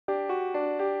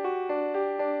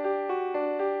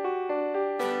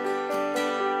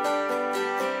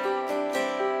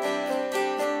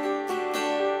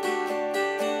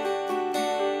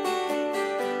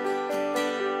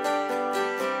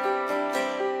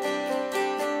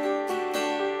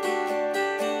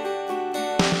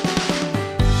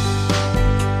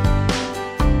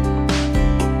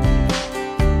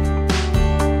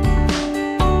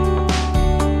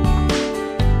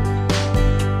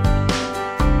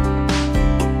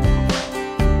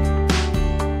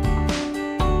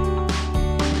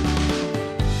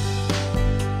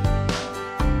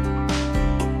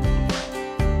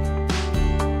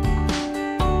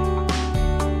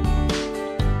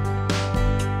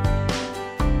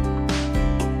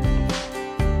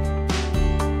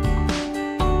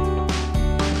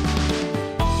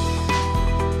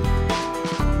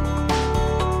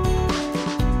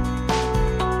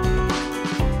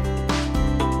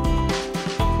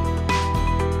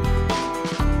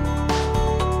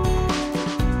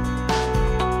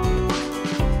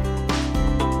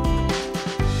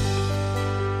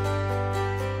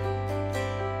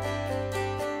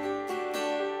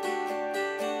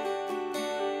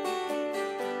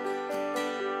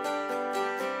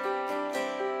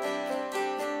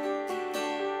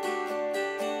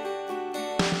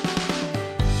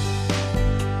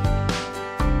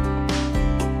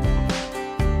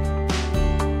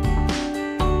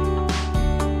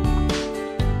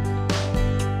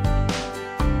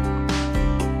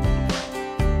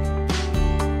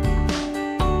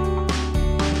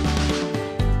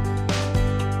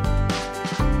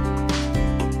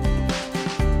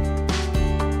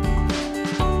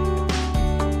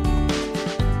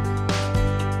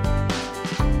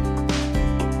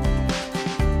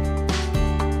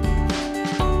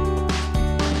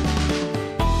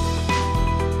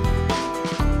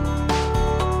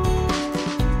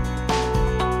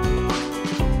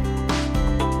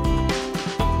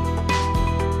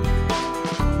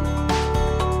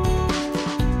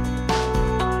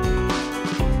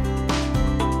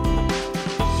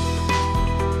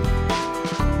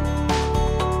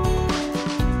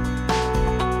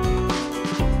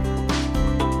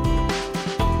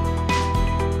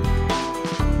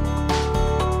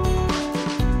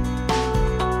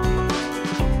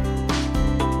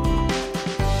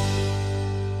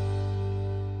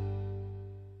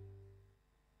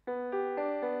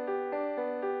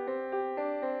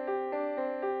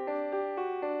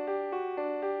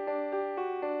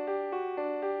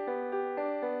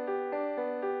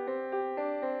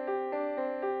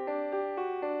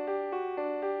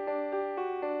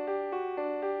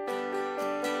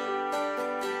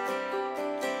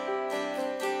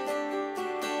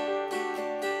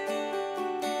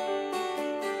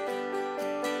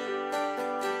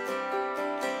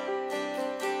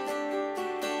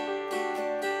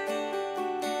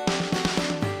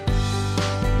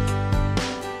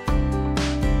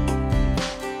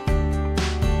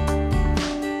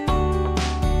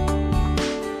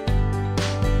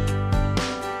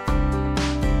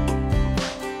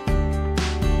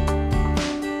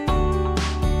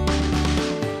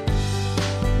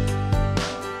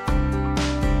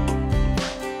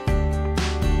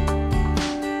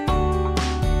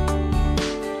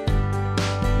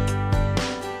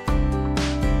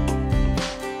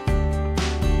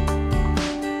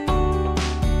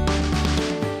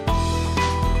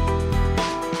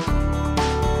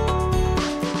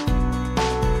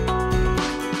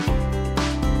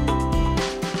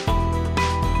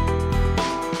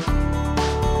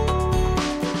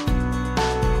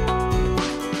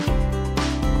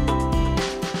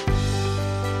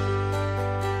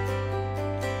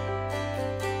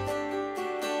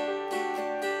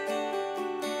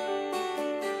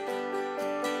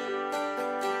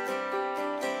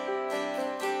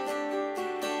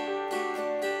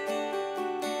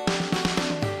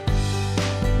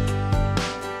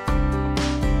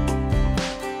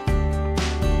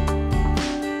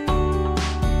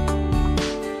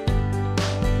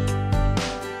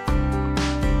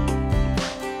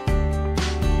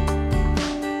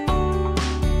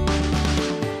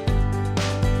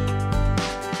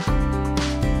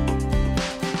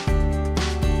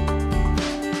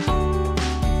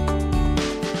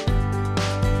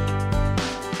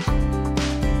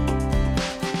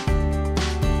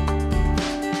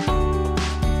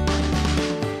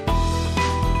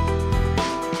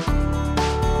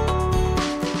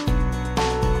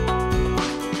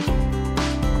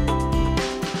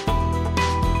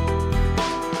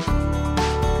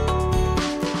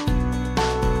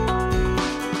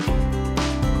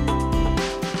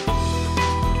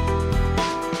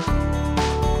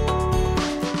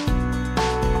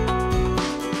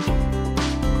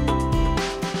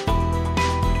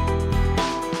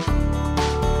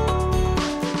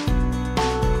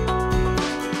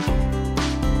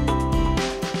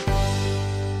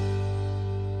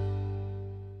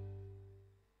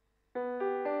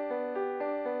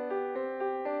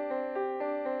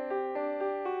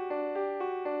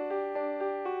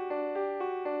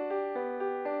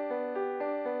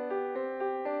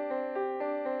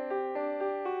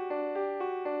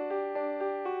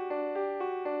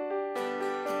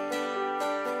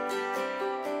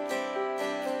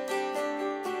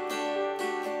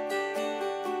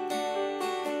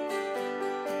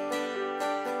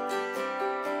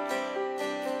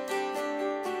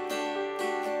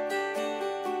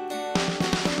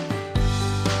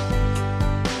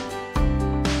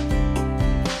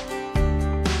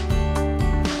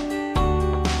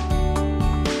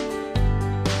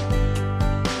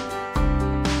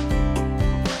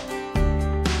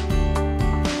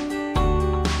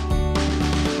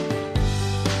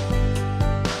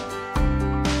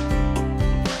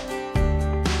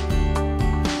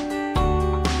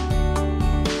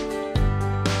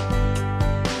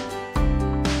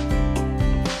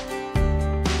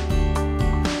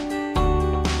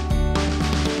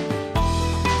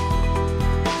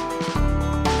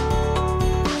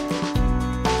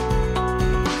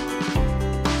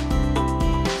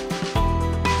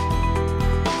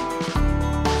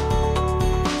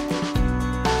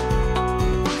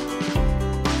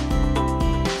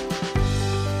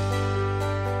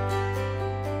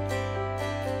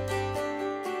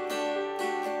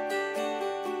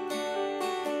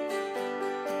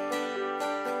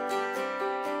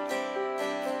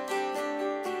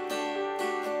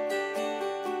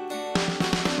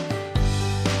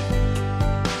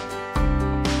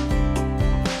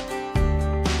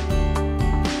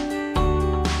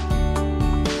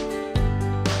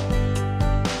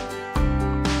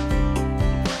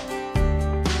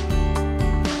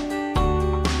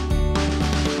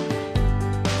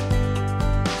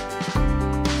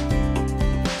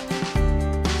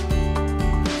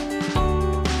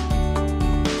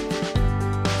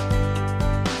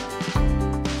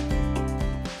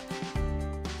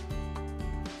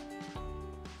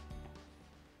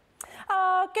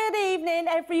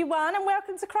everyone, and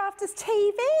welcome to Crafters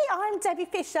TV. I'm Debbie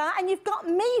Fisher, and you've got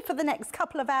me for the next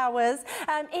couple of hours.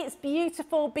 It's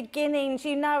Beautiful Beginnings.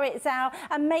 You know, it's our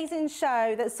amazing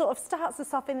show that sort of starts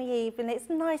us off in the evening. It's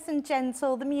nice and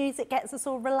gentle, the music gets us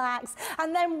all relaxed,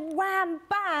 and then wham,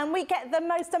 bam, we get the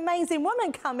most amazing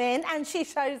woman come in, and she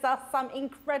shows us some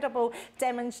incredible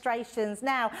demonstrations.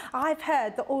 Now, I've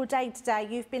heard that all day today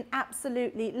you've been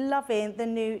absolutely loving the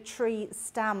new tree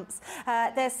stamps.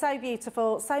 They're so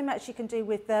beautiful, so much you can do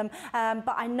with them,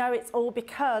 but I know it's all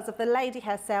because of the lady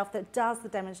herself that does the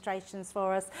demonstrations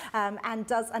for us, and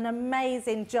does an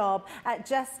amazing job at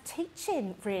just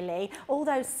teaching really all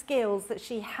those skills that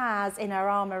she has in her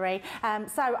armoury.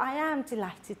 So I am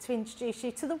delighted to introduce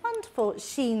you to the wonderful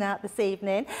Sheena this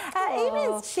evening.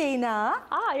 Evening, Sheena.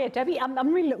 Ah, yeah, Debbie,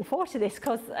 I'm really looking forward to this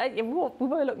because we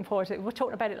were looking forward to it. We were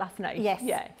talking about it last night. Yes,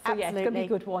 yeah, so absolutely. Yeah, it's going to be a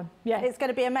good one. Yeah, it's going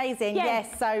to be amazing.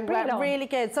 Yes, so really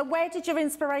good. So where did your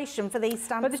inspiration for these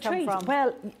stamps come from?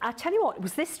 Well, I tell you what, it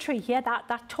was this tree here,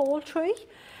 that tall tree.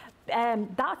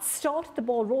 That started the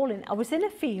ball rolling. I was in a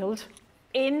field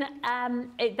in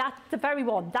that's the very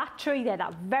one, that tree there,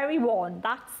 that very one,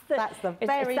 that's the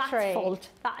very tree fault,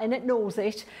 and it knows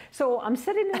it. So I'm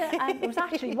sitting in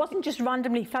it, it wasn't just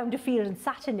randomly found a field and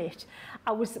sat in it.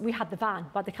 We had the van,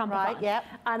 the camper van, yep.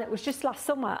 And it was just last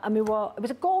summer, and it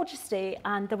was a gorgeous day,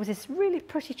 and there was this really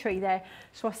pretty tree there.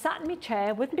 So I sat in my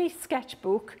chair with my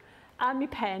sketchbook and my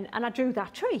pen, and I drew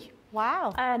that tree.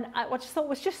 Wow. And I just thought it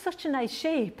was just such a nice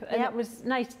shape, and it was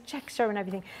nice texture and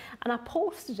everything. And I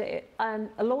posted it, and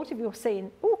a lot of you were saying,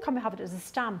 oh, can we have it as a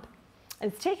stamp?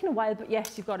 And it's taken a while, but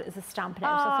yes, you've got it as a stamp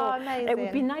now. So I thought amazing. It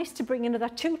would be nice to bring another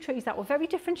two trees that were very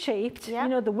different shaped. Yep. You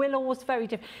know, the willow was very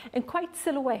different, and quite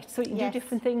silhouette, so you can do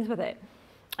different things with it.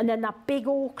 And then that big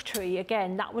oak tree,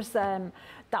 again, that was the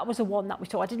one that we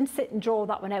saw. I didn't sit and draw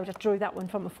that one out. I drew that one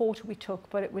from a photo we took,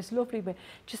 but it was lovely. But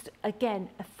just, again,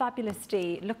 a fabulous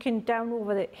day, looking down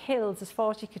over the hills as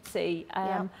far as you could see.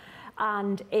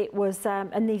 And it was,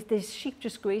 and these sheep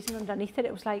just grazing underneath it.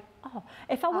 It was like, oh,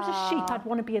 if I was a sheep, I'd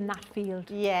want to be in that field.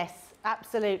 Yes.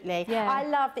 Absolutely. Yeah. I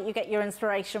love that you get your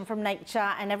inspiration from nature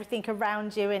and everything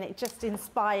around you, and it just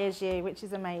inspires you, which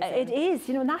is amazing. It is,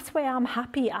 you know, and that's why I'm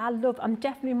happy. I'm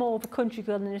definitely more of a country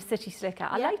girl than a city slicker.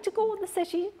 I like to go in the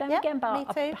city, then again, but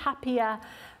I'm happier.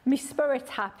 My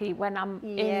spirit's happy when I'm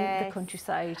in the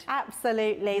countryside.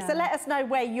 Absolutely. Yeah. So let us know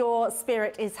where your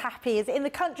spirit is happy. Is it in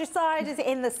the countryside? Is it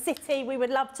in the city? We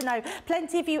would love to know.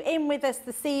 Plenty of you in with us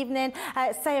this evening.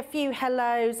 Say a few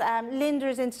hellos. Linda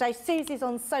is in today. Susie's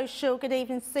on social. Good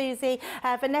evening, Susie.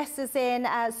 Vanessa's in.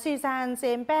 Suzanne's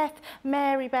in. Beth,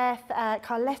 Mary Beth,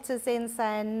 Carletta's in,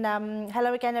 saying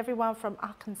hello again, everyone from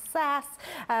Arkansas.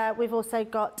 We've also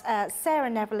got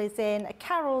Sarah Neville is in.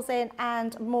 Carol's in,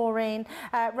 and Maureen.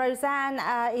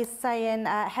 Roseanne is saying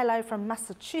hello from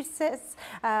Massachusetts,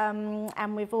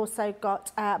 and we've also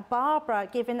got Barbara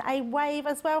giving a wave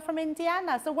as well from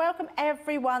Indiana. So welcome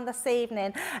everyone this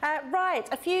evening. Right,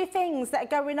 a few things that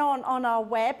are going on our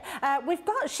web. We've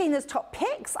got Sheena's top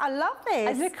picks. I love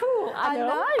this. Isn't it cool? I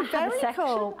know, very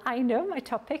cool. I know, my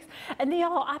top picks. And they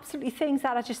are absolutely things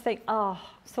that I just think, oh,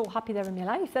 so happy they're in my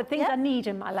life. They're things I need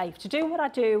in my life to do what I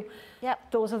do.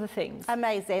 Yep. Those are the things.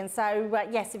 Amazing. So,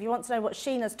 yes, if you want to know what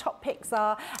Sheena's top picks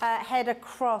are, head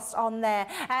across on there.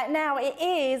 Now, it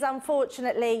is,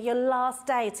 unfortunately, your last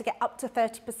day to get up to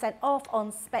 30% off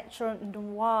on Spectrum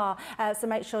Noir. So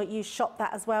make sure you shop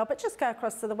that as well. But just go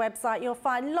across to the website. You'll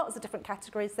find lots of different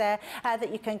categories there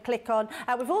that you can click on.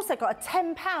 We've also got a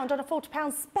 £10 on a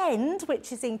 £40 spend,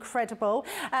 which is incredible.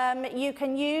 You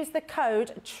can use the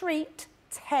code TREAT10.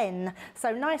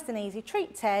 So nice and easy,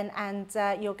 treat 10,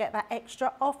 and you'll get that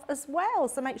extra off as well.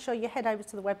 So make sure you head over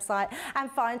to the website and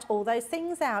find all those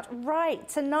things out. Right,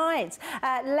 tonight,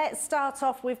 let's start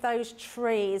off with those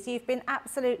trees. You've been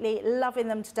absolutely loving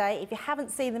them today. If you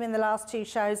haven't seen them in the last two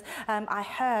shows, I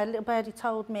heard, little birdie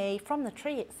told me from the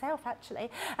tree itself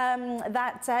actually,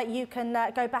 that you can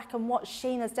go back and watch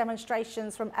Sheena's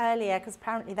demonstrations from earlier, because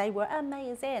apparently they were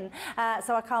amazing.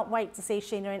 So I can't wait to see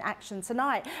Sheena in action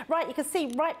tonight. Right, you can see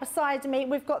right beside me,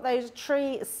 we've got those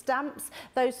tree stamps,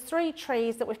 those 3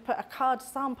 trees that we've put a card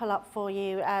sample up for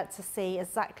you to see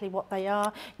exactly what they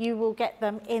are. You will get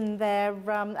them in their,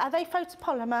 are they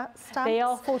photopolymer stamps? They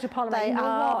are photopolymer. They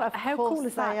are. How cool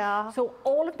is that? So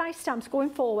all of my stamps going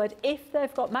forward, if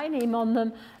they've got my name on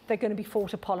them, they're going to be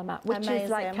photopolymer, which is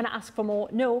like, can I ask for more?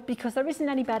 No, because there isn't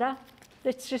any better.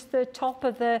 It's just the top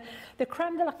of the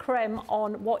creme de la creme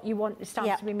on what you want the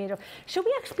stamps to be made of. Shall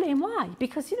we explain why?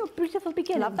 Because, you know, Beautiful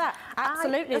Beginnings. Love that.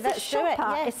 Absolutely. As a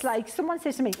shopper, it's like someone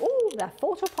says to me, oh, they're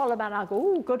photopolymer, and I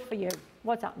go, oh, good for you.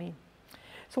 What does that mean?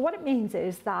 So what it means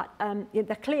is that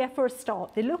they're clear for a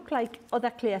start. They look like other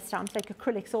clear stamps, like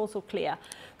acrylic's also clear,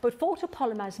 but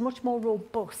photopolymer is much more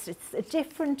robust. It's a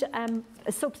different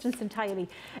substance entirely.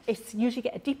 It's usually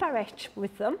get a deeper etch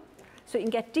with them, so you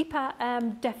can get deeper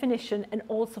definition and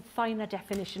also finer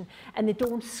definition, and they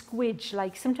don't squidge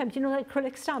like sometimes, you know, like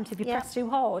acrylic stamps, if you press too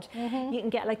hard, you can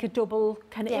get like a double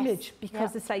kind of image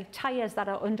because it's like tyres that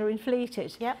are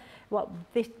underinflated. Well,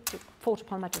 this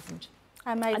photopolymer doesn't.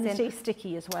 Amazing. And they stay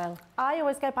sticky as well. I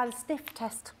always go by the sniff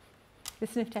test. The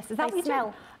sniff test. Is that what you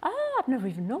smell? do? Ah, I've never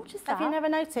even noticed that. Have you never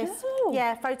noticed? No.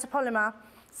 Yeah, photopolymer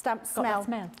stamps smell. Got that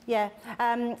smell? Yeah.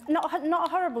 Not a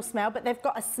horrible smell, but they've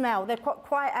got a smell. They've got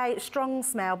quite a strong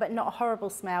smell, but not a horrible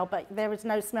smell. But there is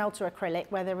no smell to acrylic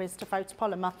where there is to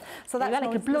photopolymer. So that's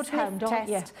like a bloodhound, aren't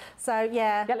you? So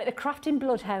yeah. Yeah, like a crafting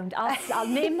bloodhound. I'll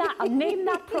name that. I'll name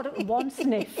that product one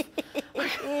sniff.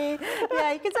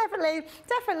 Yeah, you can definitely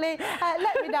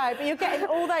let me know. But you're getting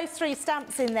all those 3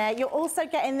 stamps in there. You're also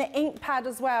getting the ink pad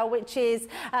as well, which is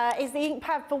the ink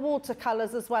pad for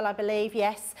watercolours as well, I believe.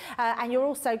 Yes, and you're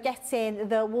also getting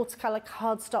the watercolour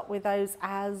cardstock with those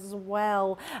as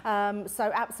well.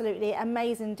 So absolutely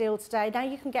amazing deal today. Now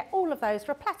you can get all of those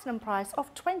for a platinum price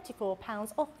of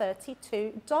 £24 or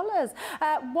 $32.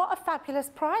 What a fabulous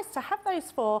price to have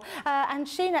those for. And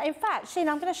Sheena, in fact, Sheena,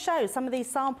 I'm going to show some of these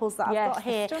samples that I've got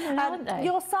here. Stunning, aren't they?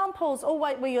 Your samples,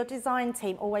 always with your design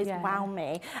team, always wow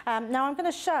me. Now I'm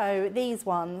going to show these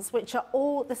ones, which are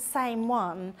all the same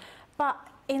one, but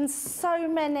in so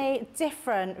many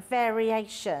different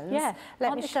variations. Yeah,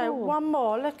 let me show one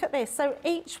more. Look at this. So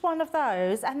each one of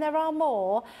those, and there are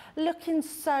more, looking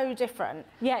so different.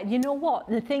 Yeah, you know what?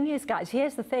 The thing is, guys,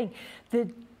 here's the thing. The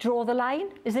draw the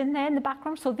line is in there in the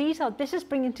background. So this is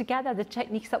bringing together the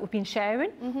techniques that we've been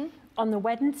sharing on the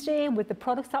Wednesday with the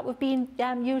products that we've been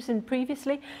using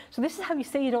previously. So this is how you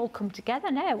see it all come together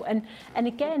now. And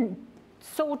again,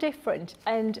 so different.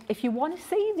 And if you want to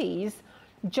see these,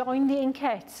 join the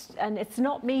Inkettes, and it's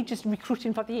not me just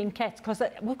recruiting for the Inkettes because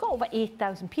we've got over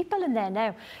 8,000 people in there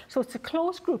now, so it's a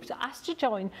closed group, so ask to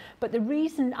join. But the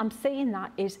reason I'm saying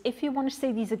that is if you want to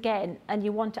see these again and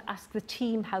you want to ask the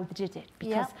team how they did it,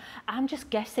 because I'm just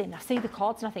guessing. I see the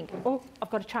cards and I think, oh, I've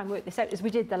got to try and work this out. As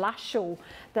we did the last show,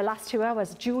 the last 2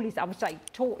 hours, Julie's, I was like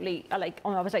totally I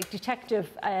was like detective,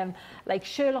 like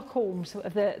Sherlock Holmes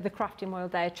of the crafting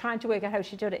world there, trying to work out how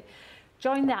she did it.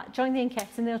 Join the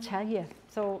Inkettes and they'll tell you.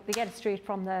 So they get it straight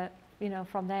from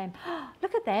from them.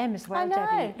 Look at them as well, I know.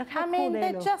 Debbie. Look how cool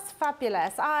they're just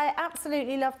fabulous. I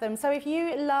absolutely love them. So if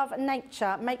you love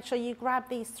nature, make sure you grab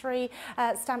these 3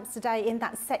 stamps today in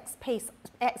that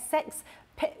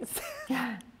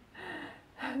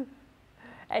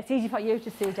It's easy for you to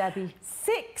see, Debbie.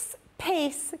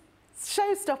 6-piece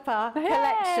showstopper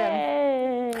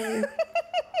collection.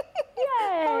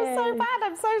 That was so bad,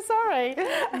 I'm so sorry.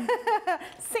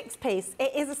 6-piece.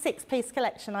 It is a 6-piece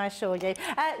collection, I assure you.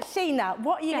 Sheena,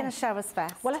 what are you going to show us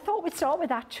first? Well, I thought we'd start with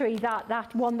that tree,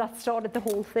 that one that started the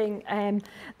whole thing,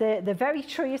 the very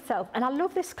tree itself. And I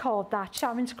love this card that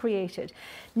Sharon's created.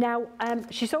 Now,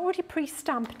 she's already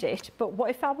pre-stamped it, but what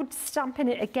if I would stamp in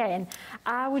it again?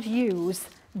 I would use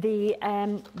the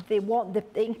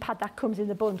ink pad that comes in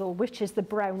the bundle, which is the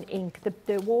brown ink,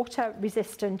 the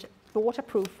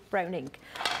waterproof brown ink.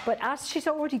 But as she's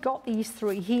already got these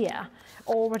 3 here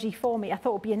already for me, I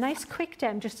thought it would be a nice quick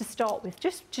dem just to start with,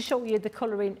 just to show you the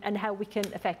colouring and how we can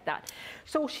affect that.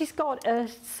 So she's got a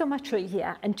summer tree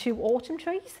here and 2 autumn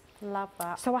trees. Love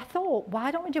that. So I thought,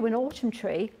 why don't we do an autumn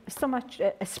tree,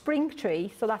 a spring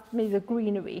tree, so that's maybe the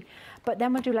greenery, but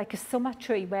then we'll do like a summer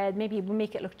tree where maybe we'll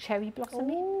make it look cherry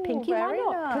blossomy, pinky. Very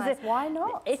why not? nice. Why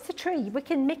not? It's a tree. We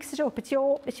can mix it up. It's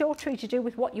your tree to do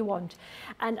with what you want.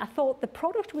 And I thought the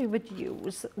product we would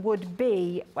use would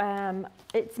be,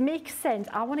 it makes sense.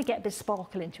 I want to get a bit of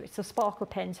sparkle into it, so sparkle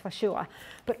pens for sure,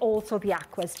 but also the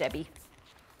aquas, Debbie.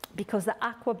 Because the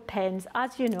aqua pens,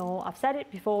 as you know, I've said it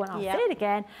before and I'll say it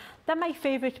again, they're my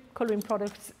favourite colouring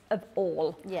products of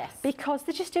all. Yes. Because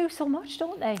they just do so much,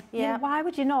 don't they? Yeah. You know, why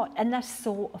would you not? And they're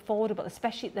so affordable,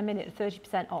 especially at the minute,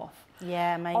 30% off.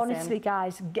 Yeah, amazing. Honestly,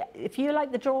 guys, if you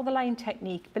like the draw the line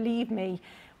technique, believe me,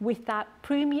 with that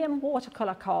premium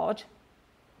watercolour card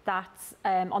that's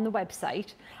on the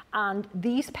website, and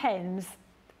these pens,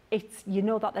 you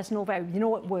know that there's no you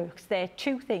know it works. There are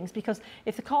 2 things, because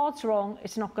if the card's wrong,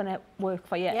 it's not going to work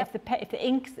for you. If the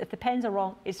pens are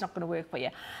wrong, it's not going to work for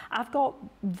you. I've got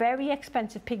very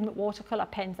expensive pigment watercolour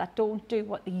pens that don't do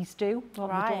what these do on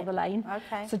the draw the line.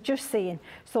 Okay. So just saying.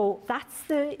 So that's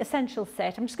the essential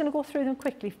set. I'm just going to go through them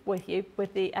quickly with you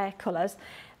with the colours.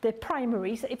 The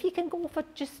primaries, if you can go for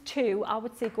just 2, I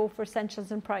would say go for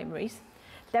essentials and primaries.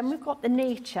 Then we've got the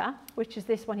nature, which is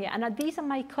this one here. And these are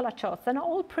my colour charts. They're not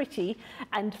all pretty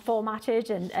and formatted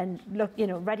and look, you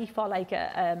know, ready for like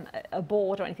a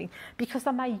board or anything, because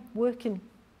they're my working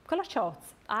colour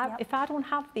charts. If I don't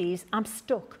have these, I'm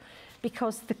stuck,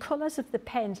 because the colours of the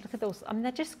pens, look at those, I mean,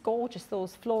 they're just gorgeous,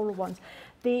 those floral ones.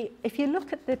 If you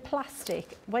look at the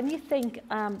plastic, when you think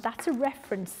that's a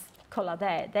reference colour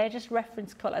there, they're just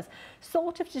reference colours,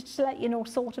 sort of just to let you know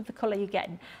sort of the colour you're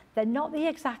getting. They're not the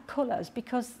exact colours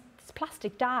because this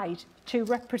plastic dyed to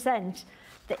represent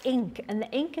the ink, and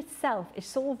the ink itself is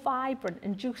so vibrant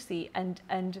and juicy and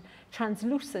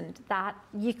translucent that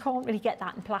you can't really get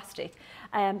that in plastic.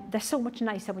 They're so much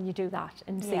nicer when you do that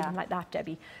and see them like that,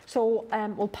 Debbie. So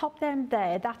we'll pop them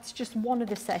there. That's just one of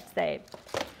the sets there.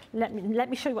 Let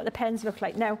me show you what the pens look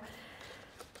like. Now,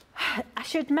 I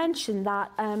should mention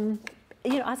that,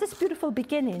 you know, as it's beautiful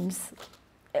beginnings,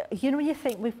 you know, you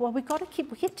think, we've got to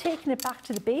keep taking it back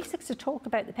to the basics to talk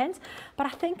about the pens, but I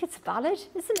think it's valid,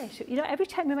 isn't it? You know, every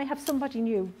time we might have somebody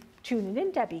new tuning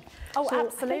in, Debbie. Oh, so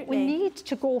absolutely. I think we need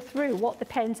to go through what the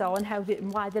pens are and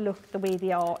and why they look the way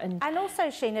they are. And also,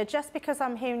 Sheena, just because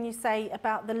I'm hearing you say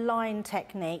about the line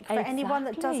technique, for anyone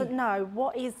that doesn't know,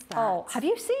 what is that? Oh, have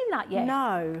you seen that yet?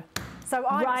 No. So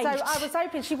I was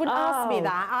hoping she wouldn't ask me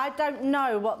that. I don't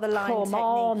know what the line technique is. Come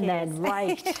on then,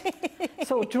 right.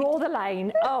 So draw the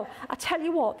line. Oh, I tell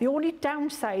you what, the only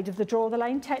downside of the draw the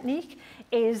line technique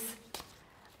is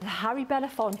the Harry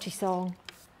Belafonte song.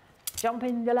 Jump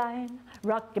in the line,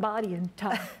 rock your body in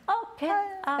time. Okay,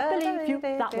 I believe you.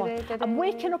 That one. I'm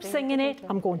waking up singing it.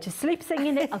 I'm going to sleep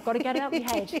singing it. I've got to get it out of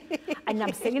my head. And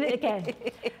I'm singing it again.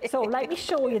 So let me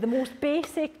show you the most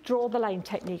basic draw the line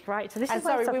technique, right? So this is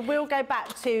sorry, we will go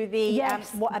back to the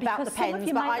what about the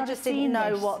pens, but I just didn't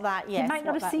know what that. Yes, you might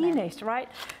not have seen it, right?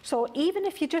 So even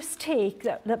if you just take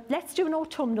let's do an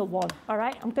autumnal one, all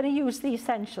right? I'm going to use the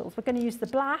essentials. We're going to use the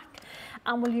black,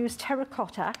 and we'll use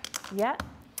terracotta,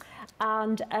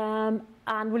 and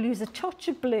we'll use a touch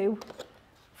of blue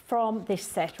from this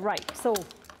set. Right, so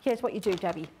here's what you do,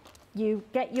 Debbie. You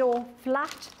get your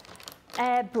flat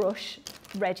brush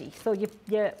ready. So your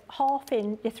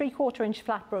 3/4 inch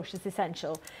flat brush is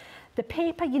essential. The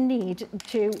paper you need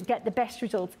to get the best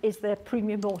results is the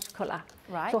premium watercolour.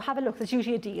 Right. So have a look, there's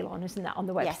usually a deal on, isn't that, on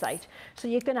the website? Yes. So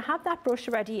you're going to have that brush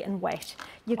ready and wet.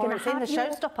 You're going to have in the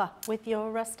showstopper with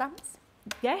your stamps.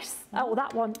 Yes, oh,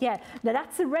 that one, yeah. Now,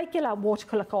 that's a regular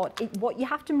watercolour card. What you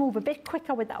have to move a bit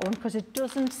quicker with that one because it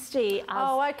doesn't stay as...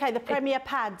 Oh, OK, the Premier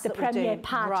pads. The Premier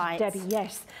pad, right. Debbie,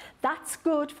 yes. That's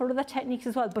good for other techniques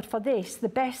as well, but for this, the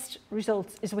best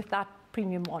results is with that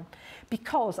premium one,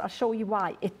 because I'll show you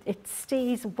why. It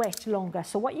stays wet longer.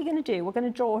 So what you're going to do, we're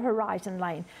going to draw a horizon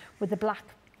line with the black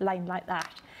line like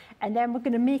that. And then we're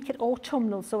going to make it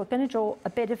autumnal. So we're going to draw a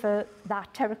bit of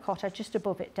that terracotta just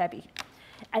above it, Debbie.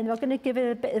 And we're going to give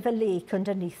it a bit of a lake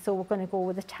underneath. So we're going to go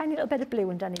with a tiny little bit of blue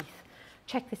underneath.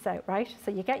 Check this out, right?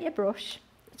 So you get your brush.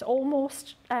 It's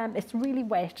almost, it's really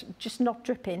wet, just not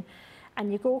dripping.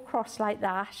 And you go across like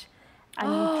that, and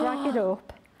you drag it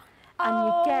up, and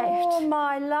you get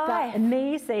my life. That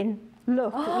amazing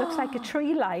look. It looks like a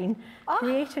tree line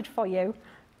created for you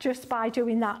just by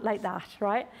doing that like that,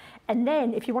 right? And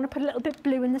then if you want to put a little bit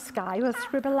blue in the sky, we'll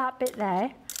scribble that bit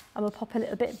there, and we'll pop a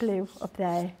little bit of blue up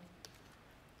there.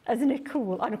 Isn't it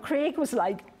cool? And Craig was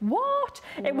like, what?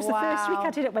 It was the first week I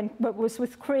did it when it was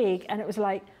with Craig, and it was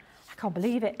like, I can't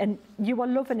believe it. And you were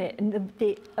loving it. And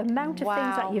the amount of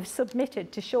things that you've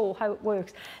submitted to show how it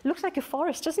works. It looks like a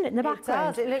forest, doesn't it, in the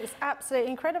background? It does. It looks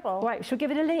absolutely incredible. Right, shall we give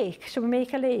it a lake? Shall we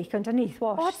make a lake underneath?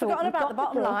 Wash? Oh, I'd forgotten about the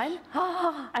bottom line.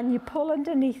 And you pull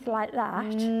underneath like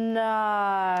that. No.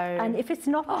 And if it's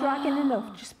not dragging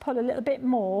enough, just pull a little bit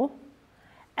more.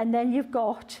 And then you've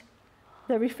got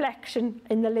the reflection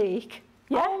in the lake.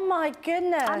 Yeah? Oh my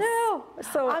goodness. I know.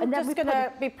 So I'm just going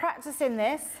to be practicing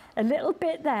this. A little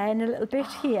bit there and a little bit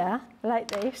here, like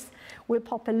this. We'll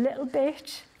pop a little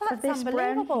bit of this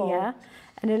brown here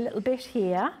and a little bit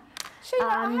here. Sheena,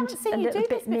 I haven't seen you do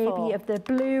this before. Maybe of the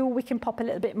blue. We can pop a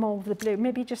little bit more of the blue,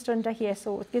 maybe just under here,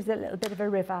 so it gives it a little bit of a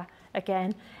river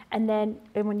again. And then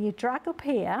when you drag up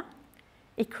here,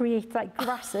 it creates like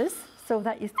grasses. So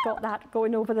that you've got that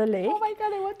going over the lake. Oh my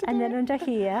God, I want to do it. And then under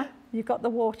here, you've got the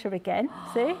water again,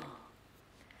 see?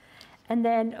 And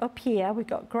then up here, we've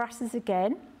got grasses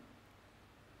again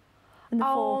in the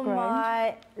foreground. Oh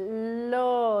my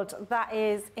Lord, that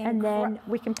is incredible. And then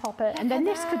we can pop it, and then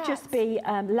this could just be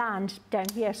land down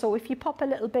here. So if you pop a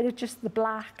little bit of just the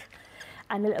black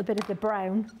and a little bit of the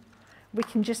brown, we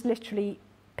can just literally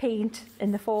paint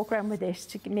in the foreground with this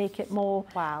to make it more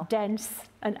dense.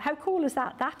 And how cool is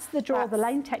that? That's the draw the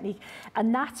line technique.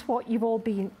 And that's what you've all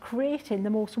been creating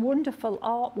the most wonderful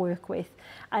artwork with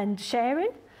and sharing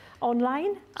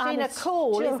online. Sheena,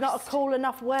 cool is not a cool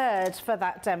enough word for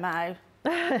that demo.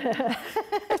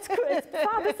 It's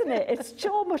fab, isn't it? It's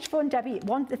so much fun, Debbie.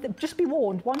 Just be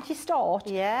warned, once you start,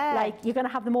 like you're going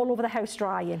to have them all over the house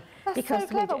drying. That's because so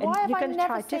clever. Why you're have I going to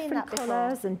never try seen different that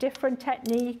colours and different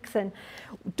techniques, and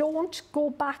don't go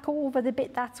back over the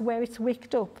bit that's where it's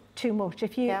wicked up too much.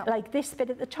 If you like this bit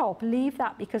at the top, leave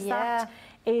that, because that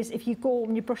is, if you go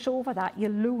and you brush over that, you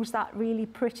lose that really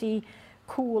pretty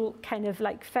cool kind of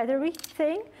like feathery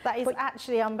thing. That is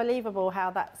actually unbelievable how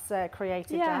that's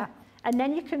created that. And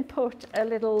then you can put a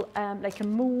little, like a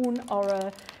moon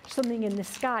or something in the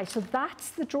sky. So that's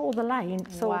the draw the line.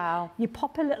 So you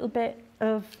pop a little bit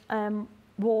of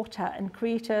water and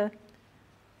create a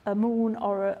moon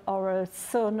or a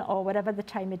sun or whatever the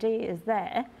time of day is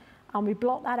there. And we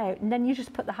blot that out. And then you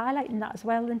just put the highlight in that as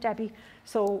well, then, Debbie.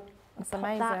 So that's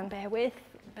amazing. Bear with,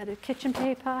 a bit of kitchen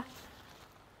paper.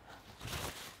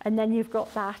 And then you've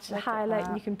got that highlight,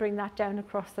 and you can bring that down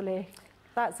across the lake.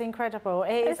 That's incredible.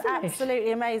 It is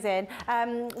absolutely amazing.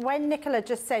 When Nicola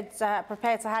just said,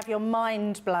 prepare to have your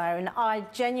mind blown, I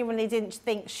genuinely didn't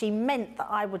think she meant that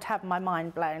I would have my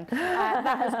mind blown.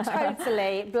 That has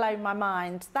totally blown my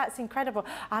mind. That's incredible.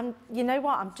 You know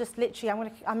what? I'm just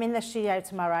literally, I'm in the studio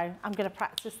tomorrow. I'm going to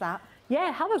practice that.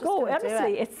 Yeah, have a go.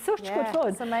 Honestly, it's such good fun.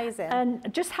 It's amazing.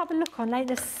 And just have a look online.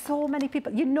 There's so many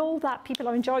people. You know that people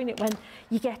are enjoying it when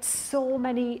you get so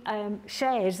many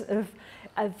shares of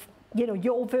you know,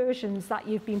 your versions that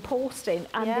you've been posting,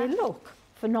 and they look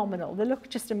phenomenal. They look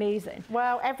just amazing.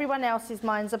 Well, everyone else's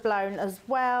minds are blown as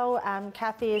well.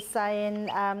 Kathy is saying,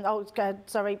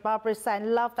 Barbara is saying,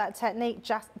 love that technique.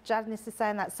 Janice is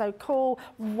saying that's so cool.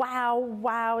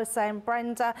 Wow is saying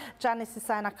Brenda. Janice is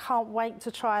saying, I can't wait to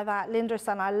try that. Linda is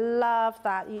saying, I love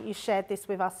that. You shared this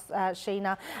with us,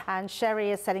 Sheena. And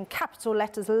Sherry is saying, in capital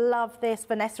letters, love this.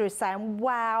 Vanessa is saying,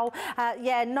 wow.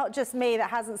 Yeah, not just me that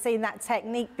hasn't seen that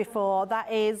technique before.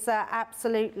 That is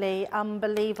absolutely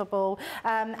unbelievable.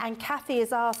 And Kathy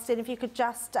is asking if you could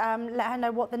just let her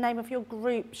know what the name of your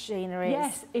group, Sheena, is.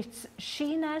 Yes, it's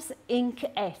Sheena's Ink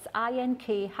S,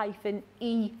 INK-ETTES.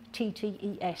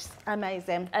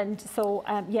 Amazing. And so,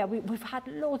 yeah, we've had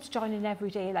loads joining every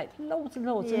day, like loads and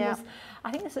loads. Yeah. And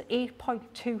I think there's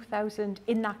 8.2 thousand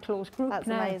in that closed group. That's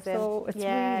now. amazing. So it's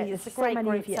really, it's a great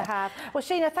group to have. Well,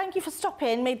 Sheena, thank you for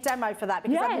stopping mid-demo for that,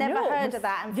 because I've never heard of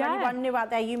that. And for anyone new out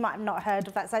there, you might have not heard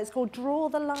of that. So it's called Draw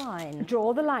the Line.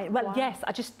 Draw the Line. Well, yes,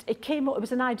 it came up, it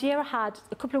was an idea I had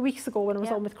a couple of weeks ago when I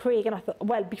was on with Craig, and I thought,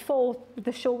 well, before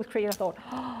the show with Craig, I thought,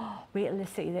 oh, wait till they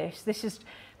see this. This is,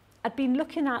 I'd been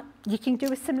looking at, you can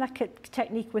do a similar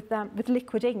technique with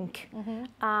liquid ink.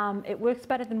 It works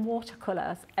better than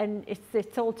watercolours, and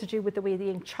it's all to do with the way the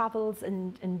ink travels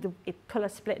and the colour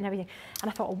split and everything. And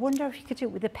I thought, I wonder if you could do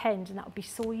it with the pens, and that would be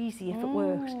so easy if it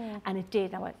worked. And it did.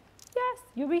 And I went, yes,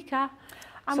 eureka.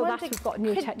 So that's, we've got a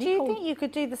new technique. Do you think you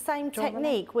could do the same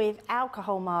technique with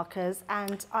alcohol markers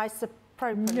and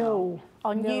isopropyl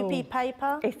on UP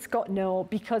paper? It's got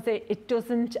because it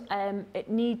doesn't. It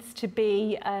needs to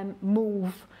be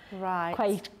move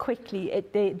quite quickly.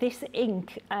 This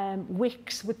ink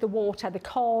wicks with the water, the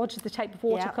card, the type of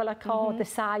watercolour card, the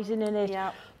sizing in it,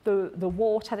 the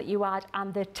water that you add,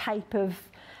 and the type of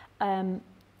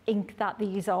ink that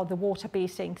these are, the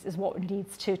water-based inks, is what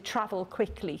needs to travel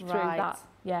quickly through that.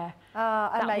 Yeah.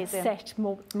 Amazing. That would set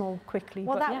more quickly.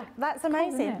 Well, that's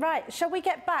amazing. Cool, right, shall we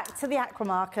get back to the aqua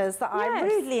markers that I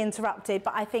rudely interrupted,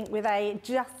 but I think with a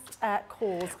just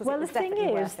cause, because well, the thing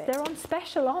is, they're on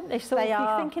special, aren't they? So if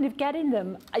you're thinking of getting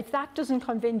them, if that doesn't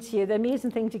convince you, the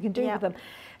amazing things you can do with them,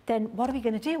 then what are we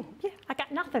going to do? Yeah, I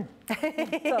got nothing.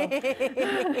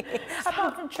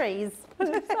 Apart from trees.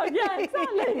 Yeah,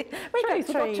 exactly. We've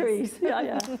got trees.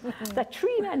 Yeah. They're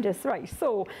tremendous, right?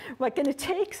 So we're going to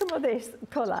take some of this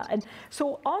colour, and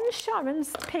so on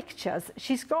Sharon's pictures,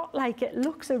 she's got like, it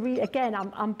looks again,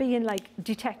 I'm being like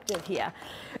detective here.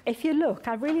 If you look,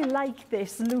 I really like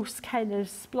this loose kind of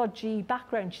splodgy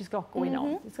background she's got going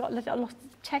on. It's got a lot of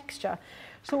texture.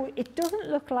 So it doesn't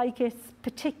look like it's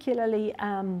particularly,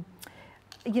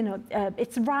 you know,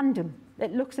 it's random.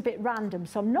 It looks a bit random.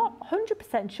 So I'm not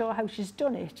 100% sure how she's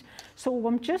done it. So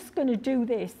I'm just going to do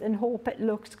this and hope it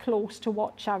looks close to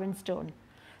what Sharon's done.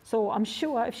 So I'm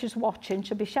sure if she's watching,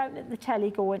 she'll be shouting at the telly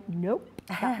going, nope,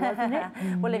 that wasn't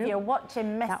it. Well, if you're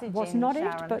watching, messaging that was not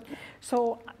Sharon. it. But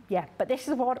so yeah, but this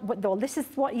is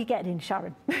what you're getting in,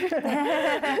 Sharon.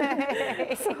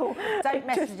 So don't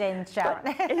message in, Sharon.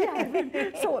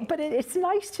 But it's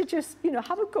nice to just, you know,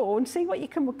 have a go and see what you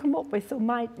can come up with. So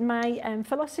my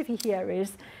philosophy here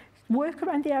is work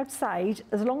around the outside.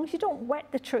 As long as you don't wet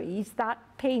the trees, that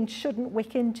paint shouldn't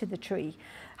wick into the tree.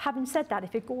 Having said that,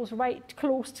 if it goes right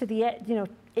close to the, you know,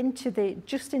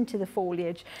 just into the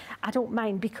foliage, I don't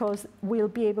mind, because we'll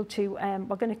be able to,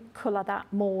 we're going to colour that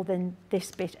more than this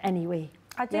bit anyway.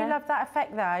 I do love that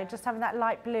effect though, just having that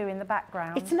light blue in the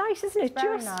background. It's nice, isn't it?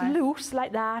 Very just nice. loose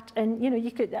like that, and you know,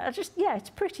 you could it's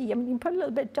pretty. I mean, you can put a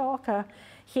little bit darker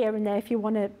here and there if you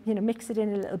want to, you know, mix it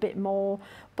in a little bit more,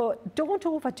 but don't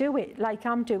overdo it like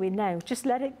I'm doing now. Just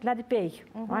let it be,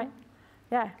 right?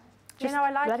 Yeah. You know,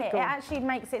 I like it. It actually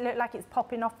makes it look like it's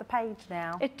popping off the page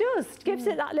now. It does. Gives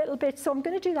it that little bit. So I'm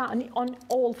going to do that on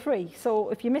all three. So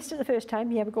if you missed it the first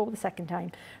time, you have a go the second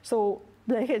time. So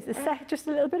here's just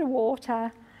a little bit of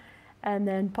water, and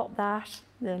then pop that,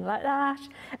 then like that.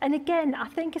 And again, I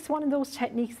think it's one of those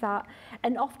techniques that,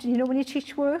 and often, you know, when you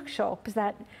teach workshops,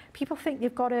 that people think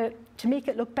you've got to make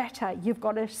it look better, you've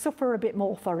got to suffer a bit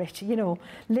more for it, you know,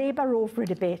 labour over it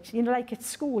a bit. You know, like at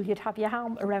school, you'd have your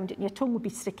arm around it and your tongue would be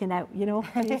sticking out, you know.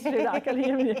 I used to do that, I can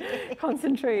hear you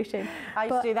concentrating. I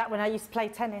used to do that when I used to play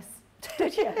tennis.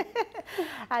 Did you?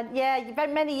 And yeah,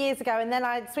 many years ago, and then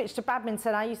I switched to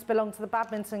badminton. I used to belong to the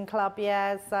badminton club,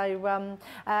 yeah. So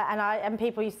and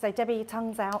people used to say, "Debbie, your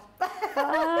tongue's out."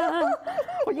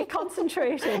 Well, you're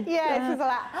concentrating. Yeah,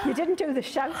 like, you didn't do the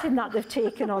shouting that they've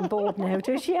taken on board now,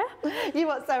 did you? You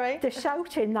what? Sorry. The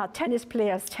shouting that tennis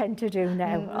players tend to do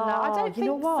now. No, I don't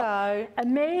think so.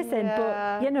 Amazing,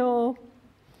 but you know.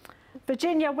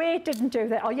 Virginia Wade didn't do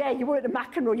that. Oh yeah, you weren't a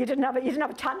McEnroe. You didn't have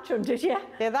a tantrum, did you?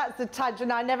 Yeah, that's the tantrum.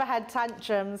 No, I never had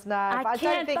tantrums. No, I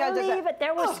can't believe it.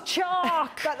 There was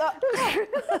chalk.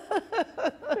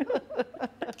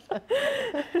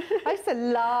 I used to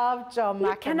love John McEnroe.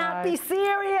 You cannot be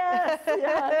serious.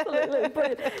 Yeah, absolutely.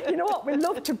 But you know what? We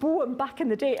loved to boo him back in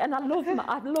the day, and I love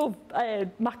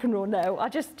McEnroe now. I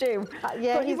just do.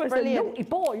 Yeah, but he was brilliant. A naughty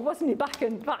boy, wasn't he? Back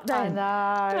then. I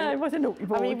know. Yeah, he was a naughty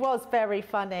boy. I mean, he was very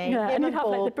funny. Yeah, and he'd have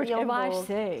like the British. Oh, I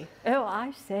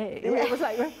say. Yeah. It was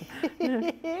like, you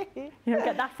know,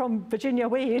 get that from Virginia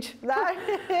Wade. No.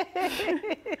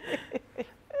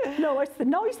 No, it's the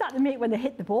noise that they make when they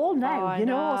hit the ball now, you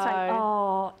know. It's like,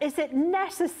 oh, is it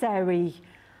necessary?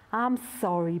 I'm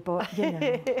sorry, but, you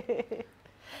know.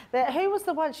 Who was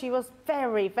the one? She was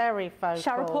very, very vocal.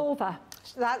 Sharapova.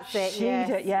 That's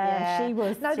it, yeah, she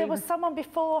was. No, there was someone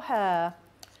before her.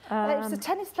 It was a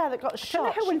tennis player that got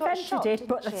shot. I don't know who invented it,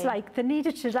 but it's like they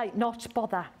needed to like not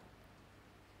bother.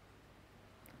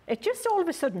 It just all of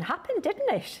a sudden happened,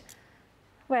 didn't it?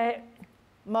 Where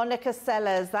Monica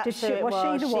Seles, that's who it was.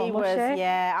 Was she the one, was she?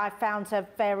 Yeah, I found her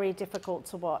very difficult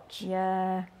to watch.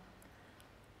 Yeah.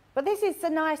 But this is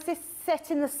this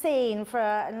setting the scene for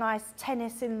a nice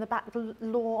tennis in the back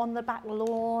lawn, on the back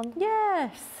lawn.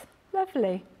 Yes,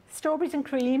 lovely. Strawberries and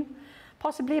cream,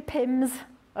 possibly a Pims.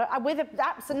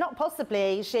 Not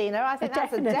possibly, Sheena. I think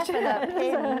that's a definite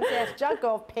Pims. Yes, jug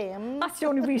of Pims. That's the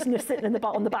only reason you're sitting on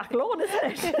the back lawn, isn't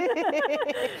it?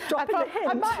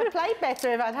 I might have played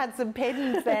better if I'd had some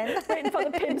Pims then. Waiting for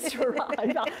the Pims to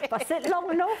arrive. If I sit long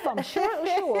enough, I'm sure it'll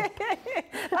show up.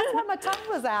 That's why my tongue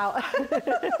was out.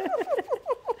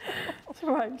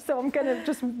 Right, so I'm going to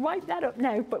just wipe that up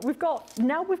now. But we've got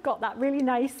that really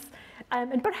nice.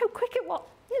 But how quick it was.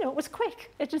 You know, it was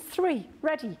quick. It was 3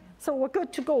 ready. So we're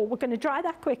good to go. We're going to dry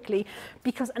that quickly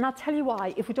and I'll tell you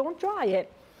why. If we don't dry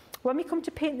it, when we come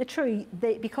to paint the tree,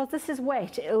 because this is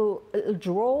wet, it'll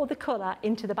draw the colour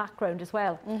into the background as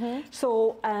well.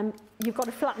 So you've got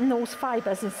to flatten those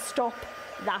fibres and stop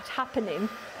that happening.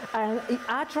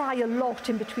 I dry a lot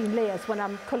in between layers when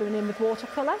I'm colouring in with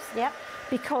watercolours. Yep.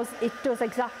 Because it does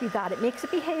exactly that. It makes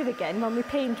it behave again when we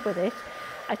paint with it.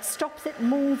 It stops it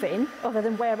moving other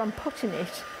than where I'm putting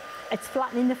it. It's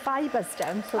flattening the fibres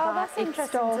down so that that's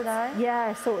interesting to know.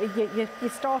 Yeah, so you're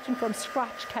starting from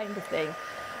scratch kind of thing.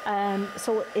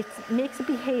 So it makes it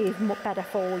behave better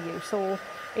for you. So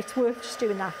it's worth just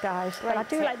doing that, guys. But I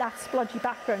do like that splodgy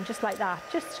background, just like that.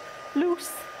 Just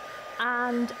loose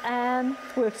and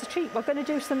works a treat. We're going to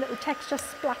do some little texture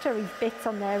splattery bits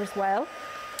on there as well.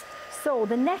 So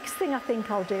the next thing I think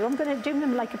I'll do, I'm going to do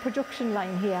them like a production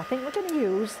line here. I think we're going to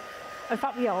use, in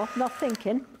fact we are, not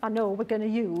thinking, I know we're going to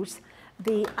use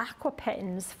the aqua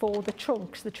pens for the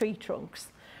trunks, the tree trunks.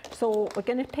 So we're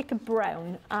going to pick a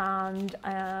brown and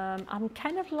I'm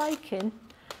kind of liking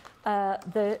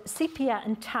the sepia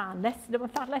and tan. In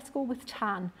fact, let's go with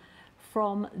tan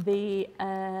from that's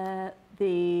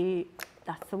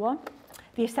the one,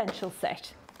 the essential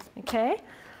set. okay?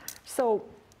 So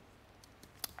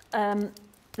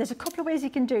there's a couple of ways you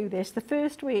can do this. The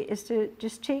first way is to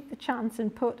just take the chance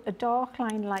and put a dark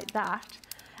line like that,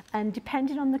 and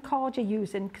depending on the card you're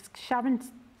using, because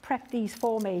Sharon's prepped these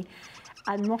for me,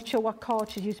 I'm not sure what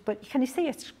card she's used, but can you see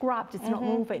it's grabbed, it's not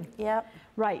moving? Yep.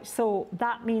 Right, so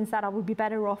that means that I would be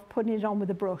better off putting it on with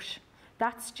a brush.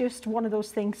 That's just one of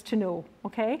those things to know,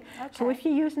 okay? So if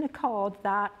you're using a card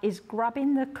that is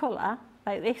grabbing the colour,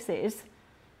 like this is,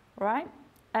 right,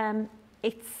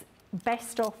 it's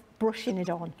best off brushing it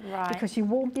on, because you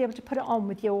won't be able to put it on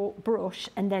with your brush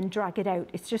and then drag it out.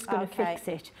 It's just going to fix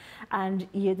it, and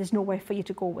there's nowhere for you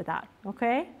to go with that,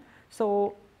 okay?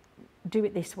 So do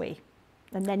it this way,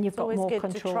 and then you've got more control. It's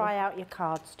always good to try out your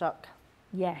cardstock.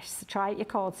 Yes, try out your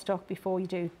cardstock before you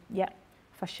do, yeah,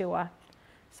 for sure.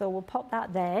 So we'll pop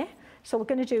that there. So we're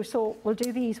going to do, so we'll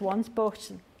do these ones,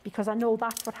 but because I know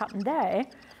that's what happened there,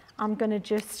 I'm going to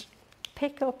just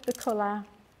pick up the colour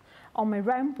on my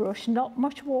round brush, not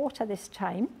much water this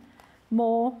time,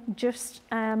 more just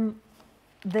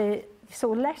so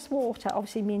less water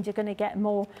obviously means you're going to get a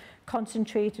more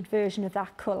concentrated version of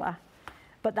that colour.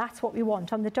 But that's what we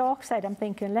want. On the dark side, I'm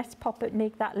thinking, let's pop it,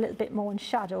 make that a little bit more in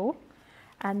shadow.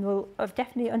 And we'll have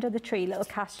definitely under the tree, little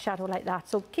cast shadow like that.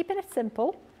 So keeping it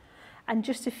simple, and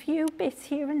just a few bits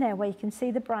here and there where you can see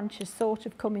the branches sort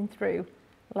of coming through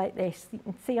like this. You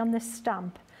can see on this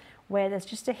stamp where there's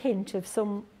just a hint of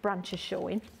some branches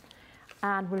showing.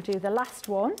 And we'll do the last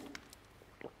one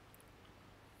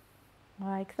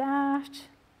like that.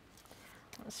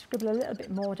 I'll scribble a little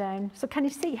bit more down. So can you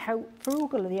see how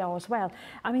frugal they are as well?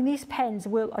 I mean, these pens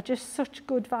are just such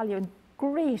good value and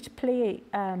great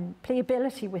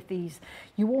playability with these.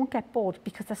 You won't get bored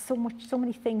because there's so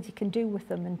many things you can do with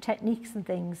them, and techniques and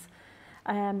things.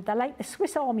 They're like the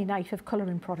Swiss Army knife of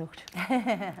colouring product.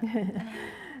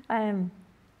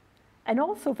 And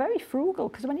also very frugal,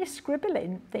 because when you're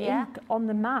scribbling the ink on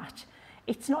the mat,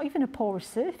 it's not even a porous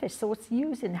surface, so it's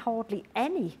using hardly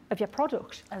any of your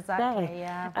product. Exactly, there.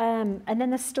 Yeah. And then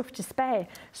there's stuff to spare.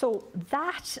 So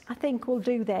that, I think, we'll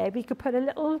do there. We could put a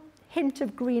little hint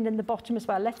of green in the bottom as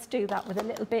well. Let's do that with a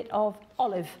little bit of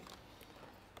olive.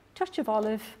 Touch of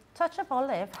olive. Touch of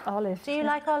olive. Olive. Do you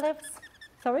like olives?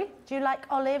 Sorry? Do you like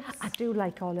olives? I do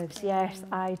like olives, yes,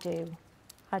 I do.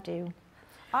 I do.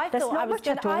 I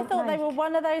thought they were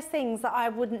one of those things that I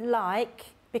wouldn't like,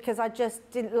 because I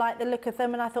just didn't like the look of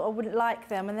them, and I thought I wouldn't like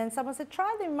them. And then someone said,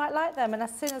 try them, you might like them. And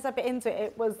as soon as I bit into it,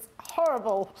 it was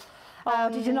horrible.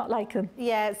 Did you not like them?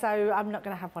 Yeah, so I'm not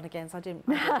going to have one again, so I didn't.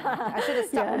 I should have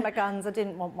stuck with my guns. I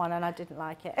didn't want one, and I didn't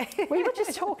like it. We were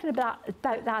just talking about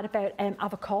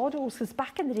avocados, because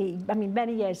back in the day, I mean,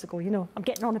 many years ago, you know, I'm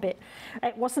getting on a bit,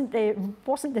 it wasn't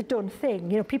the done thing.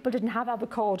 You know, people didn't have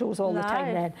avocados all the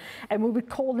time then, and we would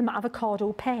call them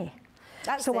avocado pear.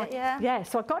 That's so it, yeah,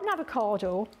 so I got an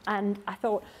avocado, and I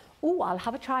thought, oh, I'll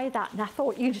have a try of that. And I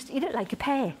thought, you just eat it like a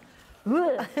pear.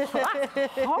 Ugh,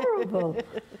 that's horrible.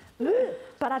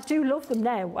 But I do love them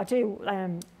now. I do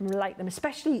like them,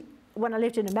 especially when I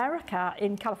lived in America,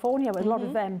 in California, with a lot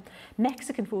of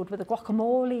Mexican food with the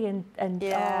guacamole and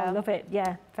oh, I love it.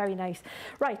 Yeah, very nice.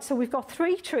 Right, so we've got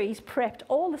 3 trees prepped,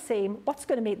 all the same. What's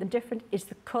going to make them different is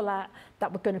the colour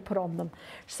that we're going to put on them.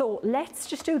 So let's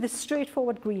just do the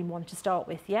straightforward green one to start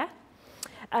with, yeah?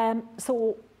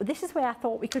 So this is where I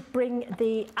thought we could bring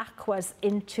the aquas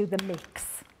into the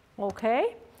mix,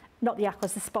 okay? Not the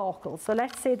aquas, the sparkles. So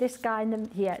let's say this guy in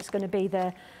here is going to be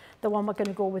the one we're going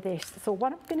to go with this. So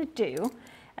what I'm going to do,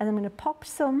 and I'm going to pop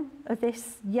some of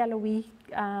this yellowy,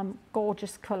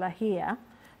 gorgeous colour here,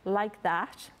 like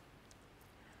that.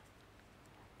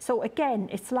 So again,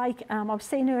 it's like I was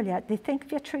saying earlier, they think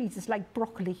of your trees as like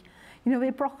broccoli. You know,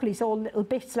 where broccoli's all little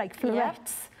bits like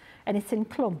florets, and it's in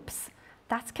clumps.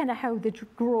 That's kind of how they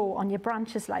grow on your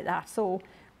branches like that. So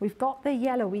we've got the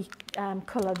yellowy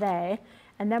colour there,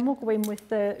 and then we'll go in with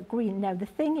the green. Now, the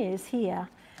thing is here,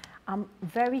 I'm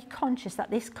very conscious that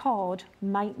this card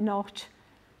might not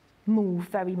move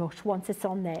very much once it's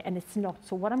on there, and it's not.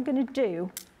 So what I'm going to do,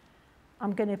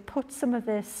 I'm going to put some of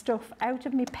the stuff out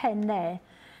of my pen there,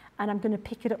 and I'm going to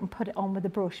pick it up and put it on with the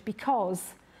brush,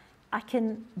 because I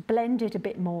can blend it a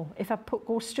bit more. If I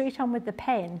go straight on with the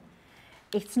pen,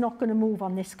 it's not going to move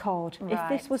on this card. Right.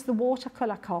 If this was the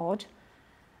watercolour card,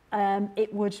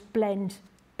 it would blend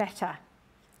better.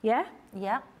 Yeah?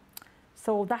 Yeah.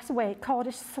 So that's the way card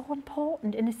is so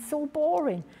important, and it's so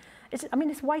boring. I mean,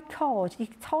 it's white card.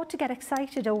 It's hard to get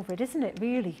excited over it, isn't it,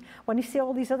 really? When you see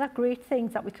all these other great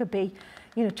things that we could be,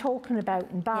 you know, talking about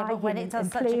and buying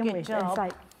and playing with. And it's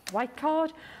like, white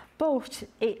card. But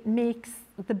it makes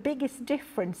the biggest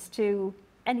difference to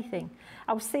anything.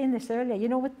 I was saying this earlier, you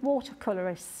know, with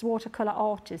watercolourists, watercolour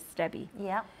artists, Debbie.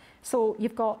 Yeah. So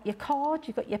you've got your card,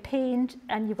 you've got your paint,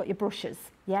 and you've got your brushes,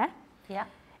 yeah? Yeah.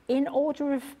 In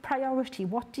order of priority,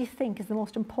 what do you think is the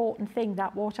most important thing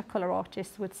that watercolour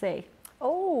artists would say?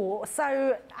 Oh,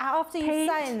 so after you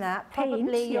saying that,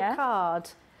 probably your card.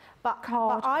 But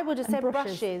I would have said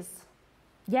brushes.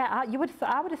 Yeah, I would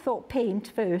have thought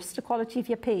paint first, the quality of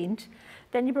your paint,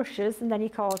 then your brushes, and then your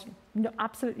card. No,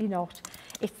 absolutely not.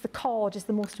 It's the card is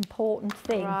the most important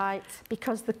thing. Right.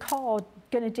 Because the card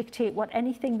going to dictate what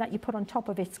anything that you put on top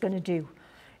of it's going to do.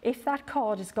 If that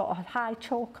card has got a high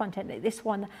chalk content like this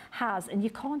one has, and you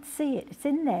can't see it, it's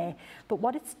in there, but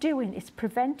what it's doing is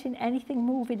preventing anything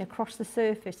moving across the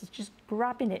surface. It's just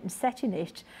grabbing it and setting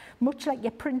it, much like your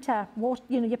printer,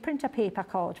 your printer paper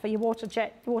card for your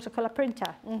watercolour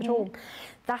printer at home.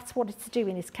 That's what it's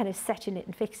doing, is kind of setting it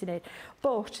and fixing it.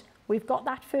 But we've got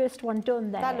that first one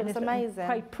done there. That looks amazing.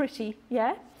 Quite pretty,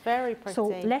 yeah? Very pretty. So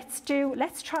let's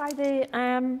try the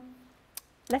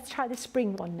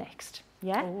spring one next.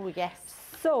 Yeah. Oh, yes.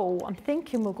 So I'm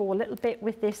thinking we'll go a little bit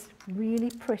with this really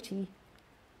pretty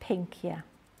pink here.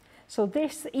 So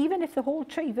this, even if the whole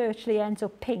tree virtually ends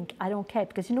up pink, I don't care,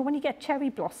 because you know when you get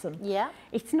cherry blossom, yeah,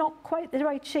 it's not quite the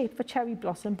right shape for cherry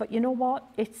blossom, but you know what?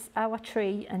 It's our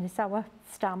tree and it's our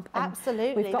stamp.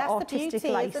 Absolutely. We've got that's artistic the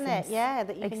beauty, license. isn't it? Yeah,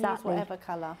 that you can use whatever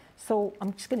colour. So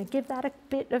I'm just going to give that a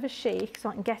bit of a shake so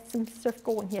I can get some stuff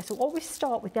going here. So always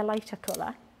start with your lighter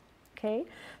colour. Okay,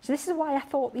 so this is why I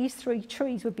thought these three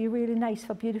trees would be really nice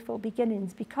for beautiful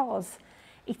beginnings, because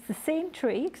it's the same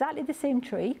tree, exactly the same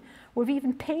tree. We've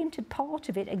even painted part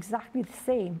of it exactly the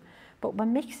same, but we're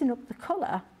mixing up the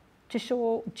colour to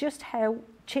show just how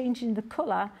changing the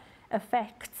colour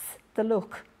affects the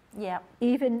look. Yeah.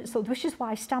 Even so, which is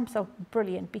why stamps are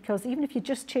brilliant, because even if you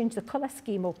just change the colour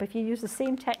scheme up, if you use the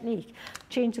same technique,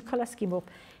 change the colour scheme up,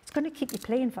 it's going to keep you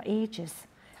playing for ages.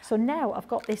 So now I've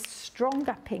got this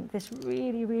stronger pink, this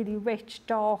really, really rich,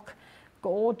 dark,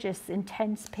 gorgeous,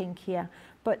 intense pink here.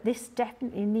 But this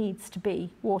definitely needs to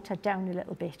be watered down a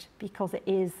little bit because it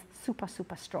is super,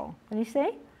 super strong. Can you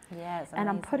see? Yeah, it's amazing. And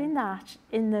I'm putting that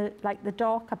in the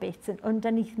darker bits and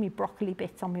underneath me broccoli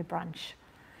bits on my branch.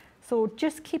 So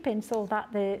just keeping so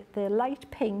that the light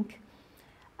pink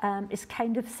is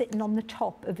kind of sitting on the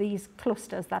top of these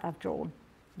clusters that I've drawn.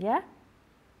 Yeah?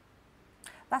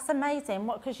 That's amazing,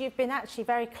 because you've been actually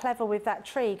very clever with that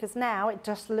tree, because now it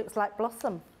just looks like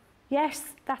blossom.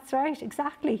 Yes, that's right,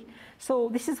 exactly. So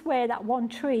this is where that one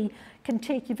tree can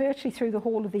take you virtually through the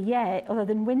whole of the year, other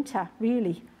than winter,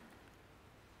 really.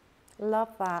 Love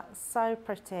that, so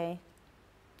pretty.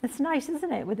 It's nice,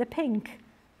 isn't it, with the pink?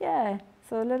 Yeah,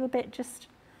 so a little bit just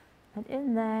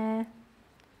in there.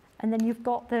 And then you've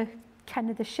got the kind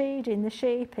of the shading, the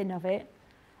shaping of it,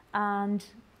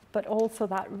 but also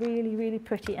that really, really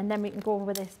pretty. And then we can go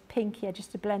over this pink here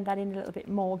just to blend that in a little bit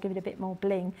more, give it a bit more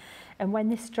bling. And when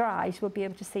this dries, we'll be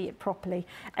able to see it properly.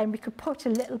 And we could put a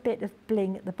little bit of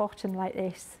bling at the bottom like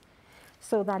this,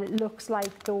 so that it looks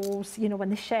like those, you know, when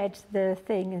they shed the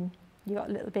thing and you got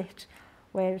a little bit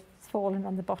where it's falling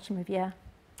on the bottom of your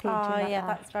painting. Oh, yeah,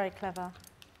 that's very clever.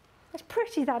 It's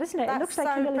pretty, that, isn't it? That's it looks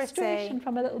like an illustration pretty.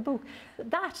 from a little book.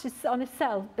 But that is on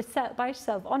itself, by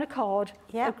itself, on a card,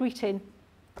 a greeting.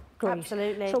 Great.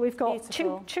 Absolutely. So we've got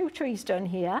two trees done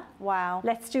here. Wow.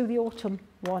 Let's do the autumn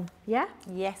one, yeah?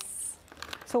 Yes.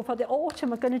 So for the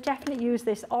autumn, we're going to definitely use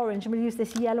this orange, and we'll use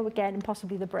this yellow again, and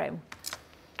possibly the brown.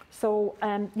 So,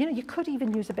 you know, you could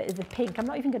even use a bit of the pink. I'm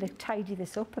not even going to tidy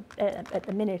this up at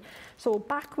the minute. So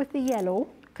back with the yellow,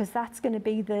 because that's going to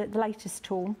be the lightest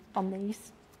tone on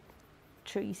these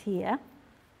trees here.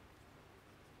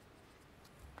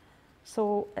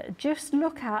 So just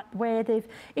look at where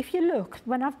if you look,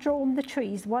 when I've drawn the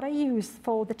trees, what I use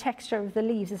for the texture of the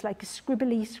leaves is like a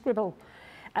scribbly scribble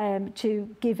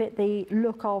to give it the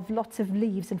look of lots of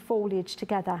leaves and foliage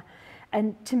together.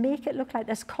 And to make it look like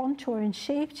there's contour and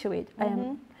shape to it,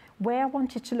 where I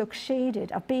want it to look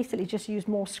shaded, I've basically just used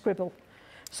more scribble.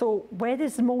 So where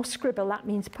there's more scribble, that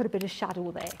means put a bit of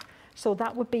shadow there. So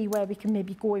that would be where we can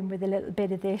maybe go in with a little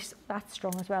bit of this. That's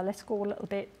strong as well. Let's go a little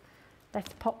bit.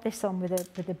 Let's pop this on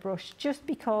with a brush, just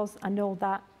because I know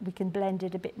that we can blend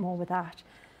it a bit more with that.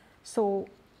 So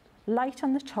light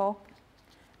on the top,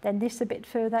 then this a bit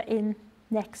further in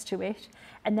next to it,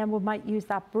 and then we might use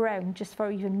that brown just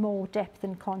for even more depth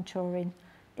and contouring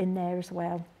in there as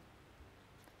well.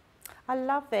 I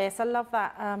love this. I love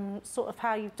that sort of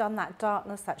how you've done that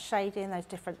darkness, that shading, those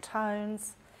different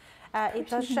tones. It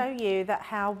does show you that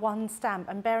how one stamp,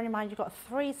 and bearing in mind you've got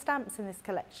 3 stamps in this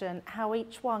collection, how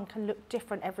each one can look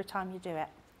different every time you do it.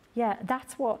 Yeah,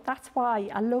 that's why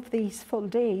I love these full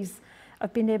days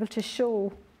of being able to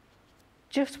show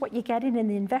just what you're getting in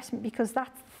the investment, because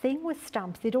that's the thing with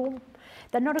stamps.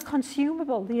 They're not a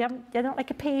consumable. They're not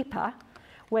like a paper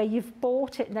where you've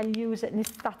bought it and then you use it and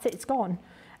that's it, it's gone.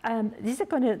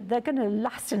 They're gonna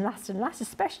last and last and last,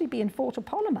 especially being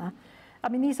photopolymer. I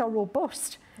mean, these are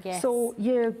robust. Yes. So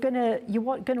you're gonna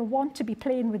want to be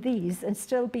playing with these and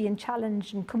still being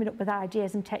challenged and coming up with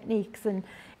ideas and techniques, and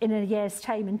in a year's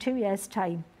time, in 2 years'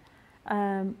 time.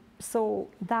 So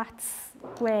that's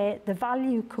where the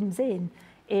value comes in,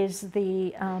 is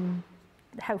the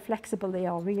how flexible they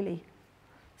are, really.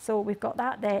 So we've got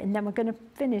that there, and then we're going to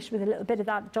finish with a little bit of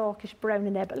that darkish brown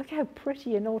in there. But look how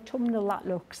pretty and autumnal that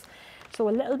looks. So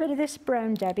a little bit of this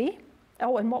brown, Debbie.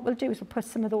 Oh, and what we'll do is we'll put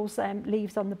some of those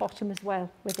leaves on the bottom as well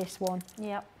with this one.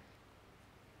 Yep.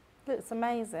 Looks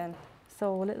amazing.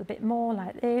 So a little bit more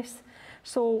like this.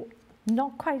 So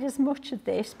not quite as much of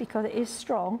this because it is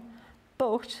strong,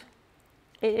 but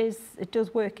it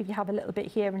does work if you have a little bit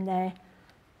here and there,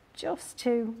 just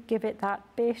to give it that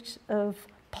bit of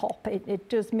pop. It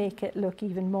does make it look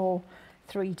even more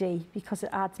 3D because it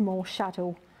adds more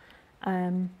shadow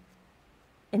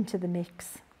into the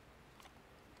mix.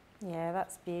 Yeah,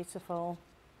 that's beautiful.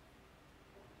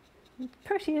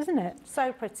 Pretty, isn't it?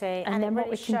 So pretty. And then what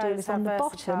we can do is on the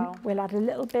bottom, we'll add a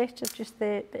little bit of just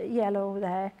the yellow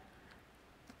there,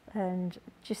 and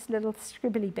just little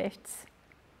scribbly bits.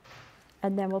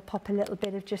 And then we'll pop a little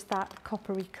bit of just that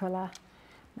coppery colour.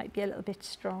 Might be a little bit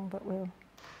strong, but we'll.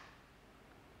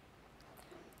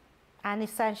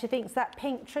 Annie's saying she thinks that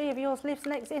pink tree of yours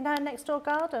lives in her next door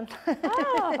garden.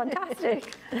 Oh,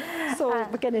 fantastic. So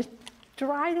we're going to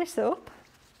dry this up.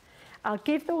 I'll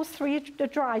give those 3 a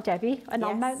dry, Debbie, and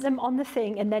I'll mount them on the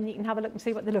thing, and then you can have a look and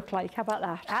see what they look like. How about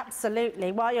that?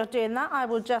 Absolutely. While you're doing that, I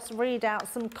will just read out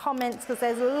some comments because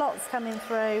there's lots coming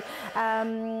through.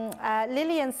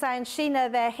 Lillian saying,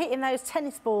 Sheena, they're hitting those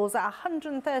tennis balls at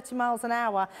 130 miles an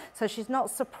hour, so she's not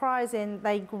surprising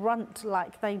they grunt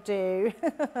like they do.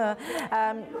 Look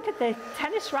at the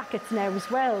tennis rackets now as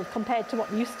well, compared to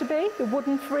what used to be. The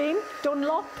wooden frame,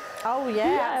 Dunlop. Oh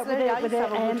yeah, absolutely. With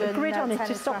a grid on it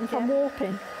to stop them from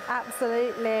warping.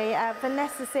 Absolutely.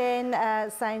 Vanessa's in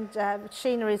saying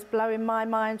Sheena is blowing my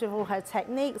mind with all her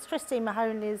techniques. Christine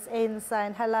Mahoney's in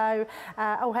saying hello.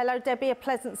 Oh, hello Debbie, a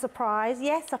pleasant surprise.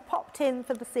 Yes, I popped in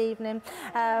for this evening.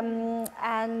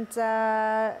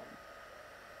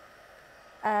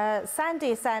 Sandy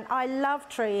is saying, I love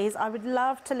trees. I would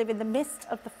love to live in the midst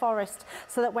of the forest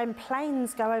so that when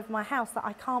planes go over my house that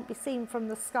I can't be seen from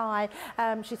the sky.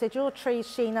 She said, your trees,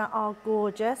 Sheena, are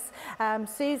gorgeous.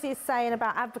 Susie is saying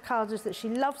about avocados that she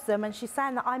loves them, and she's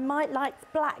saying that I might like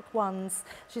black ones.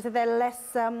 She said they're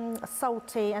less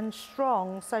salty and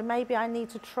strong, so maybe I need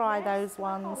to try those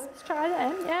ones. Oh, let's try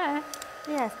them, yeah.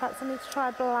 Yes, perhaps I need to try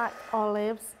black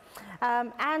olives.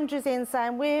 Andrew's in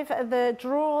saying, with the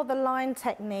draw the line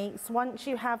techniques, once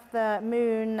you have the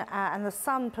moon and the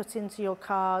sun put into your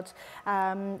card,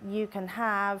 you can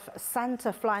have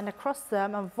Santa flying across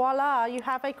them, and voila, you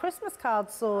have a Christmas card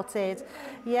sorted.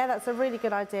 Yeah, that's a really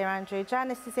good idea, Andrew.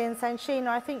 Janice is in saying, Sheena,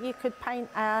 I think you could paint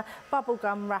a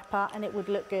bubblegum wrapper and it would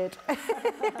look good.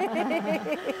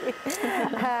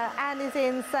 Anne is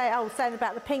in saying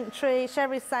about the pink tree.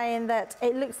 Sherry's saying that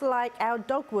it looks like our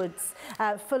dogwoods,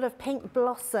 full of pink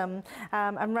blossom,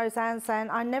 and Roseanne saying,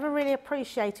 I never really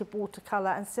appreciated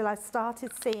watercolour until I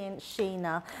started seeing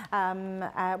Sheena,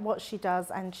 what she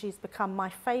does, and she's become my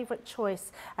favourite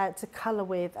choice to colour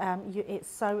with. It's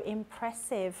so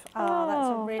impressive. Oh, that's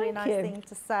a really nice thing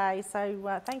to say.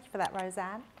 So thank you for that,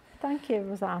 Roseanne. Thank you,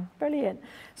 Roseanne. Brilliant.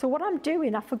 So what I'm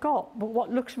doing, I forgot, but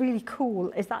what looks really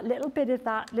cool is that little bit of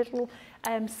that little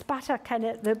spatter kind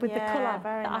of with the colour,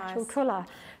 the actual colour.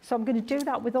 So I'm going to do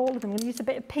that with all of them. I'm going to use a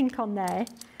bit of pink on there.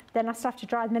 Then I still have to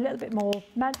dry them a little bit more,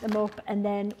 mount them up, and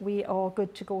then we are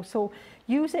good to go. So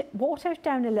use it, water it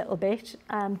down a little bit.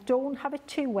 Don't have it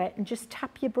too wet, and just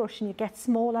tap your brush and you get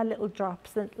smaller little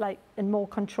drops and more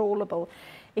controllable.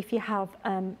 If you have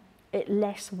it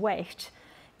less wet,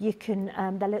 you can,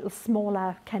 they're a little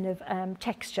smaller kind of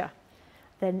texture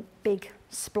than big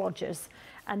splodges.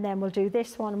 And then we'll do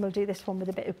this one, and we'll do this one with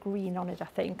a bit of green on it, I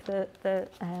think, the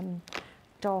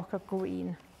darker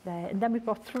green there. And then we've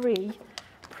got 3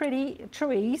 pretty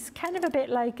trees, kind of a bit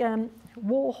like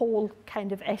Warhol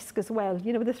kind of esque as well,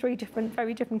 you know, with the 3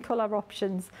 very different colour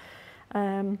options.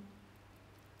 All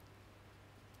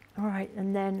right,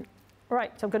 and then,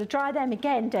 right, so I'm going to dry them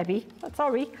again, Debbie.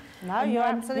 Sorry. No, and you're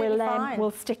absolutely fine. We'll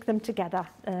stick them together.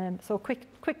 So quick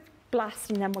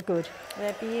blast, and then we're good.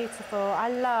 They're beautiful. I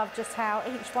love just how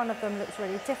each one of them looks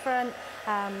really different,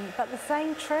 but the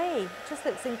same tree just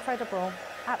looks incredible.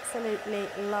 Absolutely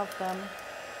love them.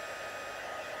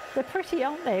 They're pretty,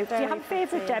 aren't they? Do you have a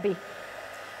favourite, Debbie?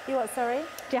 You what, sorry?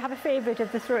 Do you have a favourite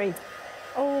of the three?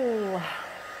 Oh,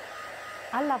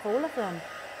 I love all of them.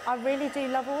 I really do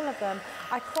love all of them.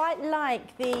 I quite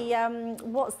like the,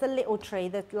 what's the little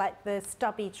tree, like the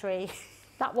stubby tree?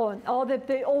 That one. Oh,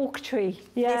 the oak tree.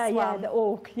 Yeah, yeah, the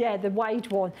oak. Yeah, the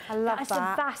wide one. I love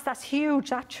that. That's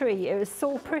huge, that tree. It was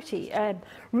so pretty.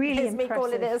 Really impressive. It's me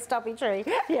calling it a stubby tree.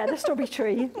 Yeah, the stubby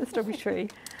tree. The stubby tree.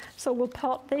 So we'll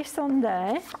pop this on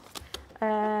there.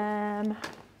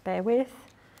 Bear with.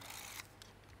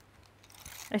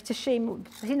 It's a shame,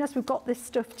 seeing as we've got this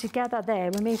stuff together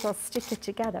there, we may as well stick it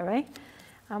together, eh?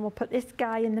 And we'll put this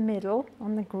guy in the middle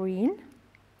on the green.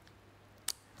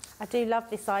 I do love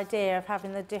this idea of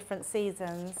having the different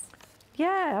seasons.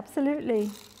 Yeah, absolutely.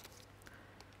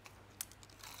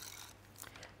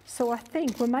 So I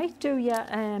think we might do your,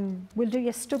 we'll do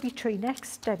your stubby tree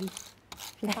next, Debbie.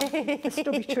 The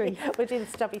stubby tree. We'll do the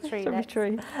stubby tree next.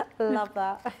 Tree. Love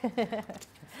that.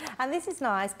 And this is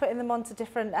nice, putting them onto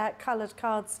different coloured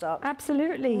cardstock.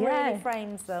 Absolutely, yeah. Really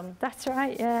frames them. That's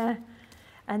right, yeah.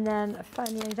 And then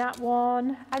finally that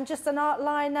one. And just an art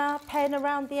liner, pen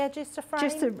around the edges to frame?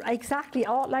 Just exactly,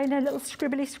 art liner, a little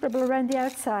scribble around the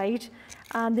outside,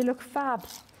 and they look fab.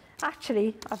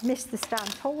 Actually, I've missed the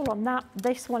stamped hole on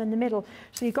this one in the middle.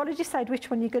 So you've got to decide which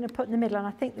one you're going to put in the middle, and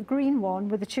I think the green one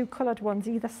with the two coloured ones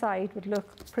either side would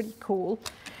look pretty cool.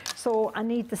 So I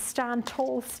need the stand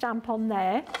tall stamp on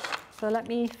there. So let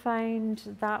me find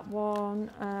that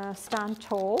one, stand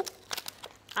tall,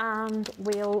 and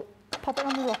we'll pop it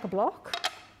on the rocker block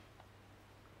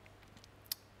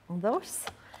on those,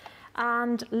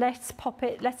 and let's pop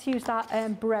it. Let's use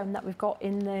that brown that we've got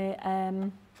in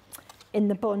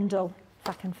the bundle. If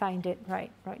I can find it,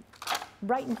 right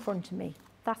in front of me.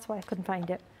 That's why I couldn't find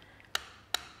it.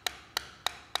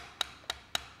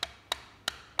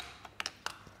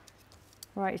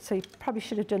 Right, so you probably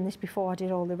should have done this before I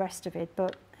did all the rest of it,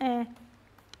 but there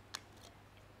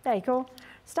you go.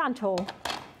 Stand tall.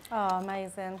 Oh,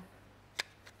 amazing.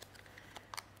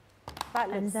 That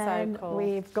looks so cool.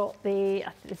 We've got the,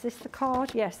 is this the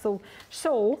card? Yes,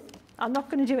 so I'm not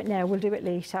going to do it now, we'll do it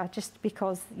later, just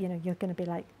because, you know, you're going to be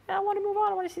like, I want to move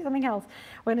on, I want to see something else.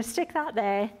 We're going to stick that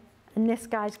there, and this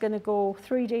guy's going to go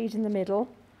 3Ds in the middle,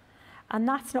 and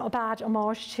that's not a bad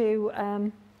homage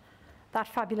to that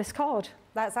fabulous card.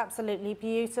 That's absolutely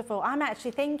beautiful. I'm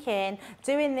actually thinking,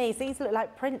 doing these look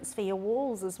like prints for your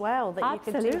walls as well, that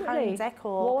absolutely. You could do home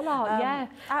decor. Wall art, yeah.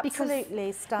 Absolutely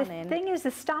because stunning. The thing is,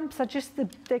 the stamps are just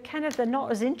they're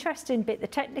not as interesting bit, the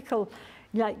technical,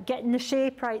 like getting the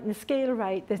shape right and the scale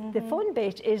right. The fun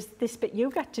bit is this bit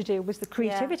you get to do, was the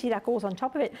creativity that goes on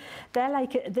top of it. They're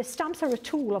like, the stamps are a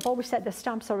tool. I've always said the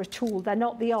stamps are a tool. They're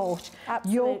not the art.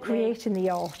 Absolutely. You're creating the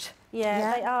art.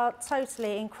 Yeah, they are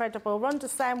totally incredible.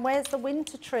 Rhonda's saying, where's the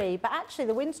winter tree? But actually,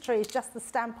 the winter tree is just the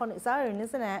stamp on its own,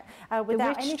 isn't it?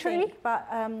 Without anything. Tree? But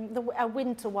a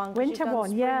winter one. Winter one,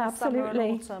 spring, yeah,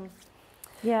 absolutely.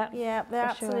 Yeah, they're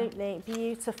absolutely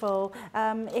beautiful.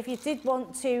 If you did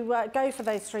want to go for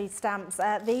those three stamps,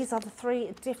 these are the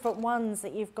three different ones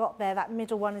that you've got there. That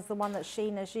middle one is the one that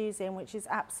Sheena's using, which is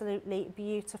absolutely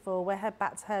beautiful. We'll head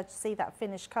back to her to see that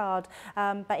finished card.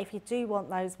 But if you do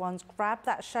want those ones, grab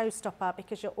that showstopper,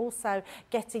 because you're also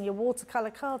getting your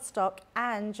watercolour cardstock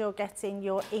and you're getting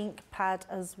your ink pad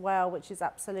as well, which is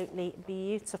absolutely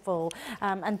beautiful.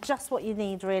 And just what you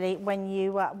need really when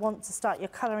you want to start your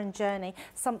colouring journey.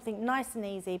 Something nice and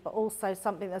easy, but also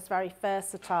something that's very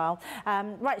versatile.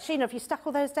 Right, Sheena, have you stuck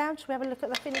all those down? Should we have a look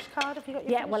at the finished card? Have you got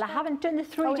your well, card? I haven't done the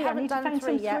 3D. I need to find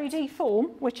some 3D foam,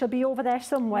 which will be over there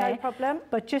somewhere. No problem.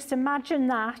 But just imagine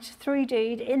that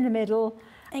 3D in the middle.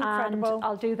 Incredible. And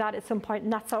I'll do that at some point,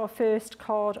 and that's our first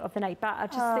card of the night. But I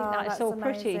just think that is so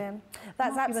amazing. Pretty.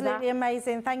 That's absolutely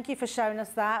amazing. Thank you for showing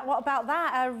us that. What about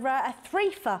that? A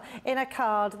three-fer in a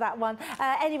card, that one.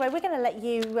 Anyway, we're going to let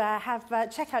you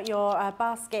check out your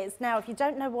baskets. Now, if you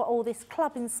don't know what all this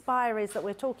Club Inspire is that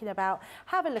we're talking about,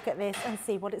 have a look at this and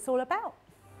see what it's all about.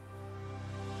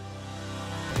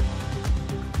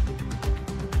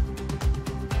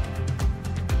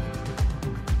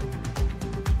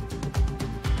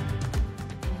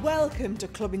 Welcome to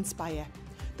Club Inspire,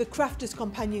 the crafters'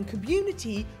 companion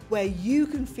community where you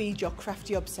can feed your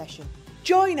crafty obsession.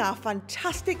 Join our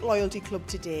fantastic loyalty club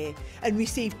today and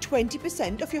receive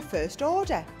 20% of your first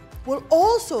order. We'll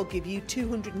also give you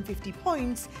 250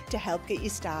 points to help get you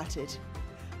started.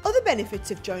 Other benefits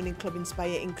of joining Club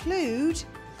Inspire include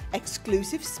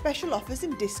exclusive special offers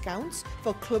and discounts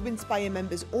for Club Inspire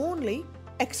members only,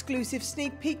 exclusive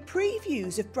sneak peek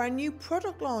previews of brand new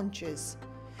product launches,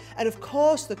 and of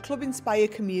course the Club Inspire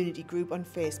community group on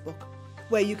Facebook.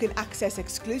 where you can access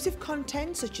exclusive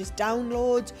content such as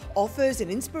downloads, offers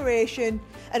and inspiration,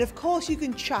 and of course you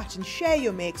can chat and share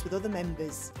your makes with other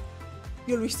members.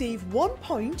 You'll receive 1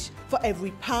 point for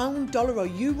every pound, dollar or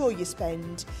euro you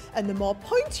spend, and the more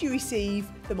points you receive,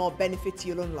 the more benefits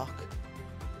you'll unlock.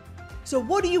 So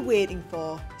what are you waiting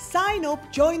for? Sign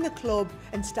up, join the club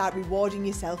and start rewarding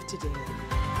yourself today.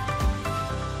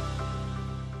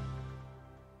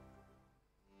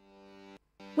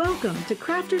 Welcome to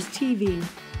Crafters TV.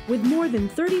 With more than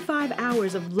 35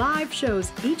 hours of live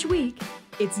shows each week,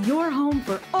 it's your home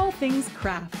for all things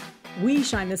craft. We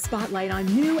shine the spotlight on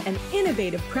new and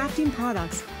innovative crafting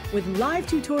products with live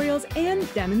tutorials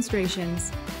and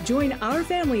demonstrations. Join our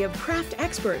family of craft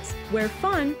experts where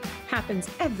fun happens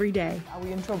every day. Are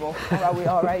we in trouble or are we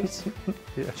all right?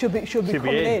 Yeah. Should be coming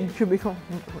in. Should be coming.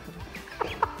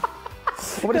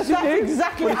 What does she do?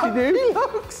 Exactly how he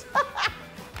looks.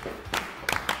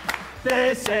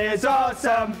 This is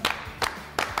awesome.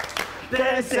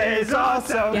 This is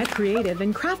awesome. Get creative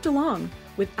and craft along.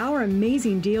 With our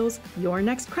amazing deals, your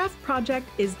next craft project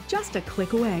is just a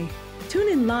click away.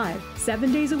 Tune in live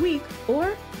 7 days a week,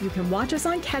 or you can watch us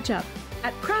on catch-up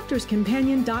at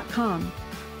crafterscompanion.com,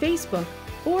 Facebook,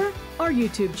 or our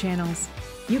YouTube channels.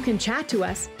 You can chat to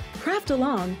us, craft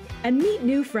along, and meet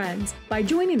new friends by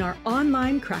joining our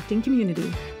online crafting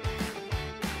community.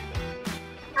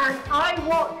 And I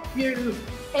watch you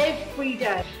every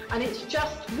day, and it's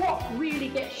just what really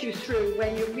gets you through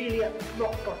when you're really at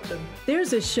rock bottom.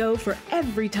 There's a show for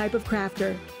every type of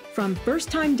crafter, from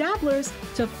first-time dabblers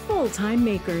to full-time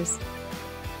makers.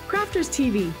 Crafters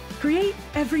TV, create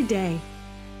every day.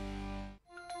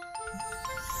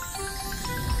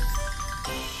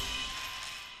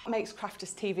 What makes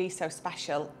Crafters TV so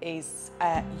special is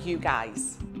you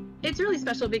guys. It's really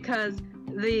special because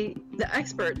the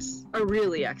experts are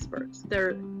really experts.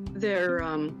 They're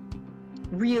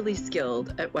really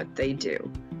skilled at what they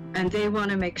do, and they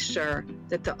want to make sure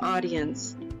that the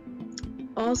audience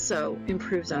also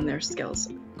improves on their skills.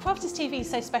 Crafters TV is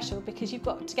so special because you've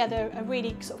got together a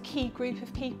really sort of key group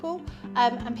of people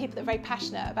and people that are very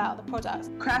passionate about the products.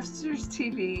 Crafters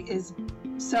TV is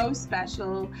so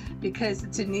special because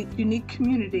it's a unique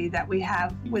community that we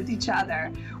have with each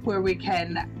other, where we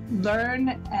can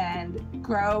learn and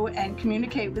grow and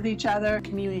communicate with each other.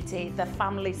 Community, the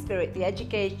family spirit, the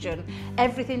education,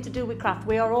 everything to do with craft.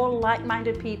 We are all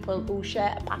like-minded people who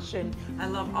share a passion. I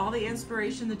love all the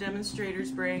inspiration the demonstrators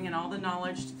bring and all the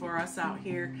knowledge for us out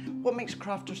here. What makes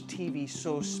Crafters TV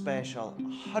so special?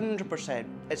 100%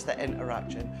 it's the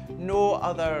interaction. No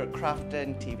other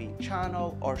crafting TV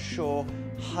channel or show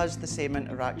has the same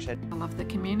interaction. I love the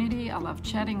community, I love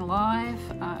chatting live,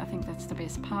 I think that's the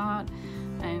best part,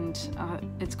 and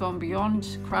it's gone beyond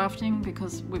crafting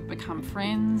because we've become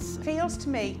friends. It feels to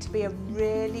me to be a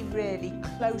really, really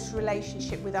close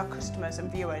relationship with our customers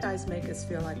and viewers. You guys make us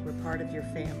feel like we're part of your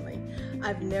family.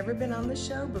 I've never been on the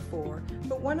show before,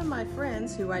 but one of my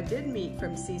friends who I did meet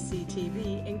from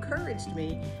CCTV encouraged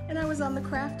me, and I was on the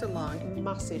craft along. A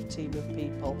massive team of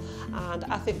people, and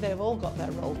I think they've all got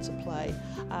their role to play,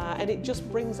 and it just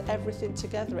brings everything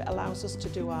together. It allows us to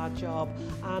do our job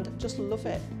and just love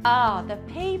it. The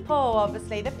people,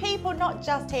 obviously, the people not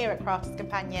just here at Crafters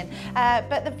Companion,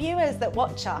 but the viewers that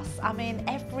watch us. I mean,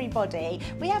 everybody.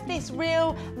 We have this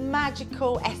real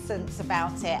magical essence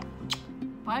about it.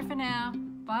 Bye for now.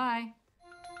 Bye.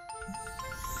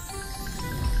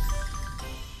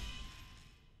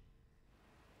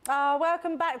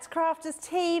 Welcome back to Crafters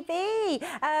TV.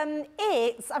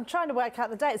 I'm trying to work out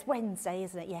the day. It's Wednesday,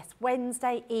 isn't it? Yes,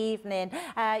 Wednesday evening.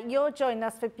 You're joining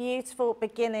us for Beautiful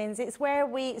Beginnings. It's where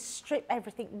we strip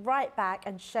everything right back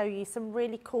and show you some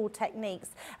really cool techniques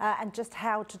and just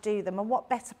how to do them. And what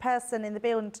better person in the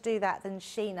building to do that than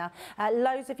Sheena?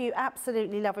 Loads of you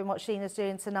absolutely loving what Sheena's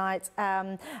doing tonight.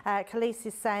 Khalees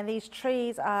is saying these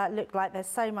trees look like they're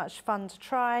so much fun to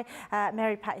try.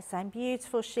 Mary Pat is saying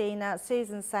beautiful, Sheena.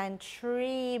 Susan's saying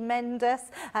tremendous.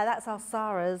 That's our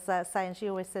Sarah's saying, she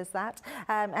always says that.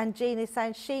 And Jean is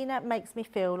saying, Sheena makes me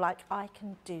feel like I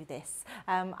can do this.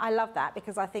 I love that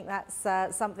because I think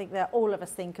that's something that all of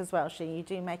us think as well, Sheena. You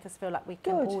do make us feel like we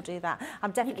can all do that.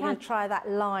 I'm definitely going to try that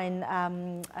line.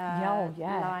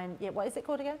 Line. Yeah, what is it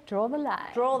called again? Draw the line.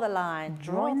 Draw the line.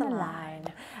 Draw the line.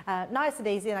 Nice and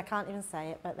easy, and I can't even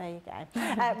say it, but there you go.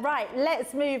 Right,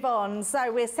 let's move on.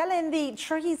 So we're selling the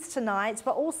trees tonight,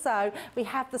 but also we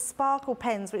have have the sparkle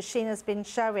pens, which Sheena's been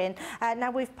showing. Now,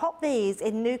 we've popped these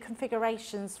in new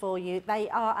configurations for you. They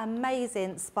are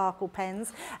amazing sparkle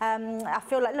pens. I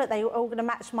feel like, look, they're all going to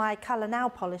match my colour nail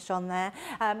polish on there.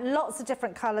 Lots of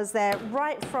different colours there,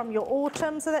 right from your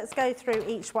autumn. So let's go through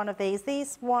each one of these.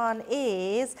 This one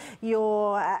is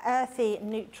your earthy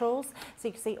neutrals. So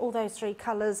you can see all those three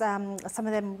colours. Some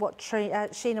of them what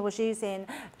Sheena was using.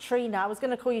 Trina, I was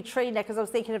going to call you Trina because I was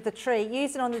thinking of the tree.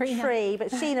 Using on the tree, but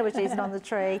Sheena was using on the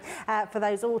tree for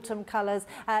those autumn colours.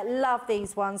 Love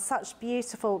these ones. Such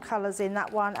beautiful colours in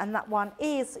that one. And that one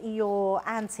is your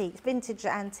antique, vintage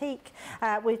antique.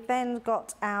 We've then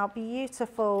got our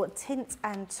beautiful tint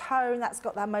and tone. That's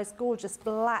got that most gorgeous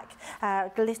black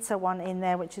glitter one in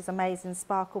there, which is amazing,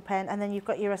 sparkle pen. And then you've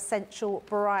got your essential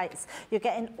brights. You're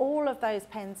getting all of those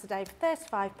pens today for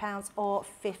 £35 or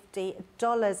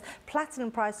 $50.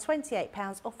 Platinum price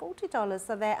 £28 or $40.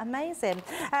 So they're amazing.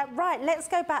 Right, let's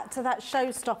go back to that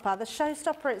showstopper. The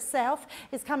showstopper itself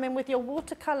is coming with your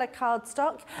watercolour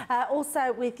cardstock,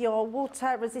 also with your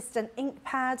water-resistant ink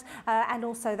pad, and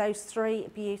also those three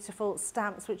beautiful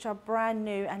stamps, which are brand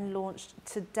new and launched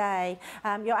today.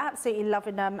 You're absolutely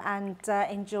loving them and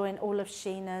enjoying all of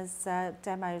Sheena's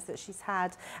demos that she's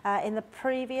had in the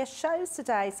previous shows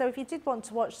today. So if you did want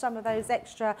to watch some of those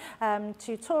extra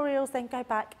tutorials, then go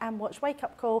back and watch Wake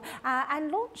Up Call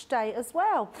and Launch Day as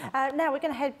well. Now we're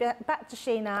going to head back to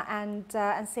Sheena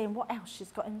and seeing what else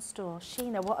she's got in store.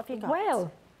 Sheena, what have you got?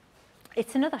 Well,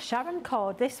 it's another Sharon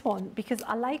card, this one, because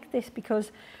I like this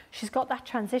because she's got that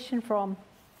transition from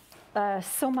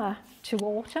summer to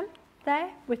autumn there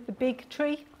with the big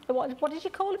tree. What did you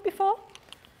call it before?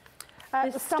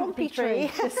 The stumpy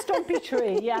tree. The stumpy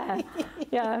tree, yeah.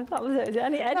 Yeah, that was it.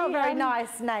 Not a very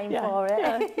nice name for it.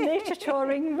 Yeah. Nature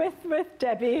touring with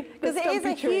Debbie. Because it is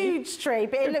a huge tree,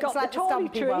 but it looks like the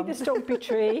stumpy tree, the stumpy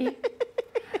tree,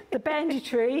 the bendy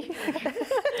tree.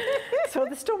 So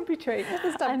the stumpy tree.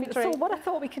 The stumpy tree. So what I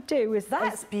thought we could do is...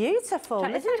 That's beautiful,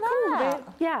 isn't it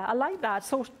cool? Yeah, I like that.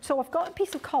 So I've got a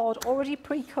piece of card already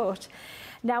pre-cut.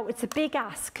 Now, it's a big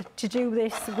ask to do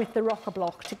this with the rocker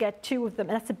block, to get two of them,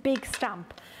 and that's a big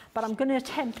stamp, but I'm going to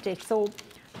attempt it. So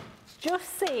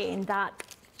just saying that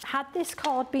had this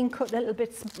card been cut a little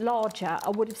bit larger, I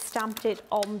would have stamped it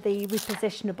on the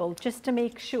repositionable, just to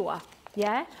make sure,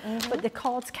 yeah? But the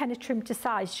card's kind of trimmed to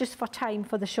size, just for time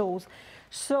for the shows.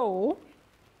 So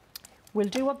we'll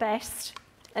do our best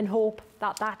and hope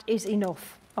that that is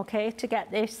enough, okay, to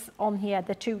get this on here,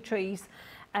 the two trees,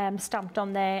 stamped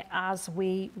on there as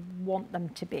we want them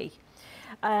to be.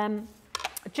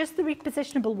 Just the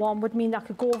repositionable one would mean I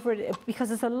could go over it because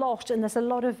there's a lot, and there's a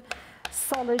lot of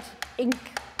solid ink,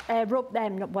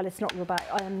 well, it's not rubber,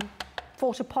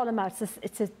 photopolymer.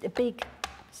 It's a big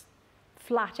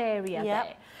flat area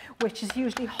there, which is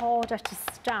usually harder to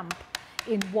stamp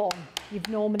in one. You've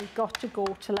normally got to go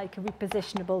to like a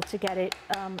repositionable to get it,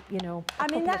 you know, I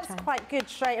mean, that's quite good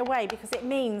straight away because it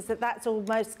means that that's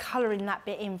almost colouring that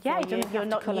bit in for you. You're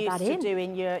not used to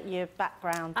doing your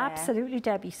background there. Absolutely,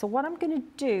 Debbie. So what I'm going to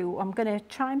do, I'm going to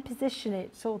try and position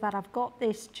it so that I've got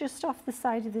this just off the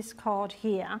side of this card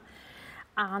here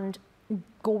and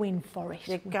going for it.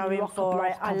 You're going for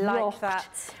it. I like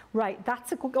that. Right,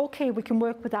 that's okay, we can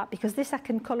work with that because this I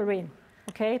can colour in.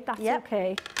 Okay, that's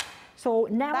okay. So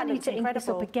now I need to ink this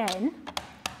up again,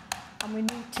 and we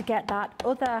need to get that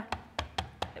other,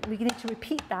 we need to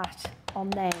repeat that on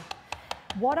there.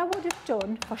 What I would have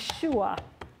done for sure,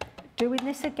 doing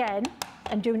this again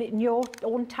and doing it in your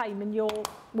own time in your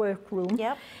workroom,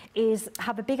 is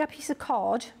have a bigger piece of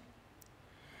card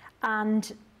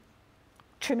and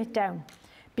trim it down,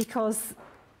 because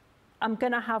I'm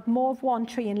going to have more of one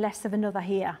tree and less of another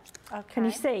here. Okay. Can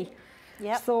you see?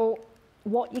 So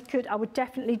what you could, I would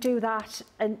definitely do that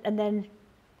and then,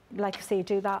 like I say,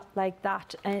 do that like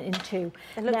that in two.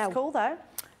 It looks cool though.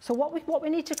 So what we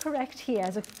need to correct here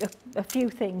is a few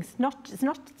things. It's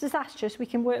not disastrous, we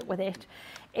can work with it,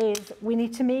 is we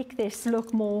need to make this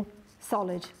look more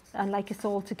solid and like it's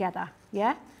all together,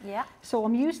 yeah? Yeah. So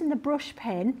I'm using the brush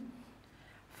pen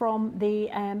from the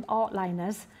art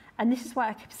liners, and this is why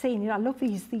I kept saying, you know, I love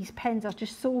these pens are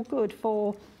just so good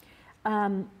for,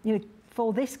 you know,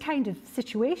 for this kind of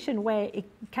situation where it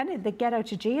kind of the get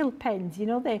out of jail pens, you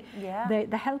know,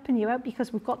 they're helping you out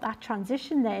because we've got that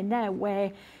transition there now where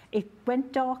it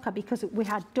went darker because we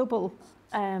had double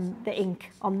the ink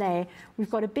on there. We've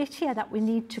got a bit here that we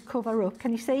need to cover up.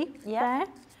 Can you see there?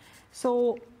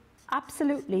 So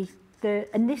absolutely,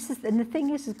 and the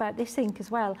thing is about this ink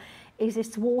as well is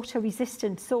it's water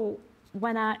resistant. So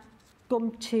when I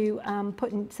come to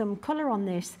putting some colour on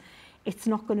this, it's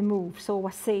not going to move. So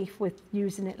we're safe with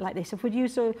using it like this. If we'd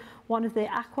use one of the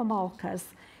aqua markers,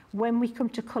 when we come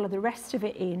to colour the rest of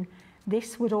it in,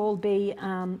 this would all be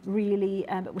really,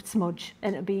 it would smudge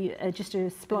and it would be just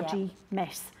a splodgy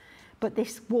mess. But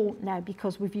this won't now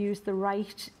because we've used the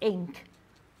right ink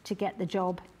to get the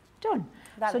job done.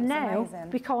 That so looks now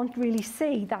amazing. we can't really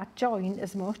see that join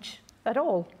as much at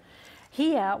all.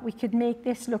 Here we could make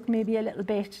this look maybe a little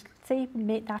bit, see,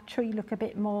 make that tree look a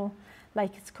bit more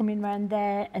like it's coming round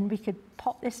there, and we could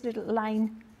pop this little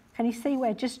line. Can you see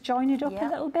where just join it up a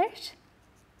little bit?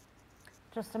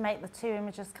 Just to make the two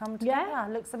images come together. Yeah.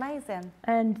 It looks amazing.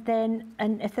 And then,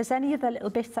 if there's any other little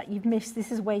bits that you've missed,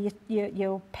 this is where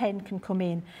your pen can come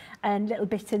in, and little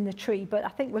bits in the tree. But I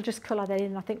think we'll just colour that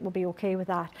in. I think we'll be okay with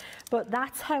that. But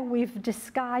that's how we've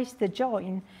disguised the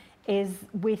join, is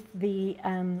with the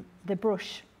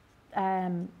brush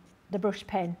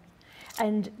pen.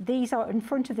 And these are in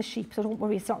front of the sheep, so don't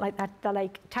worry, it's not like that. They're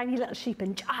like tiny little sheep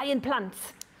and giant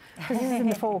plants, because this is in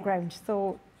the foreground.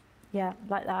 So yeah,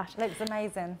 like that. Looks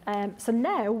amazing. So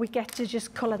now we get to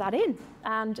just colour that in,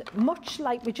 and much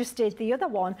like we just did the other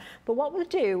one, but what we'll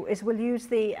do is we'll use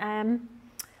the,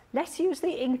 let's use the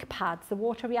ink pads, the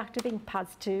water reactive ink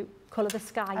pads, to colour the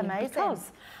sky in,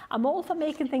 because I'm all for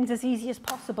making things as easy as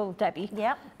possible, Debbie.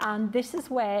 Yep. And this is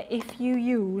where, if you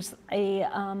use a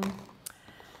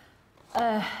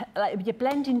like your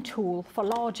blending tool for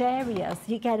large areas,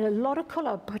 you get a lot of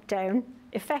colour put down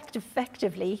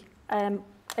effectively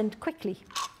and quickly,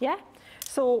 yeah?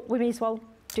 So we may as well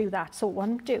do that. So what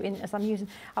I'm doing is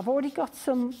I've already got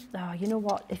some, you know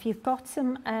what, if you've got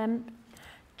some,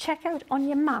 check out on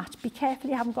your mat, be careful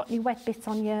you haven't got any wet bits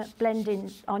on your blending,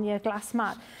 on your glass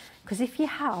mat, because if you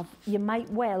have, you might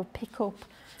well pick up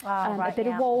a bit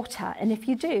of water, and if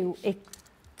you do, it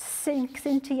sinks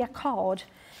into your card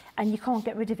and you can't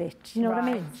get rid of it. Do you know what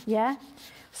I mean? Yeah?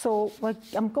 So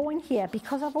I'm going here,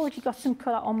 because I've already got some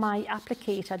colour on my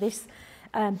applicator. This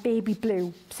baby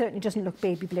blue certainly doesn't look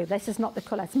baby blue. This is not the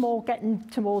colour. It's more getting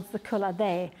towards the colour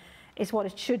there is what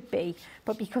it should be.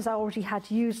 But because I already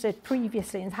had used it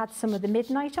previously and had some of the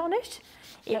midnight on it,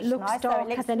 it looks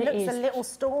darker than it is. It looks a little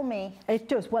stormy. It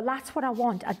does. Well, that's what I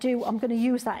want. I'm going to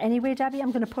use that anyway, Debbie.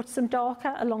 I'm going to put some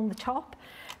darker along the top,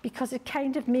 because it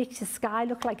kind of makes the sky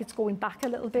look like it's going back a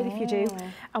little bit if you do.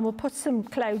 And we'll put some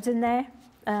clouds in there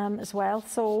as well.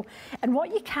 So, and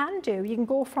what you can do, you can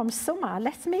go from summer.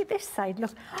 Let's make this side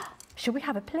look, should we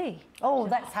have a play? Oh,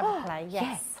 let's have a play,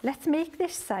 yes. Let's make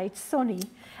this side sunny,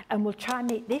 and we'll try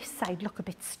and make this side look a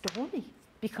bit stormy,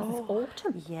 because it's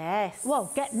autumn. Yes.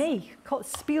 Well, get me,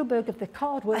 Spielberg of the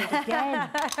card world again.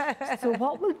 So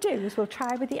what we'll do is we'll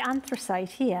try with the anthracite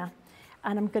here,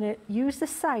 and I'm going to use the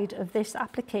side of this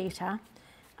applicator,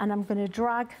 and I'm going to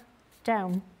drag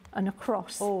down and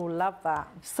across. Oh, love that.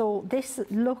 So this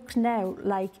looks now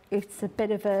like it's a bit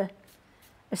of a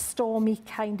stormy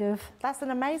kind of... That's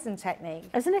an amazing technique.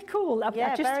 Isn't it cool?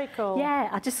 Very cool. Yeah,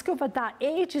 I discovered that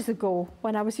ages ago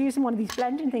when I was using one of these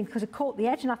blending things, because it caught the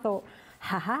edge, and I thought,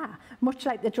 haha, much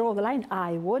like the draw the line,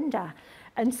 I wonder.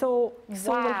 And so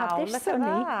we'll have this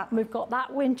sunny, and we've got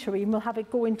that wintry, and we'll have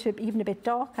it go into even a bit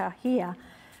darker here.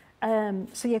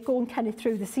 So you're going kind of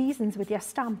through the seasons with your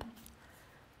stamp.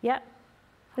 Yep.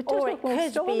 It does look more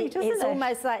stormy, doesn't it? It's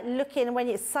almost like looking when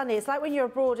it's sunny. It's like when you're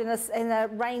abroad in a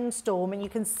rainstorm and you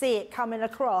can see it coming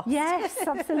across. Yes,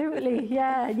 absolutely.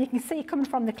 Yeah, and you can see it coming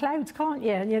from the clouds, can't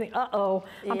you? And you think, uh-oh,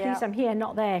 I'm pleased I'm here,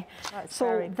 not there.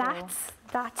 So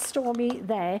that's stormy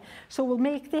there. So we'll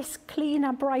make this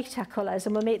cleaner, brighter colours,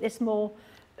 and we'll make this more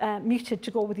muted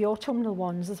to go with the autumnal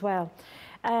ones as well.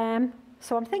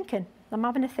 So I'm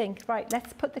having a think. Right,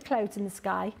 let's put the clouds in the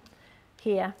sky.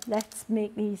 Here, let's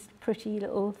make these pretty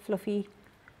little fluffy,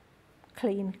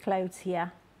 clean clouds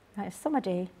here. Nice summer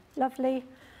day, lovely.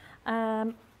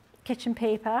 Kitchen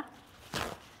paper,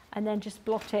 and then just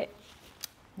blot it.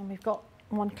 And we've got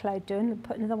one cloud done. We'll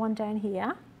put another one down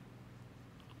here.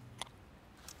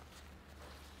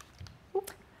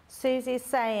 Susie's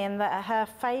saying that her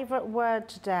favourite word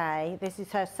today, this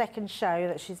is her second show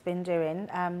that she's been doing,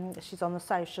 she's on the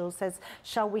socials, says,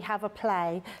 shall we have a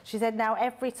play? She said now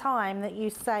every time that you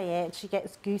say it, she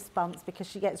gets goosebumps because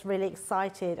she gets really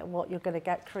excited at what you're going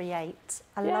to create.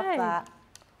 I love that.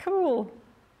 Cool.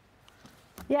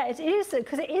 Yeah, it is,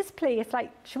 because it is play. It's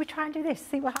like, should we try and do this?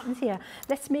 See what happens here.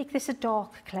 Let's make this a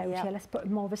dark cloud here. Let's put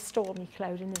more of a stormy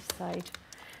cloud in this side.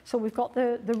 So we've got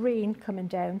the rain coming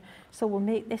down, so we'll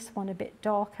make this one a bit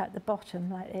darker at the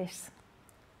bottom like this.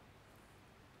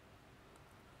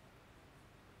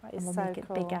 And we'll make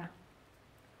it bigger.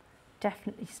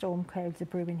 Definitely storm clouds are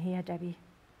brewing here, Debbie.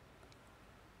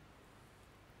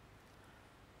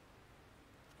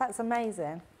 That's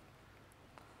amazing.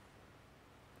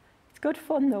 good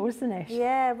fun though, isn't it?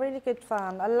 Yeah, really good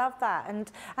fun. I love that.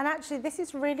 And actually this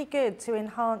is really good to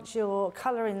enhance your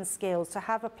colouring skills, to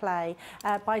have a play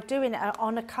by doing it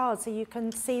on a card so you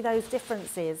can see those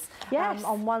differences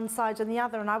on one side and the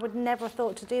other. And I would never have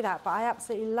thought to do that, but I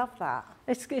absolutely love that.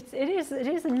 It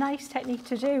is a nice technique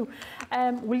to do.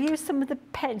 We'll use some of the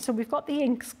pens, so we've got the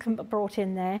inks brought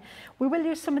in there. We will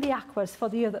use some of the aquas for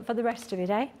the rest of it,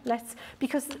 eh?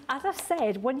 Because as I've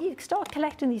said, when you start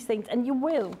collecting these things, and you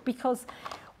will, because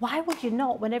why would you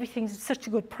not when everything's at such a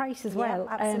good price as well?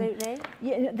 Absolutely.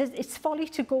 It's folly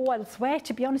to go elsewhere,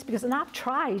 to be honest, because, and I've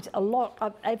tried a lot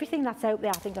of everything that's out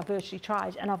there. I think I've virtually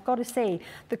tried, and I've got to say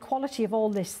the quality of all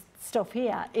this stuff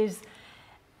here is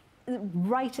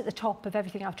right at the top of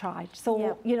everything I've tried.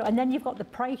 So, you know, and then you've got the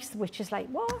price, which is like,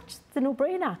 what? It's a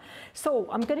no-brainer. So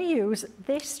I'm going to use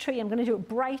this tree. I'm going to do it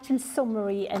bright and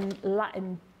summery and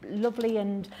lovely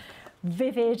and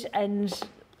vivid. And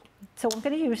so I'm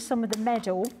going to use some of the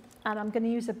meadow, and I'm going to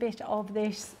use a bit of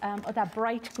this other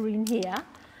bright green here.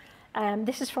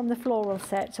 This is from the floral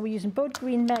set. So we're using bud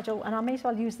green, meadow, and I may as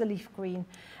well use the leaf green.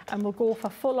 And we'll go for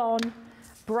full-on,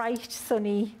 bright,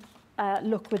 sunny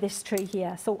look with this tree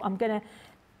here. So I'm going to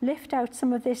lift out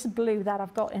some of this blue that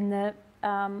I've got in the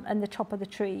top of the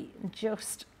tree,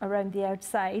 just around the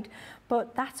outside.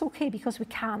 But that's okay because we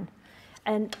can.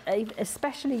 And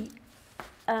especially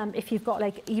if you've got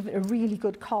like even a really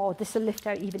good card, this will lift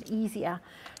out even easier.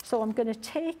 So I'm going to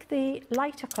take the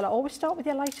lighter colour. Always start with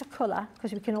your lighter colour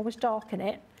because we can always darken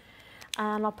it.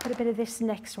 And I'll put a bit of this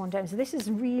next one down. So this is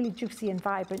really juicy and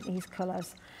vibrant, these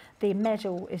colours. The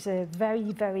meadow is a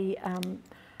very, very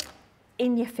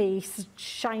in-your-face,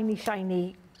 shiny,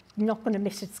 shiny, not going to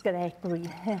miss its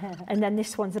green. And then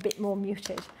this one's a bit more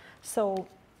muted. So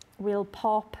we'll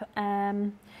pop,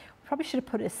 probably should have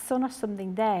put a sun or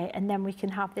something there, and then we can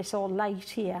have this all light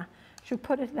here.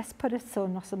 Let's put a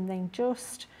sun or something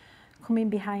just coming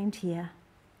behind here,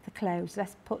 the clouds.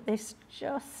 Let's put this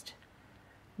just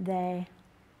there.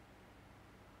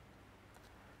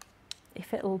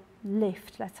 If it'll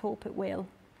lift, let's hope it will.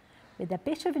 With a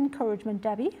bit of encouragement,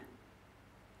 Debbie.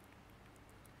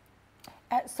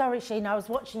 Sorry, Sheena, I was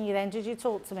watching you then. Did you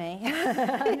talk to me?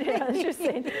 Yeah, I was just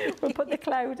saying, we'll put the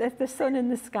cloud, the sun in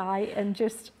the sky, and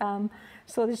just,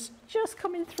 so it's just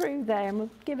coming through there, and we'll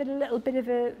give it a little bit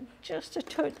of just a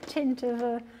tint of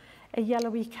a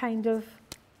yellowy kind of.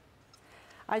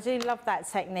 I do love that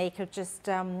technique of just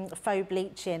faux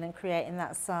bleaching and creating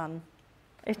that sun.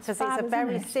 It's a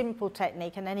very simple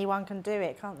technique and anyone can do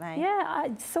it, can't they? Yeah,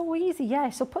 it's so easy, yeah.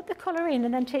 So put the colour in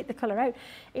and then take the colour out.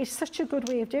 It's such a good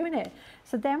way of doing it.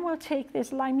 So then we'll take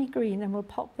this limey green and we'll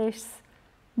pop this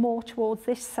more towards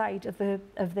this side of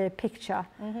the picture.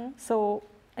 So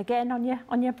again,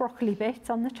 on your broccoli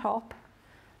bits on the top,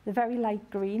 the very light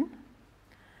green.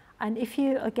 And if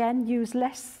you, again, use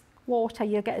less water,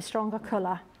 you'll get a stronger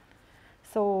colour.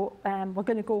 So we're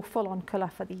going to go full on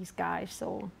colour for these guys.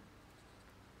 So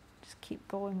just keep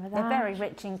going with that. They're very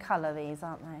rich in colour, these,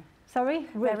 aren't they? Sorry?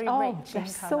 Very rich in colour.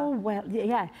 So well,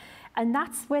 yeah. And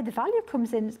that's where the value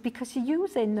comes in, because you're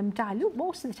using them dilute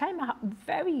most of the time.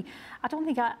 I don't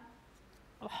think I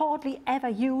hardly ever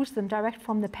use them direct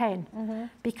from the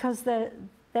pen because they're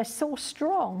so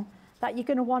strong that you're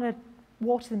going to want to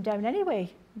water them down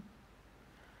anyway.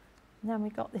 And then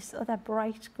we've got this other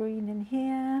bright green in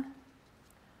here.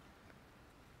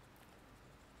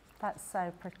 That's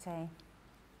so pretty.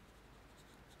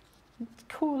 It's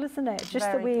cool, isn't it?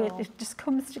 Just the way it just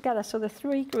comes together. So the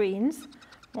three greens,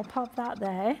 we'll pop that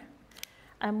there,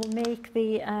 and we'll make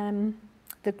the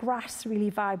grass really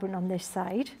vibrant on this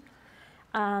side,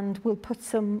 and we'll put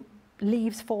some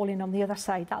leaves falling on the other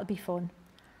side. That'll be fun.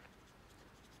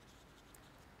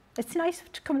 It's nice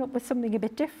to come up with something a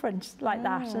bit different like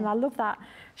that, and I love that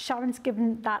Sharon's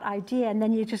given that idea, and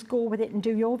then you just go with it and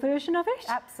do your version of it.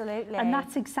 Absolutely. And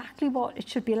that's exactly what it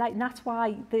should be like, and that's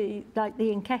why the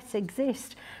inkettes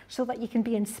exist, so that you can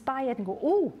be inspired and go,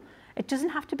 oh, it doesn't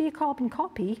have to be a carbon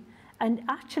copy, and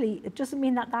actually it doesn't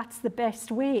mean that that's the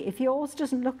best way. If yours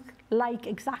doesn't look like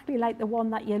exactly like the one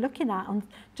that you're looking at, and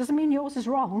doesn't mean yours is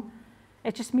wrong,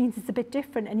 it just means it's a bit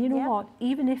different. And you know what,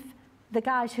 even if the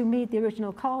guys who made the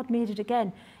original card made it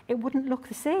again, it wouldn't look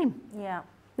the same. Yeah.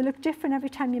 They look different every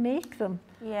time you make them.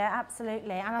 Yeah,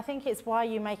 absolutely. And I think it's why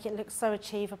you make it look so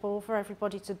achievable for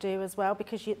everybody to do as well,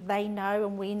 because they know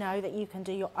and we know that you can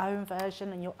do your own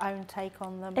version and your own take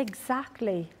on them.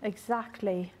 Exactly,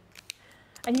 exactly.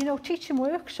 And you know, teaching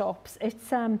workshops,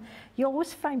 it's you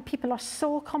always find people are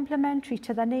so complimentary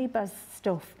to their neighbours'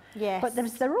 stuff. Yes. But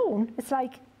there's their own. It's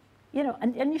like, You know,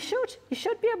 and you should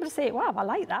be able to say, wow, I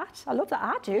like that. I love that.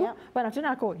 I do. Yep. When I've done it,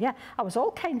 I go, yeah. I was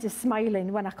all kinds of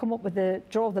smiling when I come up with the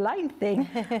draw the line thing.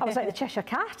 I was like the Cheshire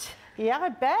Cat. Yeah, I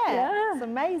bet. Yeah. It's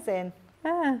amazing.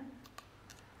 Yeah.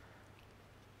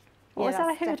 What was that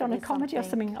I heard on a comedy or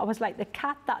something? I was like the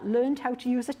cat that learned how to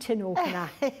use a tin opener.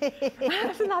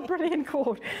 Isn't that brilliant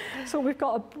quote? So we've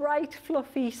got a bright,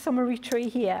 fluffy, summery tree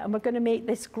here, and we're going to make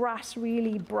this grass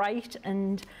really bright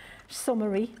and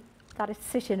summery that it's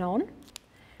sitting on.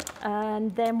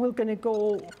 And then we're going to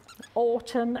go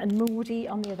autumn and moody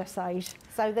on the other side.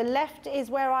 So the left is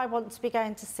where I want to be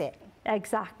going to sit.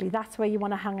 Exactly, that's where you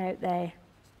want to hang out there.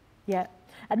 Yeah.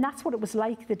 And that's what it was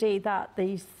like the day that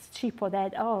these sheep were there.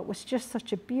 Oh, it was just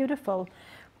such a beautiful,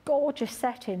 gorgeous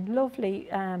setting, lovely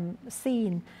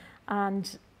scene.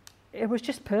 And it was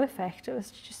just perfect. It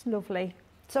was just lovely.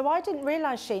 So I didn't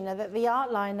realise, Sheena, that the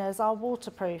art liners are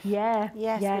waterproof. Yeah,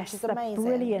 yes, which is amazing.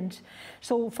 Brilliant.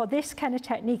 So for this kind of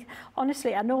technique,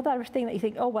 honestly, I know that thing that you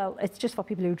think, oh well, it's just for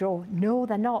people who draw. No,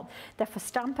 they're not. They're for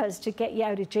stampers to get you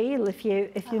out of jail if you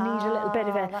need a little bit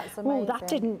of a. Oh, that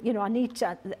didn't. You know, I need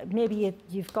to. Maybe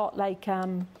you've got like.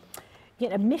 You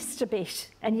know, missed a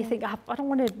bit, and you think, I don't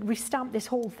want to restamp this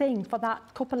whole thing for that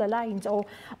couple of lines,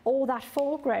 or that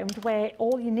foreground where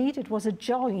all you needed was a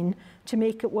join to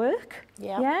make it work.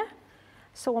 Yeah.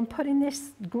 So I'm putting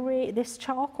this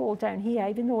charcoal down here,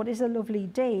 even though it is a lovely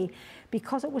day,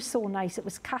 because it was so nice. It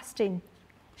was casting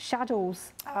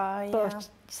shadows, but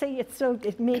see,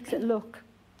 it makes it look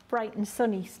bright and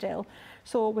sunny still.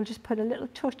 So we'll just put a little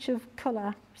touch of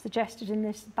colour suggested in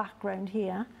this background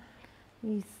here.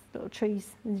 These little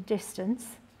trees in the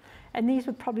distance, and these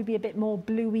would probably be a bit more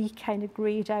bluey, kind of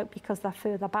greyed out because they're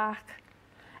further back,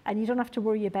 and you don't have to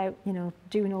worry about, you know,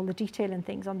 doing all the detail and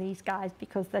things on these guys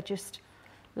because they're just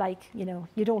like, you know,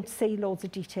 you don't see loads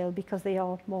of detail because they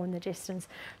are more in the distance.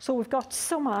 So we've got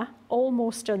summer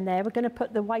almost done there. We're going to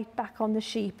put the white back on the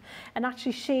sheep and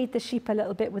actually shade the sheep a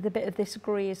little bit with a bit of this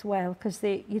grey as well, because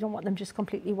you don't want them just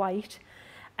completely white.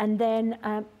 And then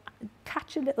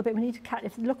catch a little bit. We need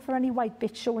to look for any white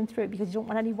bits showing through, because you don't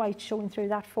want any white showing through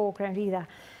that foreground either.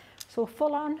 So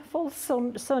full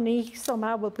sunny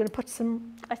summer. We're going to put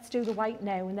some, let's do the white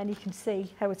now, and then you can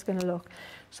see how it's going to look.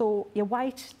 So your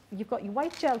white, you've got your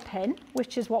white gel pen,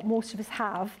 which is what most of us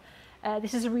have.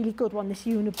 This is a really good one, this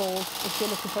Uniball, if you're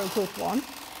looking for a good one.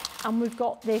 And we've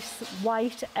got this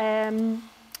white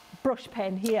brush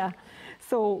pen here.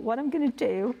 So what I'm going to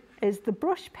do is the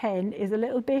brush pen is a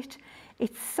little bit,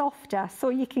 it's softer, so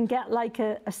you can get like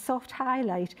a soft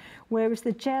highlight, whereas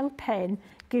the gel pen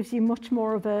gives you much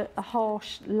more of a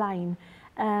harsh line.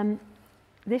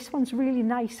 This one's really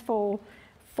nice for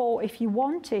if you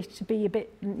want it to be a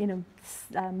bit, you know,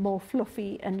 more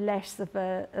fluffy and less of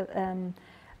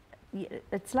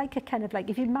it's like a kind of like,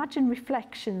 if you imagine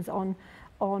reflections on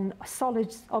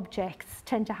solid objects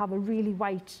tend to have a really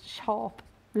white, sharp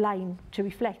line to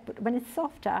reflect, but when it's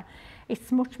softer,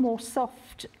 it's much more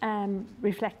soft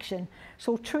reflection.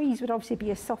 So trees would obviously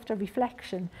be a softer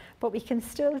reflection, but we can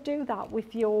still do that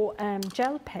with your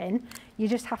gel pen. You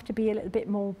just have to be a little bit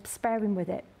more sparing with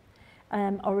it.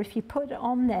 Or if you put it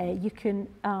on there, you can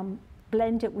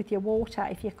blend it with your water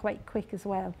if you're quite quick as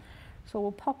well. So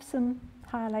we'll pop some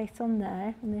highlights on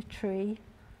there on the tree.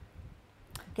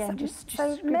 Again,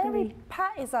 so Mary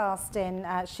Pat is asking,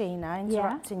 Sheena,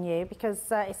 interrupting you, because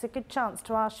it's a good chance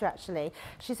to ask you actually.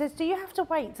 She says, do you have to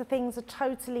wait till things are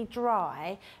totally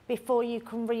dry before you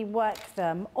can rework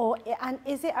them, and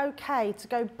is it okay to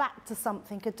go back to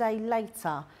something a day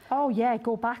later? Oh yeah,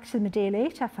 go back to them a day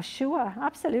later for sure,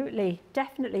 absolutely,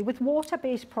 definitely. With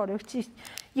water-based products,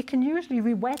 you can usually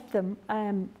re-wet them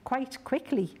quite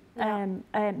quickly.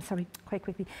 Sorry, quite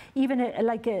quickly. Even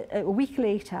like a week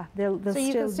later, they'll so you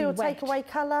still can still be wet. take away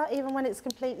colour even when it's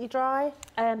completely dry?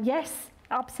 Yes,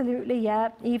 absolutely, yeah.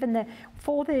 Even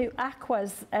for the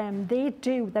aquas,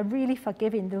 they're really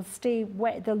forgiving. They'll stay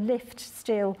wet, they'll lift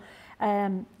still,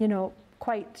 you know,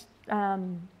 quite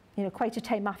a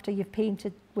time after you've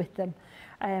painted with them.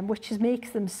 Which makes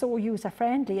them so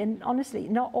user-friendly. And honestly,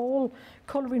 not all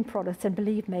colouring products, and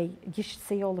believe me, you should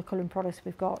see all the colouring products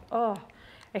we've got. Oh,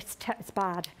 it's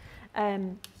bad.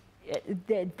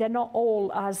 They're not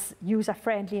all as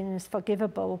user-friendly and as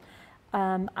forgivable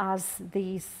as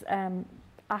these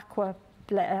aqua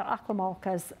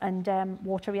markers and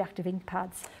water reactive ink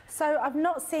pads. So I've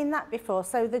not seen that before.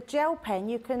 So the gel pen,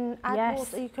 you can add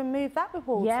water, you can move that with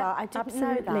water. Yeah, I didn't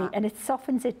absolutely. know that. And it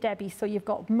softens it, Debbie, so you've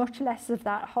got much less of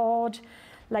that hard,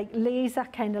 like laser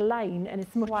kind of line, and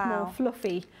it's much more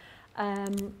fluffy.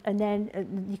 And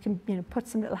then you can put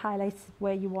some little highlights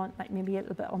where you want, like maybe a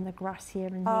little bit on the grass here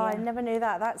and there. I never knew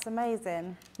that. That's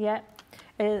amazing. Yeah.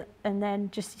 And then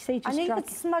just, you see, just I know you drag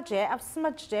could smudge it. I've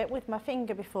smudged it with my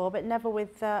finger before, but never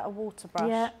with a water brush.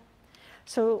 Yeah.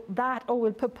 So that, oh,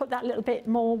 we'll put that little bit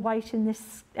more white in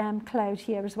this cloud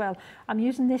here as well. I'm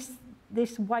using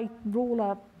this white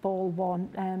roller ball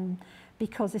one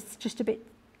because it's just a bit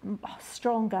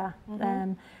stronger,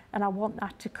 and I want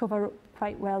that to cover up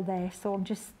quite well there. So I'm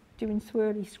just doing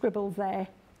swirly scribbles there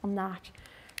on that,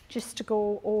 just to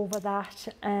go over that,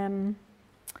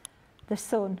 the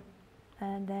sun.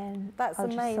 And then that's I'll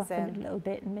amazing. Just soften it a little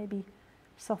bit and maybe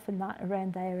soften that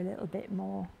around there a little bit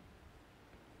more.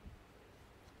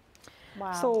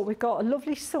 Wow. So we've got a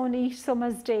lovely sunny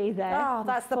summer's day there. Oh,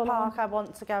 that's the park I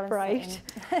want to go and sit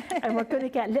in. And we're going to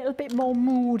get a little bit more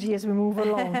moody as we move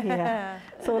along here.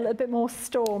 So a little bit more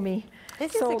stormy.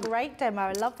 This is a great demo.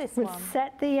 I love this one.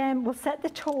 We'll set the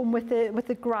tone with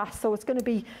the grass, so it's going to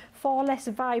be far less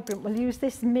vibrant. We'll use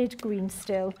this mid green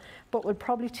still, but we'll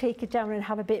probably take it down and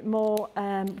have a bit more,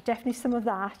 definitely some of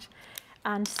that,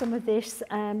 and some of this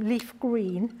leaf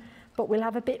green. But we'll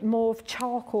have a bit more of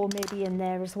charcoal maybe in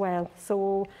there as well,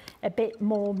 so a bit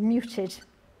more muted,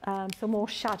 so more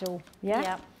shadow, yeah?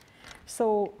 Yeah.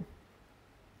 So I'm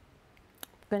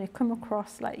going to come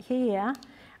across like here,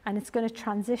 and it's going to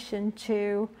transition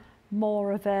to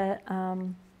more of a,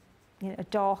 you know, a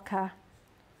darker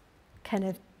kind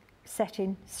of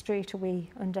setting straight away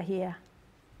under here.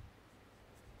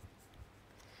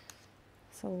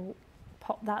 So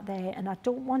pop that there, and I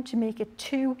don't want to make it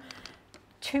too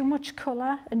much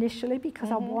colour initially,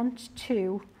 because I want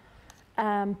to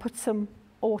put some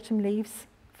autumn leaves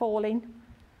falling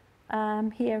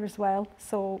here as well.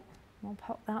 So I'll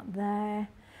pop that there.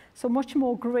 So much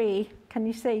more grey. Can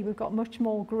you see we've got much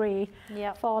more grey,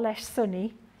 far less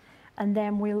sunny. And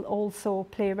then we'll also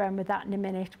play around with that in a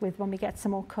minute with when we get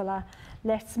some more colour.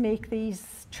 Let's make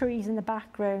these trees in the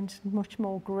background much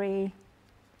more grey.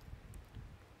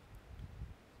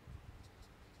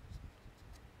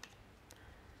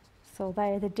 So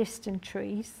they're the distant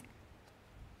trees.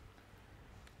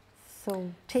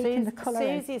 So taking the colour.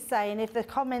 Susie's saying, if the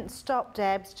comments stop,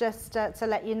 Debs, just to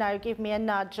let you know, give me a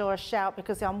nudge or a shout,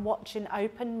 because I'm watching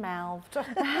open-mouthed.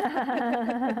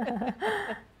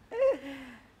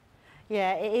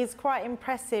 Yeah, it is quite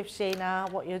impressive, Sheena,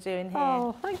 what you're doing here.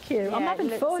 Oh, thank you. Yeah, I'm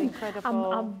having fun.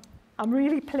 Incredible. I'm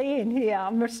really playing here.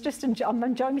 I'm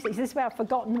enjoying myself. This is where I've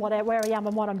forgotten where I am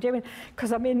and what I'm doing,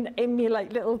 because I'm in my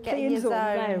like little playing zone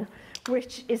now,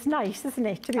 which is nice, isn't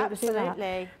it, to be able to do that.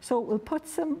 Absolutely. So we'll put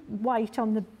some white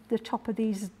on the top of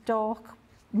these dark,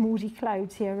 moody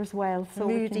clouds here as well. So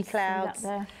moody clouds.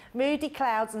 Moody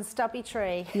clouds and stubby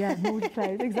tree. Yeah, moody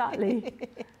clouds, exactly.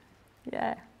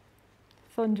 Yeah.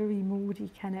 Thundery, moody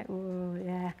kind of, oh,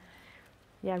 yeah.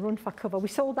 Yeah, run for cover. We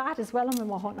saw that as well when we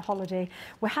were on holiday.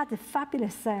 We had the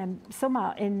fabulous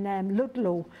summer in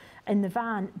Ludlow in the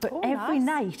van, but every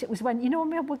night it was when, you know, when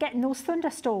we were getting those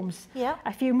thunderstorms a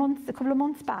couple of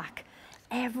months back,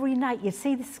 every night you'd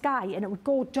see the sky and it would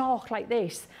go dark like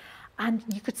this, and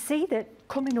you could see that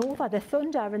coming over, the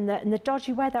thunder and the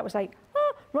dodgy weather. It was like,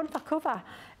 oh, run for cover.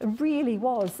 It really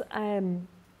was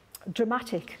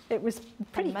dramatic. It was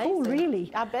pretty cool,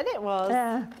 really. I bet it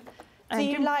was. Do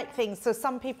you like things? So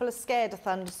some people are scared of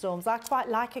thunderstorms. I quite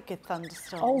like a good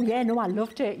thunderstorm. Oh yeah, no, I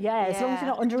loved it. Yeah, as long as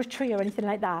you're not under a tree or anything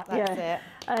like that. That's it.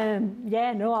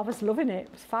 Yeah, no, I was loving it.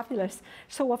 It was fabulous.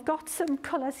 So I've got some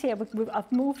colours here.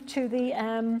 I've moved to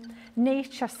the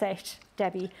nature set,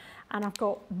 Debbie, and I've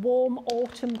got warm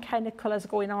autumn kind of colours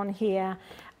going on here.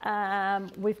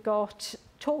 We've got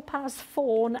topaz,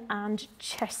 fawn, and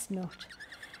chestnut.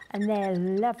 And they're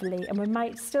lovely, and we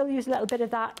might still use a little bit of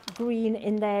that green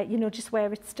in there, you know, just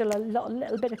where it's still a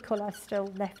little bit of colour still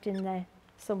left in there,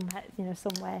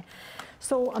 somewhere.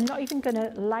 So I'm not even going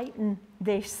to lighten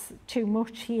this too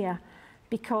much here,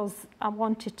 because I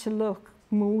want it to look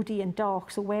moody and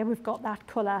dark. So where we've got that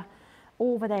colour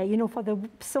over there, you know, for the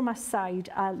summer side,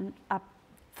 I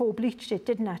faux bleached it,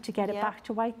 didn't I, to get it back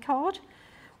to white card.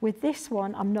 With this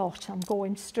one, I'm not. I'm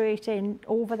going straight in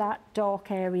over that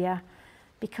dark area,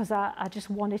 because I just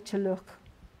want it to look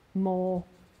more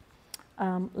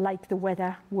like the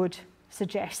weather would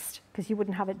suggest, because you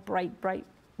wouldn't have it bright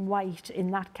white in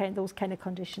those kind of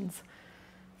conditions.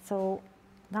 So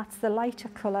that's the lighter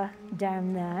colour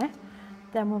down there.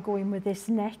 Then we'll go in with this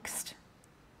next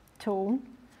tone.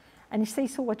 And you see,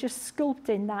 so we're just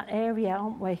sculpting that area,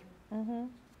 aren't we?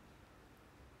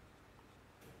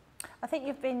 I think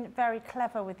you've been very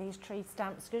clever with these tree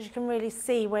stamps, because you can really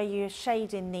see where your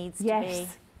shading needs to be.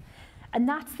 Yes, and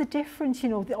that's the difference, you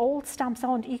know, the old stamps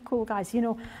aren't equal, guys. You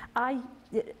know,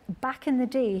 back in the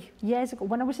day, years ago,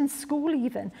 when I was in school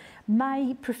even,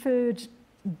 my preferred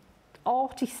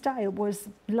arty style was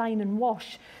line and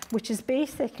wash, which is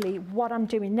basically what I'm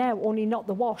doing now, only not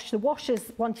the wash. The wash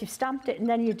is once you've stamped it and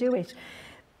then you do it.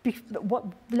 What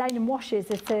line and wash is,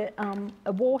 it's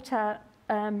a water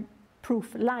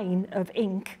proof line of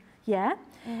ink, yeah?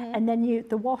 And then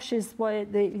the wash is where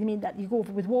that you go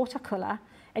over with watercolour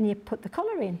and you put the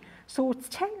colour in. So it's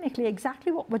technically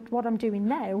exactly what I'm doing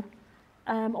now,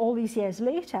 all these years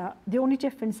later. The only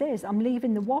difference is I'm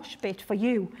leaving the wash bit for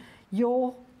you.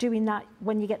 You're doing that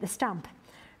when you get the stamp.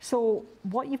 So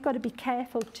what you've got to be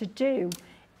careful to do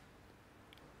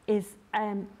is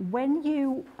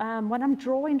when I'm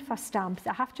drawing for stamps,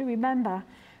 I have to remember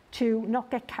to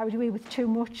not get carried away with too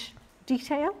much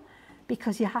detail,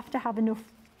 because you have to have enough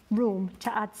room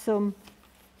to add some,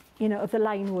 of the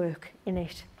line work in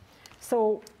it.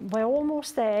 So we're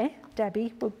almost there,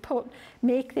 Debbie. We'll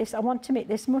I want to make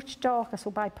this much darker,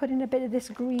 so by putting a bit of this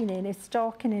green in, it's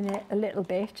darkening it a little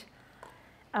bit.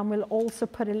 And we'll also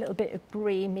put a little bit of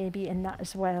grey maybe in that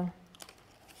as well.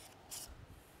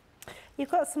 You've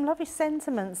got some lovely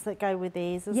sentiments that go with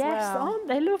these as well. Yes, aren't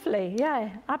they lovely? Yeah,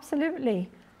 absolutely.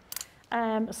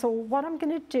 So what I'm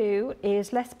going to do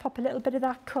is let's pop a little bit of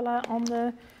that colour on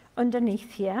the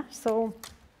underneath here. So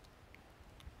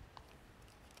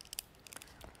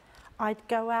I'd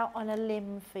go out on a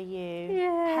limb for you.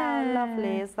 Yeah. How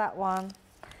lovely is that one?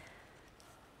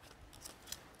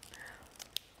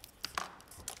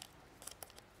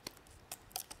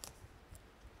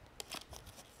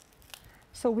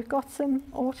 So we've got some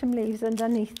autumn leaves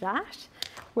underneath that.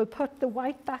 We'll put the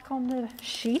white back on the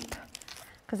sheep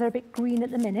because they're a bit green at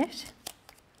the minute.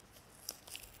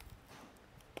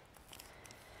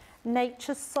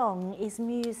 Nature's song is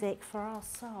music for our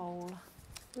soul.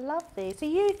 Love these. Do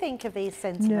you think of these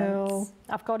sentiments? No,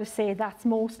 I've got to say that's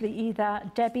mostly either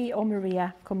Debbie or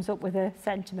Maria comes up with the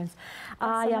sentiments.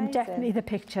 I am definitely the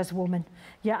pictures woman.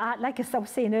 Yeah, like I was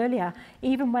saying earlier,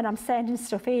 even when I'm sending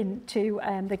stuff in to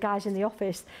the guys in the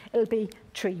office, it'll be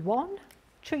tree 1,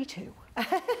 tree 2.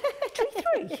 Tree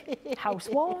 3, house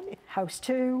 1, house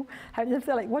 2.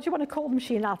 They're like, what do you want to call them,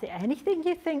 Sheena? Anything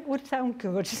you think would sound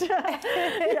good.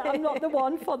 Yeah, I'm not the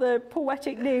one for the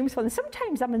poetic names for them.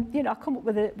 Sometimes I come up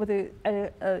with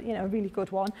a really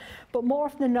good one, but more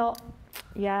often than not,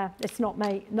 yeah, it's not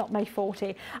my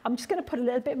forte. I'm just going to put a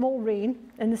little bit more rain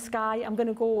in the sky. I'm going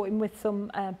to go in with some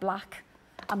black.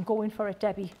 I'm going for it,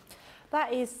 Debbie.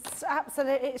 That is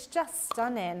absolutely, it's just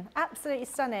stunning, absolutely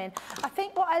stunning. I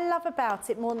think what I love about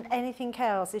it more than anything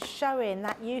else is showing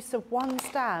that use of one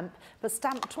stamp, but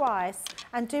stamped twice,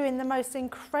 and doing the most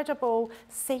incredible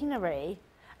scenery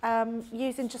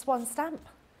using just one stamp.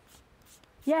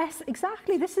 Yes,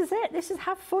 exactly, this is it. This is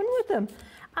have fun with them.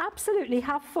 Absolutely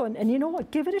have fun. And you know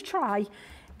what, give it a try.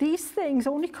 These things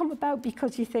only come about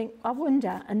because you think, I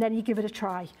wonder, and then you give it a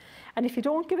try. And if you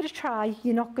don't give it a try,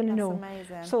 you're not going to know.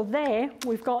 Amazing. So there,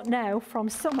 we've got now from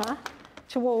summer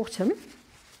to autumn.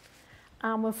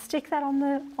 And we'll stick that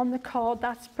on the card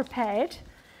that's prepared.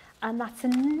 And that's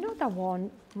another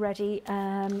one ready, if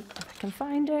I can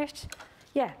find it.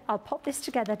 Yeah, I'll pop this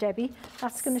together, Debbie.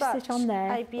 That's going to sit on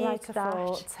there a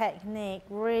beautiful technique.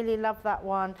 Really love that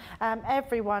one.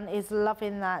 Everyone is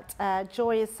loving that.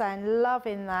 Joy is saying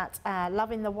loving that.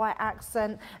 Loving the white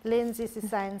accent. Lindsay's is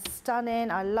saying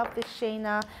stunning. I love this,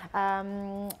 Sheena.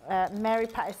 Mary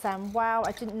Pat is saying wow.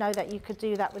 I didn't know that you could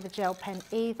do that with a gel pen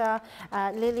either.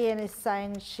 Lillian is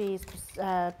saying she's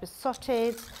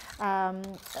besotted.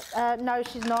 No,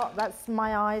 she's not. That's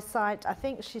my eyesight. I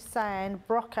think she's saying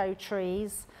Brocco trees.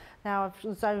 Now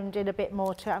I've zoned in a bit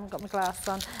more to it. I haven't got my glass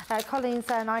on. Colleen's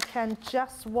saying, I can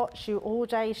just watch you all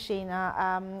day,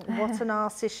 Sheena. What an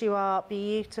artist you are.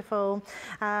 Beautiful.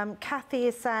 Kathy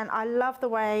is saying, I love the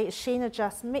way Sheena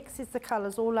just mixes the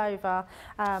colours all over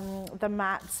the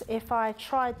mat. If I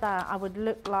tried that, I would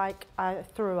look like I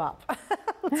threw up.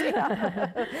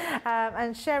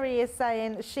 And Sherry is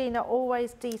saying, Sheena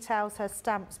always details her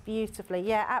stamps beautifully.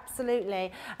 Yeah,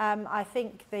 absolutely. I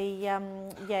think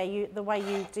the way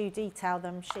you do detail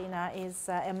them, Sheena, is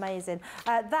amazing.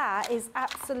 That is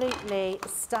absolutely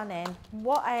stunning.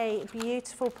 What a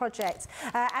beautiful project.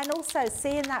 And also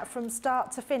seeing that from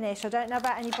start to finish, I don't know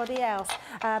about anybody else,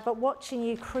 but watching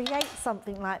you create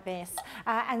something like this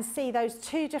and see those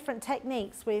two different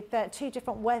techniques with two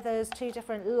different weathers, two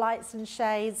different lights and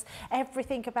shades,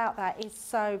 everything about that is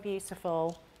so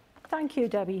beautiful. Thank you,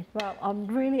 Debbie. Well,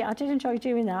 I did enjoy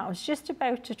doing that. I was just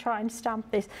about to try and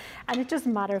stamp this, and it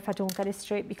doesn't matter if I don't get it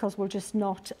straight because we'll just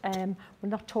not we'll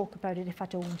not talk about it if I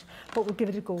don't, but we'll give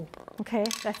it a go. Okay,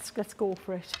 let's go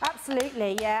for it.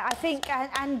 Absolutely, yeah. I think,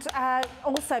 and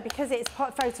also because it's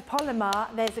photopolymer,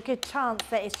 there's a good chance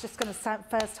that it's just going to stamp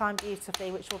first time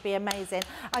beautifully, which will be amazing.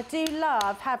 I do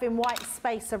love having white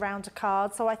space around a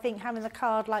card, so I think having the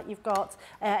card like you've got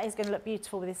is going to look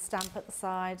beautiful with this stamp at the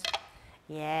side.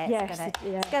 Yeah,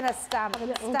 it's going to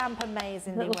stamp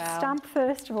amazingly well. Stamp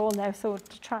first of all now, so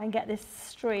to try and get this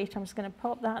straight, I'm just going to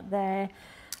pop that there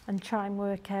and try and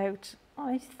work out.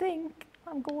 I think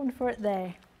I'm going for it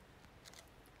there.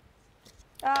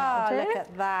 Oh, look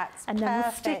at that. And then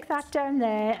we'll stick that down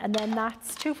there, and then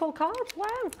that's 2 full cards. Wow.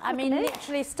 I mean,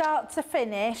 literally start to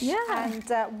finish. Yeah.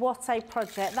 And what a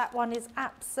project. That one is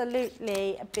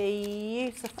absolutely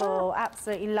beautiful. Oh.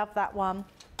 Absolutely love that one.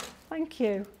 Thank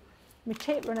you. My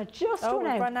tape runner just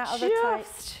run out of the tape.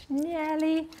 Just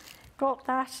nearly got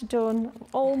that done,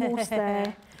 almost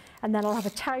there. And then I'll have a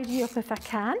tidy up if I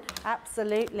can.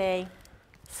 Absolutely.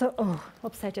 So,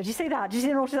 upside down. Did you see that? Did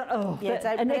you notice that? Oh,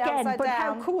 yeah, and again, but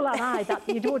how cool am I that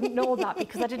you wouldn't know that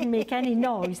because I didn't make any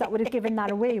noise that would have given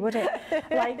that away, would it?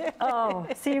 Like, oh,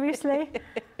 seriously?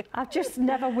 I just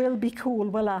never will be cool,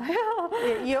 will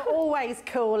I? You're always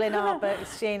cool in our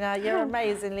books, Sheena. You're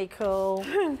amazingly cool.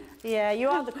 Yeah, you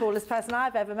are the coolest person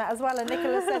I've ever met as well, and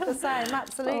Nicola said the same,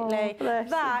 absolutely.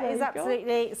 That is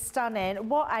absolutely stunning.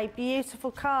 What a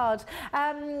beautiful card.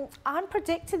 I'm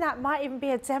predicting that might even be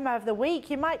a demo of the week.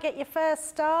 You might get your first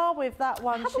star with that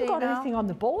one, Sheena. I haven't got anything on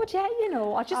the board yet, you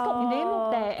know. I just got my name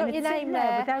up there. Got your name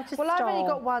there without a star. I've only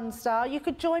got 1 star. You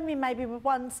could join me maybe with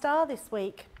 1 star this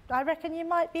week. I reckon you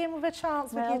might be in with a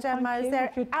chance with your demos.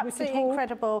 They're absolutely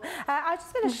incredible. I'm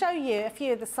just going to show you a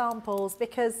few of the samples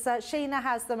because Sheena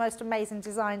has the most amazing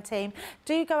design team.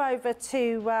 Do go over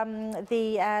to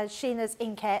the Sheena's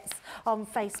Inkettes on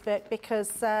Facebook because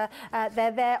they're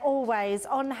there always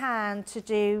on hand to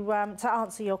do to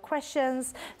answer your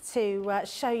questions, to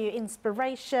show you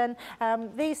inspiration.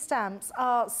 These stamps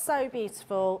are so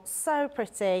beautiful, so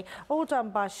pretty, all done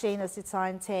by Sheena's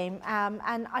design team,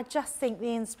 and I just think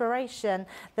the inspiration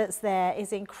that's there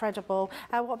is incredible.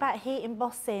 What about heat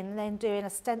embossing, then doing a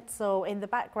stencil in the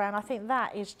background? I think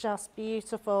that is just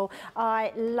beautiful.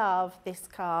 I love this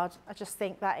card. I just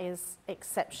think that is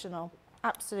exceptional.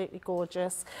 Absolutely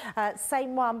gorgeous.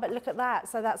 Same one, but look at that.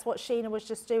 So that's what Sheena was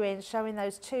just doing, showing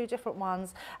those 2 different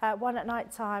ones. One at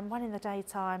night time, one in the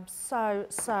daytime. So,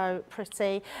 so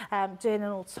pretty. Doing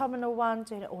an autumnal one,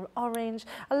 doing it all orange.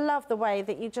 I love the way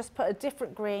that you just put a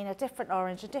different green, a different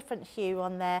orange, a different hue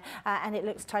on there, and it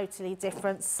looks totally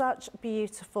different. Such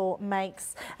beautiful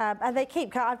makes. And they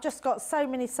keep, I've just got so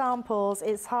many samples,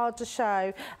 it's hard to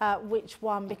show which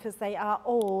one because they are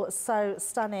all so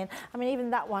stunning. I mean,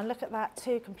 even that one, look at that.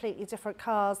 2 completely different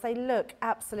cars. They look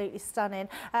absolutely stunning.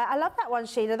 I love that one,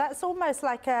 Sheena. That's almost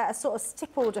like a sort of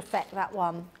stippled effect, that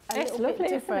one. It's lovely,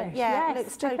 different. Yeah, yes, it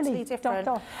looks totally different.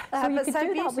 So you could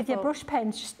do that with your brush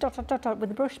pens, just dot, dot, dot, dot with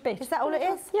the brush bit. Is that all it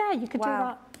is? Yeah, you could do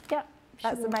that. Yeah.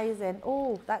 That's amazing.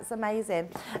 Oh, that's amazing.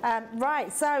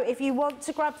 Right, so if you want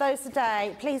to grab those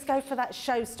today, please go for that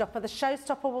showstopper. The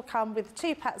showstopper will come with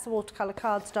 2 packs of watercolour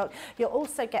cardstock. You'll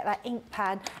also get that ink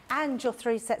pad and your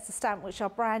 3 sets of stamp, which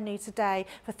are brand new today,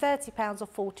 for £30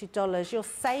 or $40. You're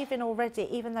saving already,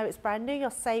 even though it's brand new, you're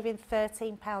saving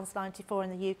 £13.94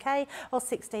 in the UK or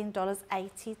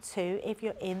 $16.82 if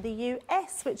you're in the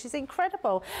US, which is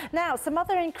incredible. Now, some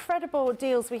other incredible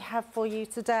deals we have for you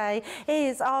today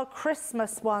is our Christmas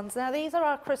ones. Now, these are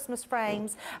our Christmas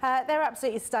frames. They're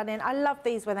absolutely stunning. I love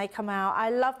these when they come out. I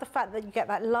love the fact that you get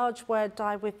that large word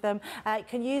die with them. You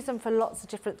can use them for lots of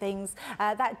different things.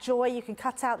 That joy, you can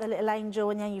cut out the little angel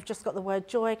and then you've just got the word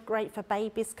joy. Great for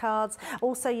babies cards.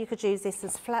 Also, you could use this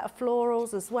as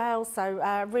florals as well.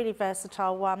 So really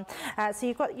versatile one. So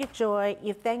you've got your joy.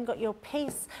 You've then got your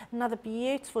peace. Another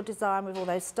beautiful design with all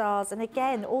those stars. And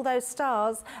again, all those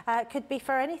stars could be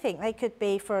for anything. They could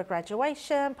be for a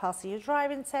graduation, passing your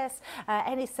driving test,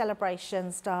 any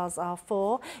celebration stars are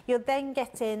for. You're then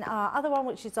getting our other one,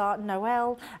 which is our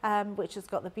Noel, which has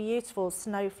got the beautiful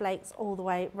snowflakes all the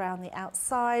way around the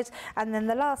outside. And then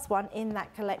the last one in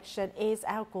that collection is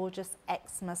our gorgeous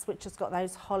Xmas, which has got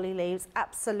those holly leaves.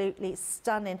 Absolutely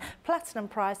stunning. Platinum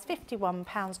price,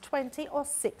 £51.20 or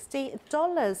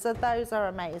 $60. So those are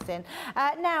amazing.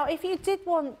 Now, if you did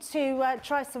want to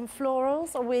try some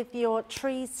florals with your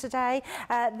trees today,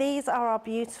 these are our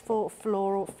beautiful beautiful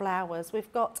floral flowers.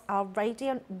 We've got our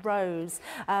Radiant Rose.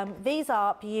 These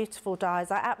are beautiful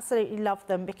dies. I absolutely love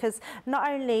them because not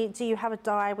only do you have a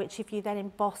die which, if you then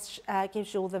emboss,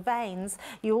 gives you all the veins,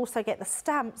 you also get the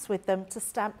stamps with them to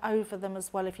stamp over them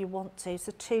as well if you want to.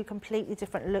 So two completely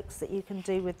different looks that you can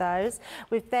do with those.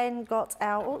 We've then got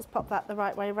our, let's pop that the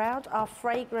right way around, our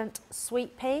Fragrant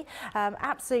Sweet Pea.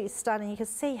 Absolutely stunning. You can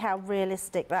see how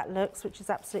realistic that looks, which is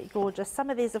absolutely gorgeous. Some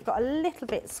of these have got a little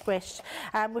bit squished.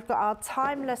 We've got our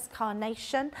Timeless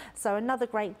Carnation, so another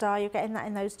great die. You're getting that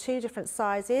in those two different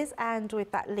sizes and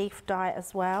with that leaf die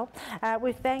as well.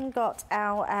 We've then got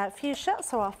our Fuchsia,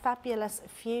 so our Fabulous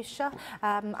Fuchsia.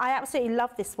 I absolutely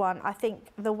love this one. I think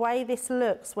the way this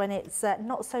looks when it's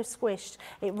not so squished,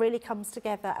 it really comes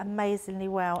together amazingly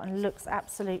well and looks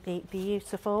absolutely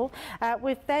beautiful.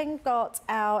 We've then got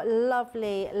our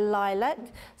lovely Lilac,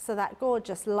 so that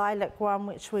gorgeous lilac one,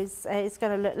 which is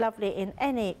going to look lovely in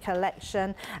any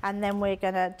collection. And then we're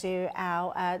going to do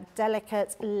our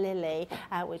Delicate Lily,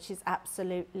 which is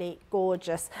absolutely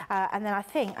gorgeous. And then I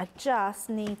think I just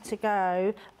need to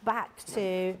go back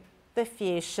to the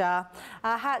Fuchsia.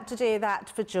 I had to do that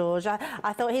for George.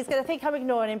 I thought he's going to think I'm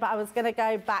ignoring him, but I was going to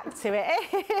go back to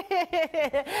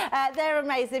it. They're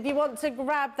amazing. If you want to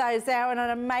grab those, they're on an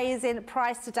amazing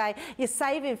price today. You're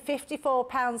saving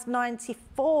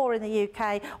 £54.94 in the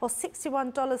UK or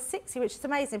 $61.60, which is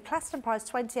amazing. Platinum price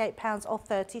 £28 or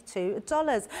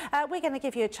 $32. We're going to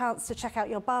give you a chance to check out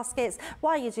your baskets.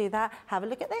 While you do that, have a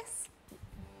look at this.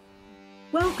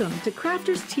 Welcome to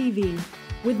Crafters TV.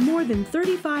 With more than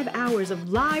 35 hours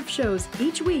of live shows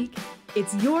each week,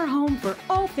 it's your home for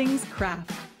all things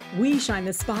craft. We shine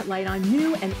the spotlight on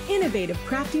new and innovative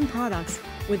crafting products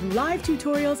with live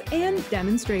tutorials and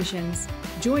demonstrations.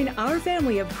 Join our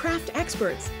family of craft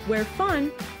experts where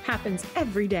fun happens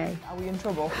every day. Are we in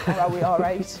trouble or are we all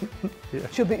right? Yeah.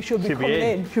 Should be coming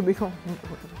in. Should be coming.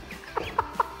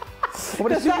 What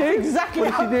does she do? Exactly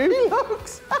what how does she do? he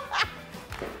looks.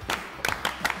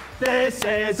 This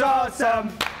is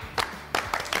awesome!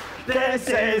 This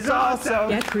is awesome!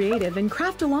 Get creative and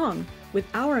craft along. With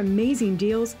our amazing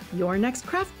deals, your next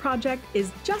craft project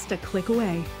is just a click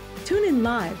away. Tune in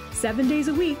live 7 days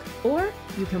a week, or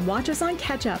you can watch us on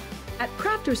Catch Up at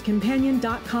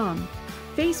crafterscompanion.com,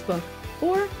 Facebook,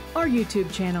 or our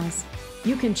YouTube channels.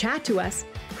 You can chat to us,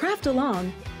 craft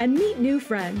along, and meet new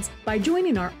friends by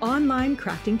joining our online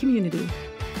crafting community.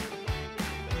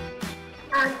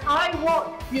 And I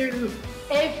watch you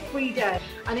every day,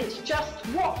 and it's just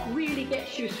what really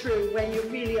gets you through when you're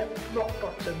really at rock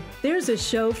bottom. There's a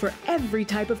show for every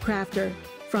type of crafter,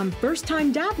 from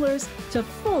first-time dabblers to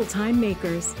full-time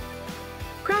makers.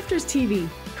 Crafters TV,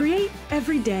 create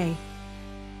every day.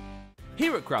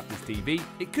 Here at Crafters TV,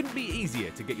 it couldn't be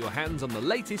easier to get your hands on the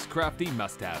latest crafty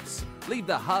must-haves. Leave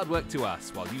the hard work to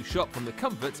us while you shop from the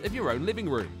comfort of your own living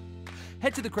room.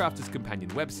 Head to the Crafters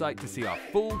Companion website to see our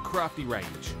full crafty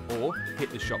range, or hit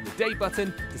the Shop the Day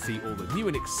button to see all the new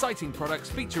and exciting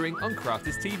products featuring on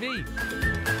Crafters TV.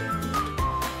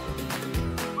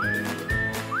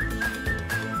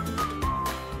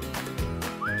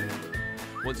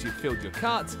 Once you've filled your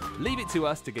cart, leave it to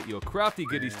us to get your crafty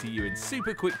goodies to you in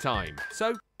super quick time,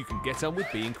 so you can get on with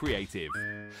being creative.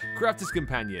 Crafters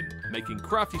Companion, making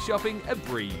crafty shopping a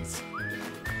breeze.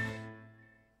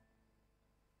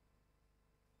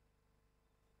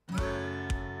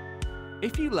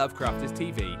 If you love Crafters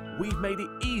TV, we've made it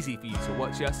easy for you to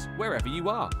watch us wherever you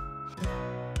are.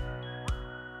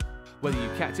 Whether you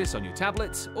catch us on your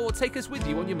tablet or take us with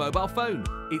you on your mobile phone,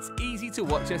 it's easy to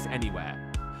watch us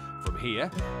anywhere. From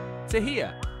here to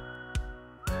here.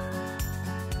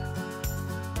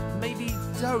 Maybe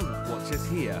don't watch us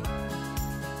here.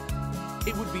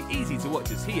 It would be easy to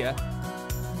watch us here.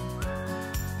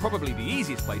 Probably the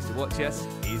easiest place to watch us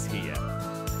is here.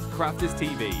 Crafters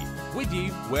TV, with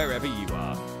you wherever you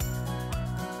are.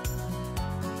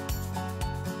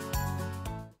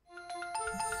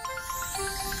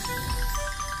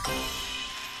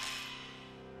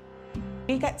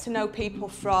 We get to know people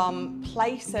from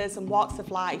places and walks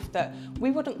of life that we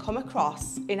wouldn't come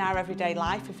across in our everyday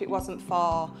life if it wasn't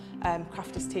for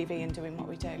Crafters TV and doing what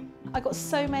we do. I got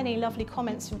so many lovely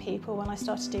comments from people when I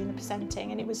started doing the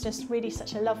presenting, and it was just really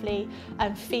such a lovely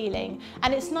feeling.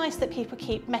 And it's nice that people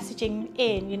keep messaging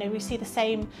in. You know, we see the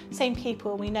same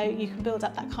people. We know you can build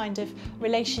up that kind of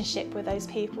relationship with those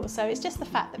people. So it's just the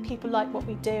fact that people like what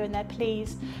we do and they're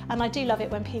pleased. And I do love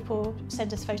it when people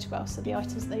send us photographs of the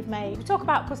items that they've made. We talk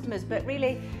about customers, but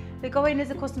really they go in as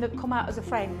a customer, come out as a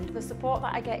friend. The support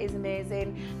that I get is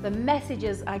amazing. The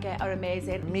messages I get are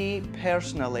amazing. Me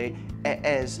personally, it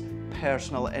is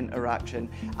personal interaction.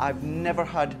 I've never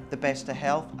had the best of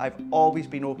health. I've always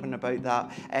been open about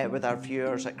that with our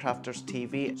viewers at Crafters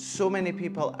TV. So many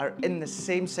people are in the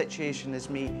same situation as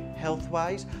me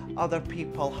health-wise. Other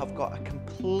people have got a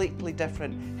completely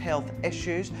different health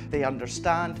issues. They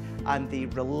understand and they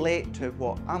relate to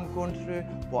what I'm going through,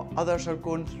 what others are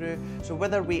going through. So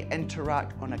whether we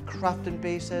interact on a crafting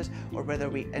basis or whether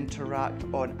we interact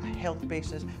on a health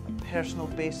basis, a personal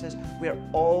basis, we're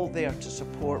all there to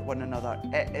support one another.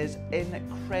 It is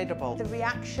incredible. The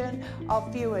reaction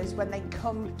of viewers when they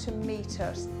come to meet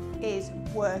us is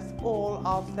worth all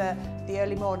of the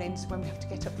early mornings when we have to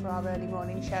get up for our early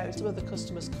morning shows. Some of the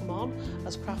customers come on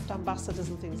as craft ambassadors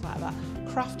and things like that,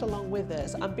 craft along with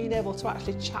us, and being able to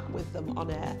actually chat with them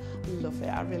on air. Love it.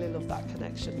 I really love that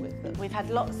connection with them. We've had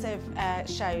lots of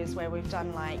shows where we've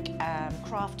done like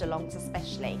craft alongs,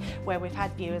 especially where we've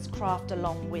had viewers craft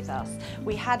along with us.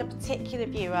 We had a particular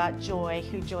viewer, Joy,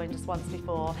 who joined us once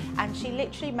before, and she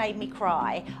literally made me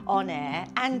cry on air,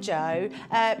 and Joe,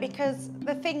 because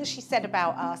the things she said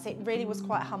about us, it really was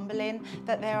quite humbling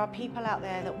that there are people out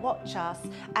there that watch us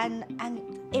and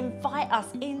invite us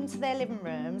into their living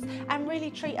rooms and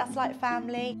really treat us like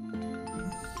family.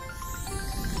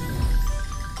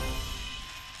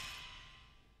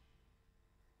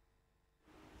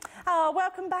 Oh,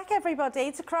 welcome back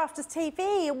everybody to Crafters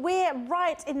TV. We're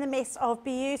right in the midst of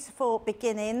beautiful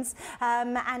beginnings,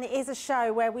 and it is a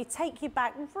show where we take you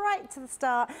back right to the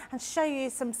start and show you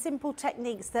some simple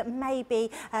techniques that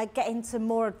maybe get into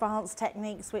more advanced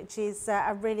techniques, which is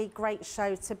a really great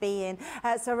show to be in.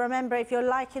 So remember, if you're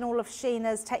liking all of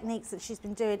Sheena's techniques that she's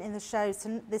been doing in the shows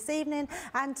this evening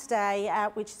and today,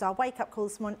 which is our wake up call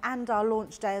this morning and our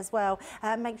launch day as well,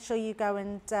 make sure you go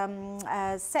and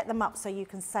set them up so you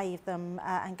can save them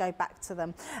and go back to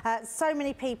them. So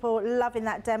many people loving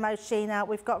that demo, Sheena.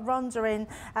 We've got Rhonda in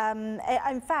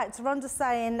fact, Rhonda's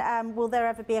saying, will there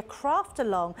ever be a craft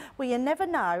along? Well, you never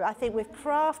know. I think with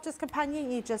Crafters Companion,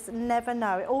 you just never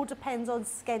know. It all depends on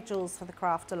schedules for the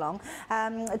craft along.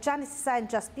 Janice is saying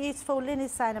just beautiful. Lynn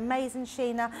is saying amazing,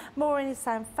 Sheena. Maureen is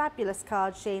saying fabulous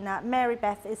card, Sheena. Mary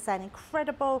Beth is saying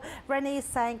incredible. Rennie is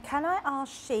saying, can I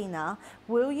ask Sheena,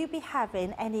 will you be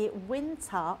having any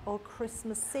winter or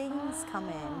Christmas scenes come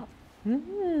in?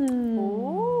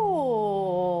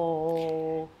 Oh,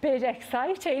 bit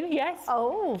exciting, yes.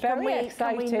 Oh, very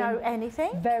exciting. Can we know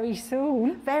anything? Very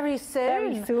soon. Very soon.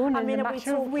 Very soon. I mean, are we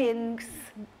talking weeks?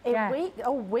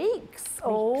 Weeks.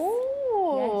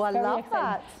 Oh, yes, I love exciting.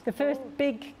 that. The first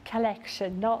big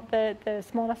collection, not the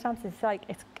smaller stamps. It's like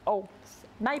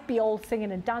might be all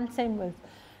singing and dancing with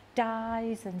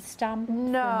dies and stamps.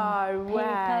 No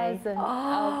way. And,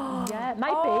 yeah, it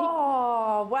might be.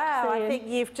 Oh, wow. I think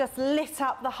you've just lit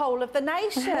up the whole of the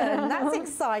nation. That's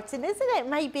exciting, isn't it?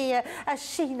 Maybe a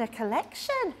Sheena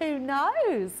collection. Who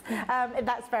knows?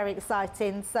 That's very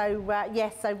exciting. So,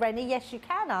 yes, so Rennie, yes, you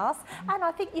can ask. And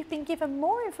I think you've been given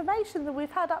more information than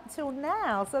we've had up till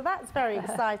now. So that's very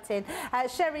exciting.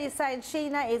 Sherry is saying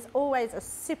Sheena is always a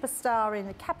superstar in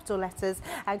the capital letters.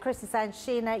 And Chris is saying,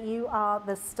 Sheena, you are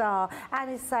the star. Anne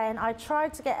is saying, I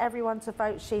tried to get everyone to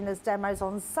vote Sheena's demos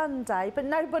on Sunday, but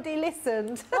nobody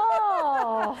listened.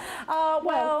 Oh,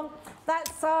 well,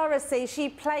 that's Sarah. See, she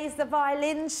plays the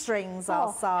violin strings,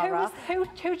 our Sarah. Who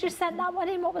just sent that one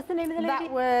in? What was the name of the lady?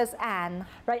 That was Anne.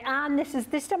 Right, Anne,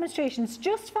 this demonstration's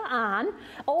just for Anne.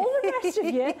 All the rest of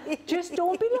you, just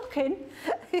don't be looking.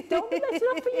 Don't be looking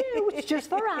up for you. It's just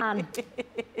for Anne.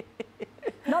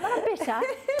 Not that I'm bitter.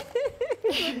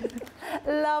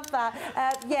 Love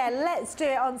that. Yeah, let's do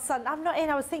it on Sunday. I'm not in.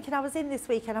 I was thinking I was in this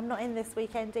weekend. I'm not in this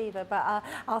weekend either, but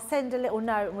I'll send a little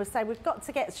note and we'll say we've got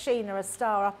to get Sheena a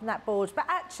star up on that board. But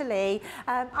actually,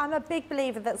 I'm a big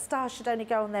believer that stars should only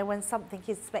go on there when something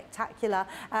is spectacular.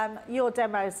 Your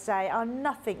demos today are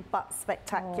nothing but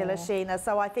spectacular, Sheena,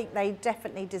 so I think they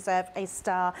definitely deserve a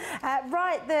star.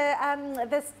 Right,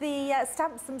 the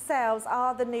stamps themselves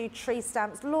are the new tree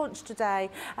stamps launched today.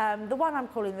 The one I'm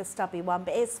calling the stubby one,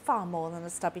 but it's far more than a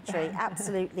stubby tree.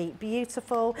 Absolutely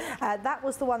beautiful. That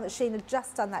was the one that Sheena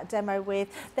just done that demo with.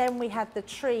 Then we had the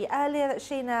tree earlier that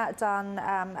Sheena done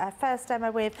her first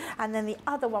demo with, and then the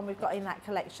other one we've got in that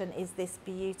collection is this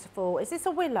beautiful. Is this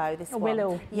a willow? This one?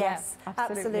 Willow. Yes, yeah,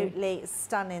 absolutely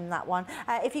stunning, that one.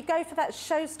 If you go for that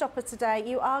showstopper today,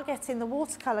 you are getting the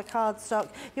watercolour cardstock.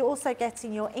 You're also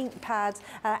getting your ink pad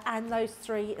and those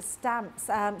 3 stamps.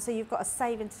 So you've got a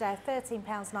saving today of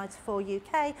 £13.94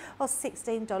 UK or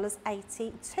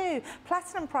 $16.82.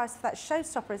 Platinum price for that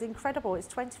showstopper is incredible. It's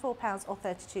 £24 or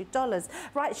 $32.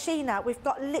 Right, Sheena, we've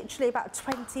got literally about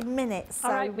 20 minutes. So,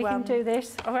 all right, we can do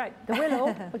this. All right, the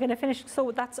willow, we're going to finish.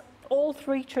 So that's all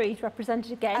 3 trees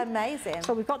represented again. Amazing.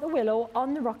 So we've got the willow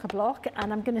on the rocker block,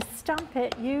 and I'm going to stamp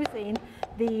it using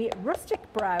the rustic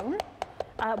brown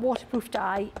waterproof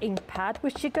dye ink pad,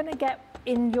 which you're going to get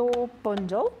in your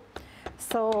bundle.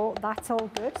 So that's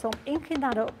all good. So I'm inking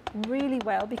that up really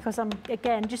well because I'm,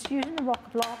 again, just using the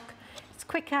rocker block. It's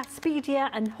quicker, speedier,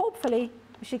 and hopefully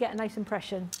we should get a nice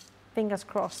impression. Fingers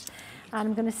crossed. And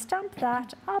I'm going to stamp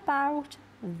that about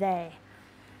there.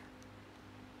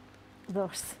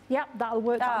 Thus. Yep, that'll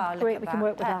work. Oh, Great, we can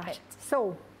work with Perfect. that.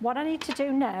 So what I need to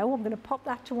do now, I'm going to pop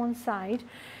that to one side.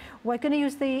 We're going to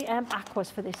use the aquas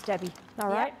for this, Debbie. All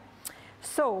right?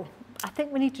 So I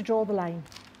think we need to draw the line.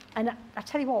 And I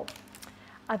tell you what,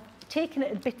 I've taken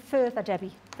it a bit further,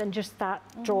 Debbie, than just that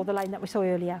draw the line that we saw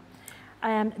earlier.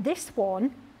 This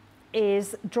one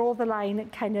is draw the line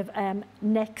kind of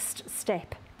next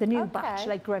step, the new batch,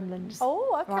 like Gremlins.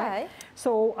 Oh, okay. Right?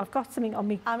 So I've got something on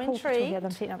me. I'm intrigued. Here that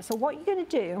I'm taking out. So what you're going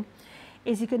to do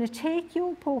is you're going to take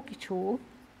your pokey tool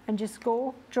and just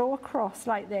go draw across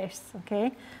like this,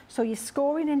 okay? So you're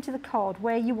scoring into the card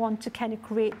where you want to kind of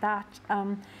create that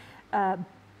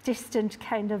distant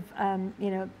kind of,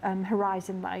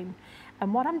 horizon line.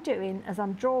 And what I'm doing is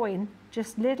I'm drawing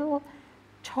just little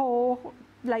tall,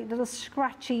 like little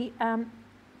scratchy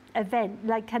event,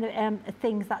 like kind of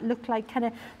things that look like kind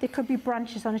of, they could be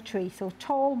branches on a tree. So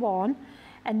tall one,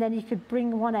 and then you could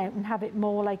bring one out and have it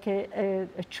more like a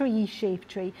tree-shaped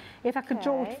tree. If I could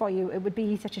draw it for you, it would be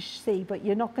easier to see, but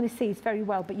you're not going to see it very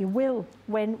well, but you will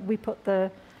when we put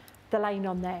the line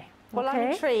on there. Well,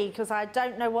 I'm intrigued because I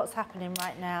don't know what's happening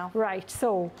right now. Right,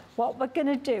 so what we're going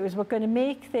to do is we're going to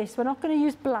make this, we're not going to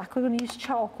use black, we're going to use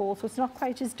charcoal, so it's not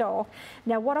quite as dark.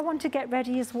 Now, what I want to get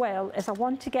ready as well is I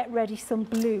want to get ready some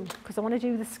blue because I want to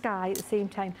do the sky at the same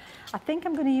time. I think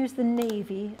I'm going to use the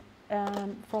navy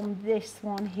from this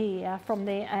one here, from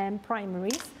the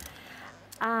primaries.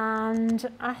 And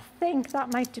I think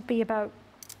that might be about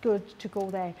good to go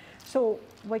there. So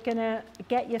we're going to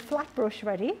get your flat brush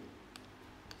ready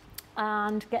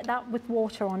and get that with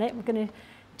water on it. We're going to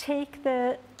take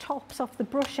the tops off the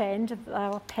brush end of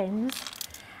our pens.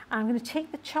 I'm going to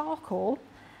take the charcoal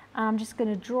and I'm just going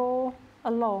to draw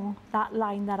along that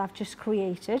line that I've just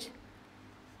created,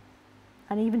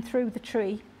 and even through the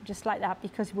tree, just like that,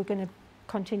 because we're going to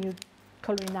continue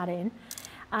colouring that in.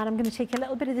 And I'm going to take a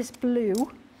little bit of this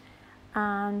blue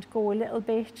and go a little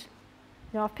bit.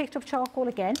 Now I've picked up charcoal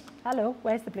again. Hello,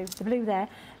 where's the blue? The blue there.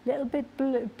 Little bit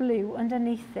blue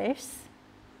underneath this,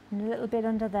 and a little bit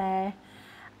under there.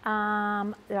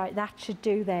 Right, that should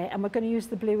do there. And we're going to use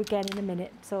the blue again in a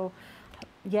minute. So,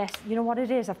 yes, you know what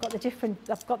it is. I've got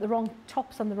the wrong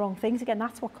tops on the wrong things again.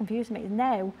 That's what confused me.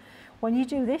 Now, when you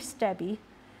do this, Debbie,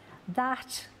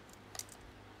 that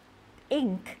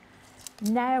ink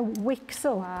now wicks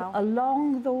up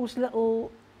along those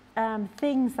little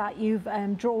things that you've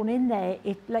drawn in there.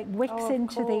 It like wicks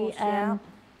into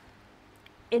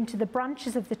the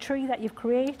branches of the tree that you've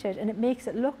created, and it makes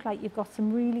it look like you've got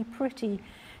some really pretty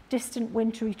distant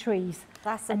wintry trees.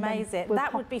 That's amazing.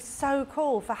 That would be so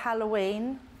cool for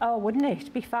Halloween. Oh, wouldn't it?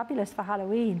 It'd be fabulous for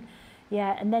Halloween.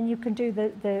 Yeah, and then you can do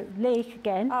the lake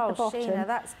again at the bottom. Sheena,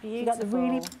 that's beautiful. You've got the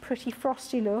really pretty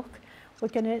frosty look. We're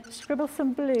going to scribble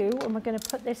some blue and we're going to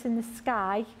put this in the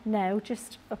sky now,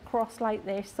 just across like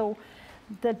this. So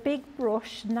the big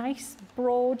brush, nice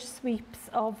broad sweeps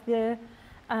of your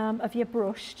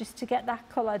brush just to get that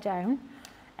colour down,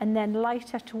 and then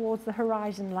lighter towards the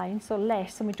horizon line, so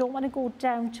less. And we don't want to go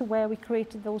down to where we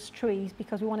created those trees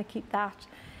because we want to keep that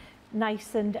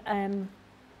nice and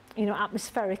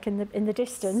atmospheric in the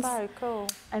distance. So cool.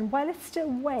 And while it's still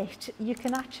wet, you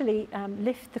can actually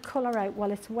lift the colour out while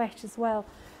it's wet as well.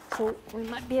 So we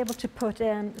might be able to put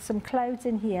some clouds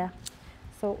in here.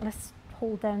 So let's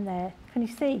hold down there. Can you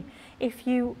see? If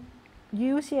you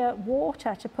use your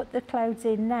water to put the clouds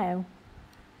in now,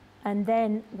 and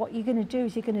then what you're going to do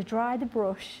is you're going to dry the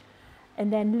brush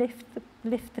and then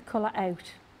lift the colour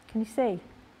out. Can you see?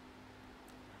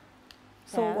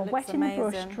 So we're wetting the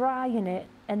brush, drying it,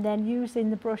 and then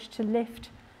using the brush to lift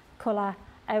colour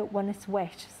out when it's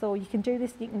wet. So you can do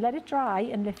this, you can let it dry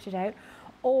and lift it out,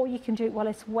 or you can do it while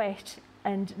it's wet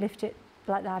and lift it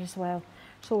like that as well.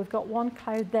 So we've got one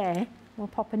cloud there. We'll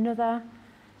pop another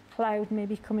cloud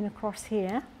maybe coming across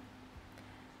here.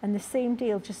 And the same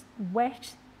deal, just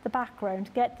wet the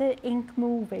background, get the ink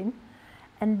moving,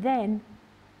 and then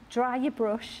dry your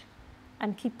brush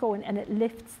and keep going, and it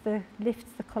lifts the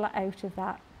colour out of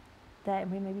that there.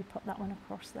 And we maybe put that one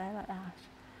across there like that.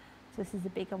 So this is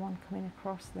the bigger one coming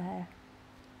across there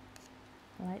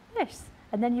like this,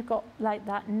 and then you've got like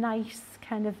that nice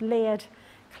kind of layered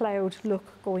cloud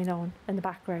look going on in the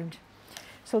background.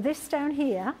 So this down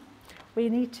here, we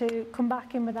need to come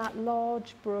back in with that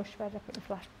large brush, where did I put the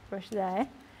flat brush there,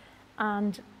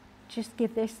 and just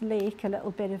give this lake a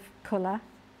little bit of colour,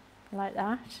 like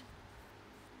that.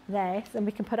 There, then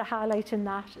we can put a highlight in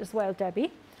that as well,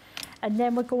 Debbie. And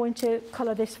then we're going to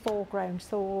colour this foreground.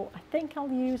 So I think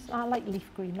I like leaf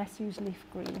green, let's use leaf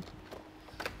green.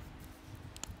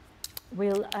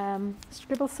 We'll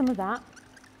scribble some of that.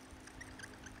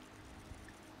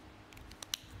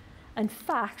 In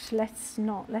fact, let's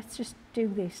just do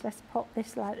this. Let's pop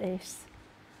this like this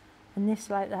and this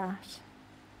like that.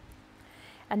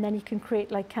 And then you can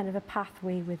create like kind of a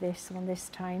pathway with this one this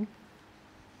time.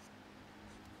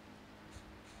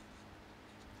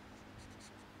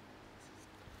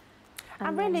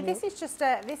 And really, this is just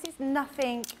this is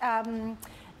nothing.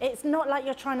 It's not like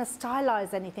you're trying to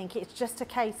stylize anything. It's just a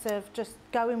case of just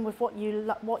going with what you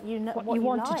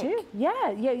want to do. Yeah,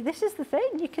 yeah. This is the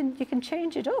thing. You can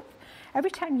change it up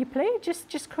every time you play.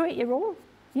 Just create your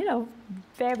own,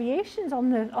 variations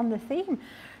on the theme.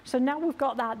 So now we've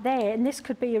got that there, and this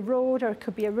could be a road, or it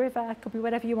could be a river, it could be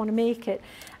whatever you want to make it.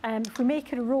 If we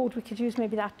make it a road, we could use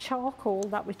maybe that charcoal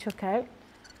that we took out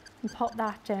and pop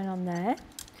that down on there.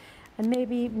 And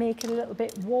maybe make it a little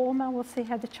bit warmer. We'll see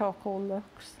how the charcoal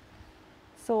looks.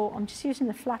 So I'm just using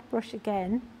the flat brush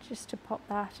again, just to pop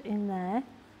that in there.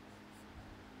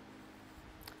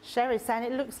 Sherry's saying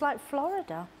it looks like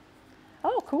Florida.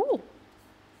 Oh, cool.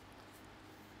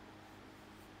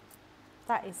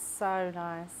 That is so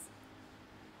nice.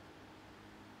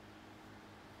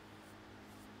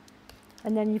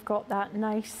 And then you've got that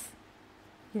nice,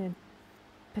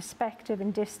 perspective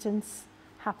and distance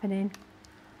happening.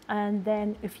 And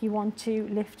then if you want to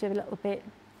lift it a little bit,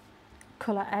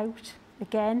 colour out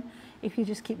again, if you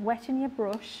just keep wetting your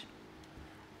brush,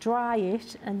 dry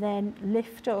it, and then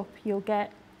lift up, you'll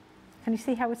get, can you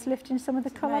see how it's lifting some of the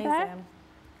colour there?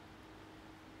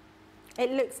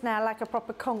 It looks now like a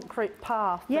proper concrete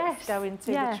path that's going to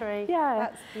the tree. Yeah,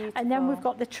 that's beautiful. And then we've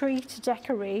got the tree to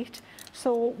decorate,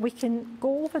 so we can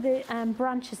go over the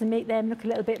branches and make them look a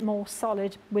little bit more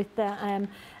solid with the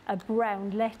a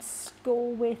brown. Let's go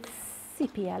with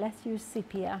sepia. Let's use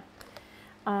sepia.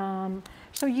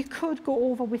 So you could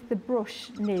go over with the brush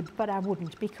nib, but I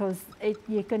wouldn't, because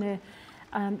you're going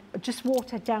to just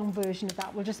watered down version of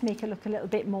that will just make it look a little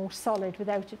bit more solid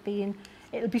without it being.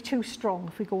 It'll be too strong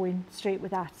if we go in straight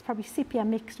with that. It's probably sepia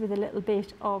mixed with a little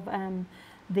bit of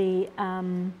the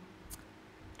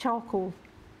charcoal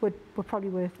would probably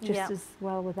work just as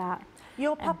well with that.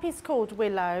 Your puppy's called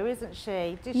Willow, isn't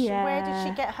she? Where did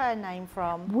she get her name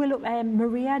from? Willow,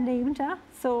 Maria named her.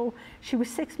 So she was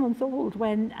 6 months old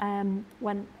when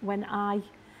I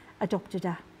adopted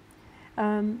her.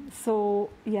 So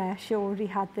yeah, she already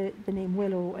had the name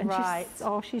Willow, and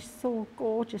she's so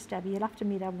gorgeous, Debbie. You'll have to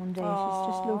meet her one day. Aww.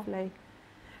 She's just lovely.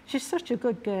 She's such a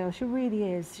good girl. She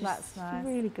really is. That's nice.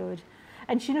 She's really good.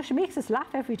 And she makes us laugh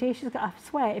every day. I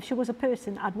swear, if she was a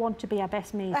person, I'd want to be her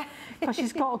best mate, because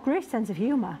she's got a great sense of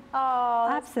humour. Oh,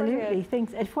 that's absolutely.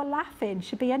 If we're laughing,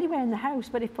 she'll be anywhere in the house,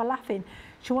 but if we're laughing,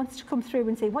 she wants to come through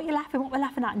and say, "What are you laughing? What we're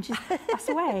laughing at?" And I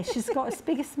swear, she's got as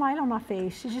big a smile on her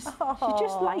face. She just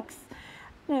likes,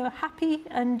 happy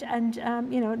and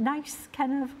nice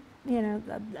kind of,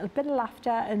 a bit of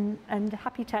laughter and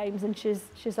happy times, and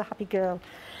she's a happy girl.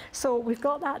 So we've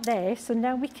got that there. So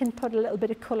now we can put a little bit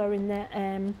of colour in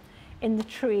the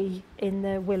tree, in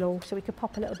the willow. So we could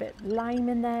pop a little bit of lime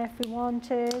in there if we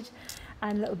wanted,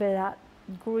 and a little bit of that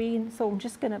green. So I'm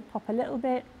just going to pop a little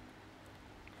bit,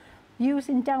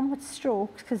 using downward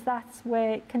strokes, because that's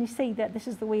where, can you see that this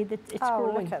is the way that it's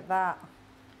growing? Oh, look at that.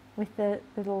 With the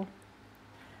little,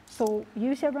 so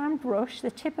use your round brush,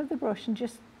 the tip of the brush, and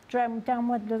just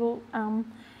downward little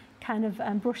kind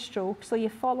of brush stroke. So you're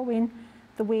following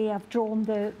the way I've drawn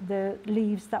the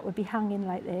leaves that would be hanging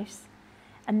like this.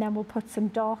 And then we'll put some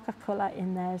darker colour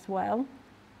in there as well.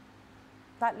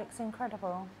 That looks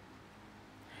incredible.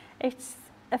 It's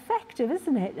effective,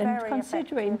 isn't it? Very and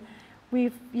considering effective.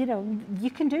 We've, you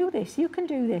can do this. You can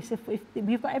do this. If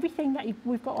we've got everything that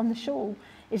we've got on the show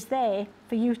is there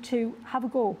for you to have a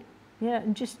go,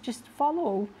 and just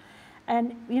follow,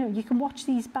 and you can watch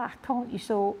these back, can't you?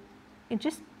 So,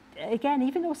 just again,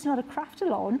 even though it's not a craft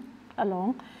along,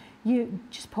 you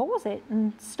just pause it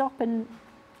and stop and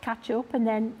catch up, and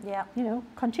then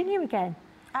continue again.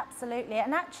 Absolutely,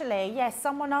 and actually, yes,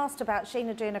 someone asked about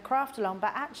Sheena doing a craft along,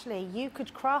 but actually you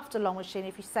could craft along with Sheena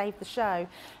if you save the show,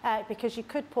 because you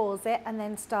could pause it and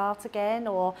then start again,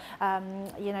 or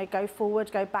you know, go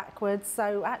forward, go backwards.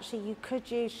 So actually you could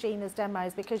use Sheena's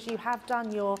demos because you have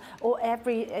done your,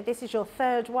 this is your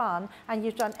third one and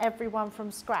you've done every one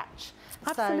from scratch.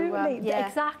 Absolutely, so, yeah.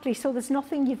 Exactly, so there's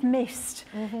nothing you've missed.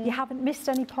 You haven't missed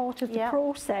any part of the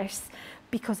process,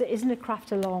 because it isn't a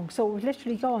craft along. So we've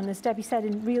literally gone, as Debbie said,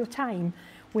 in real time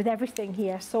with everything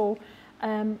here. So,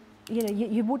 you know,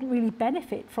 you wouldn't really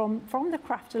benefit from the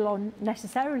craft along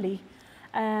necessarily,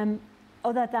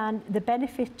 other than the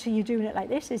benefit to you doing it like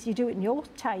this is you do it in your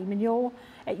time and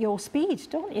at your speed,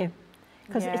 don't you?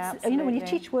 Because it's, you know, when you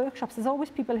teach workshops, there's always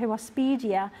people who are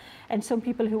speedier and some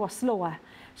people who are slower.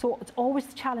 So it's always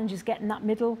the challenge is getting that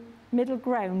middle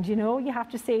ground, you know. You have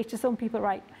to say to some people,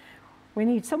 right, we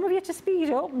need some of you to speed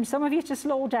up and some of you to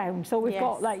slow down. So we've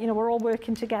got, like, you know, we're all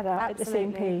working together at the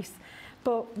same pace.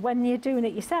 But when you're doing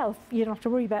it yourself, you don't have to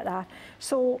worry about that.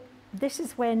 So this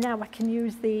is where now I can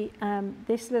use the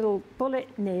this little bullet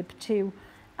nib to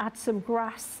add some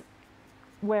grass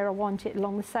where I want it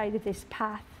along the side of this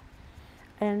path,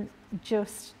 and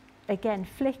just, again,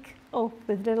 flick up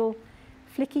with little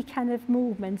flicky kind of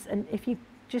movements. And if you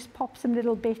just pop some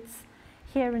little bits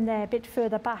here and there a bit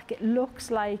further back, it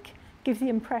looks like, gives the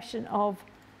impression of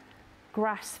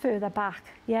grass further back,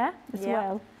 as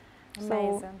well. Amazing.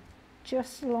 So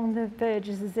just along the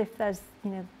verges as if there's,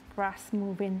 you know, grass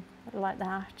moving like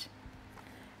that.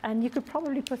 And you could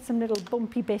probably put some little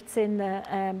bumpy bits in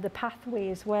the pathway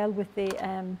as well with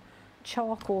the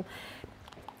charcoal.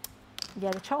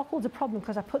 Yeah, the charcoal's a problem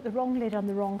because I put the wrong lid on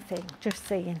the wrong thing, just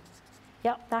saying.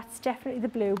 Yep, that's definitely the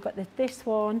blue, but this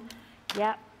one,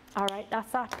 yep, all right, that's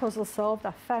that puzzle solved.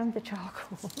 I found the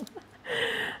charcoal.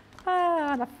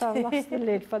 And I lost the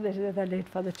lid for the lid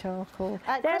for the charcoal.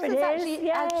 There it is.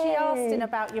 Actually asking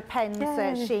about your pens,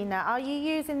 Sheena. Are you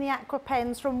using the aqua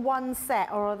pens from one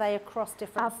set, or are they across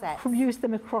different sets? I've used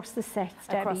them across the sets,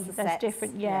 Debbie. Across the sets,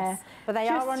 different, yes. But they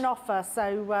are on offer,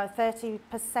 so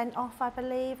 30% off, I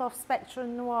believe, off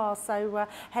Spectrum Noir. So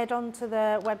head on to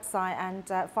the website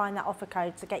and find that offer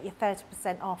code to get your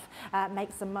 30% off.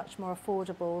 Makes them much more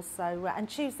affordable. So and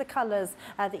choose the colours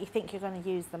that you think you're going to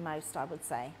use the most, I would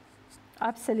say.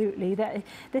 Absolutely.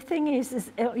 The thing is,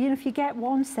 you know, if you get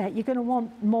one set, you're going to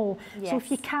want more. Yes. So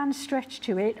if you can stretch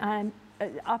to it,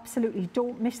 absolutely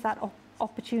don't miss that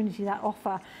opportunity, that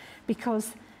offer,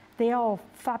 because they are a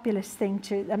fabulous thing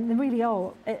to, I mean, they really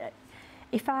are.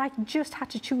 If I just had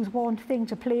to choose one thing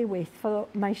to play with for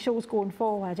my shows going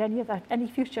forward, any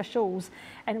future shows,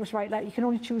 and it was right, like you can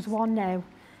only choose one now,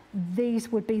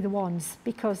 these would be the ones,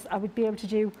 because I would be able to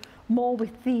do more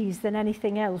with these than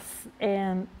anything else.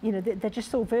 You know, they're just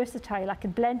so versatile. I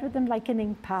can blend with them like an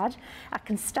ink pad. I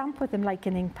can stamp with them like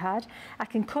an ink pad. I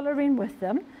can colour in with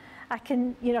them. I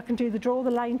can, you know, I can do the draw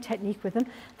the line technique with them.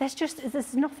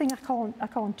 There's nothing I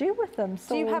can't do with them.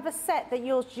 So, do you have a set that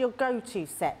your go-to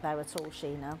set though at all,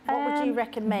 Sheena? What would you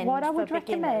recommend? What I would for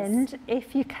beginners? recommend,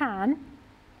 if you can,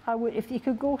 if you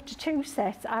could go to 2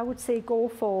 sets, I would say go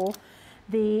for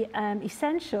the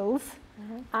essentials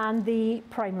and the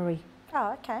primary.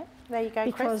 Oh, okay. There you go,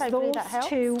 because Chris. Hopefully those that helps.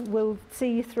 two will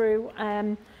see you through,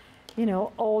 you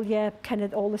know, all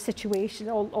the situation,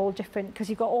 all different, because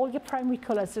you've got all your primary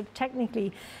colours. So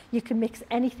technically, you can mix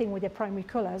anything with your primary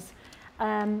colours,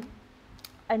 and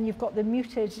you've got the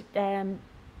muted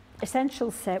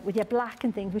essential set with your black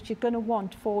and things, which you're going to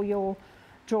want for your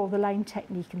draw the line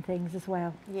technique and things as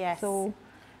well. Yes. So.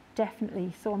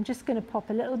 Definitely. So I'm just going to pop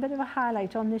a little bit of a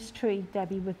highlight on this tree,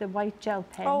 Debbie, with the white gel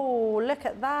pen. Oh, look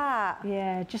at that.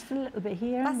 Yeah, just a little bit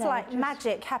here That's and there. like just,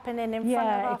 magic happening in front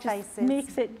of our faces. Yeah, it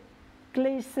makes it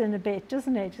glisten a bit,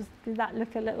 doesn't it? Just give that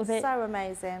look a little bit. So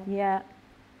amazing. Yeah.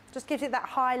 Just gives it that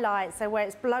highlight, so where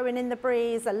it's blowing in the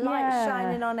breeze, the light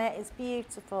shining on it, it's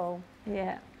beautiful.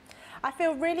 Yeah. I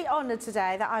feel really honoured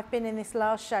today that I've been in this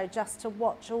last show just to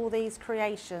watch all these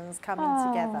creations coming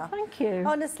together. Thank you.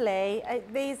 Honestly,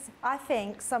 these, I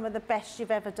think, some of the best you've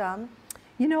ever done.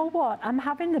 You know what? I'm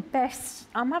having the best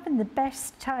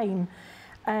time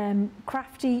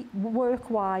crafty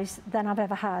work-wise than I've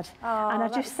ever had. Oh, and I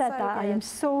just said that. I am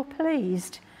so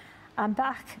pleased I'm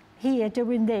back here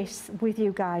doing this with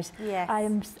you guys. Yes. I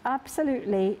am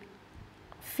absolutely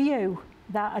few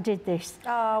that I did this.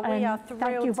 Oh, we are thrilled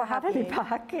thank you to for have having me you.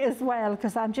 back as well,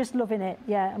 because I'm just loving it.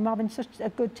 Yeah, I'm having such a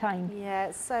good time. Yeah,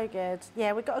 it's so good.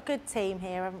 Yeah, we've got a good team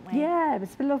here, haven't we? Yeah,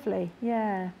 it's been lovely.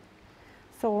 Yeah.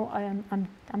 So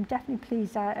I'm definitely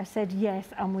pleased I said yes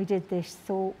and we did this,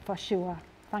 so for sure.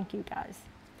 Thank you guys.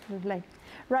 Lovely.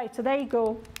 Right, so there you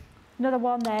go. Another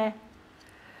one there.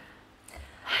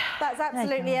 That's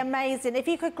absolutely amazing. If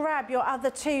you could grab your other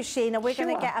two, Sheena, we're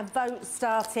going to get a vote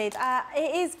started.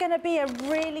 It is going to be a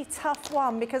really tough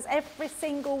one because every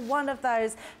single one of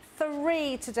those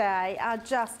 3 today are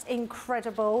just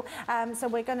incredible. So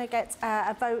we're going to get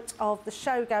a vote of the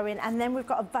show going, and then we've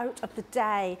got a vote of the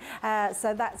day.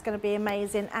 So that's going to be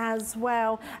amazing as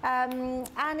well.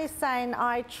 Anne is saying,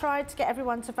 I tried to get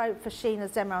everyone to vote for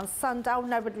Sheena's demo on Sunday. Oh,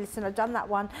 nobody listened, I've done that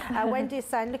one. Wendy is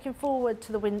saying, looking forward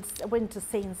to the winter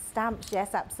scene stamps.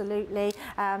 Yes, absolutely.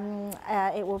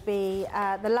 It will be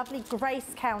the lovely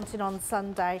Grace counting on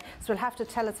Sunday. So we'll have to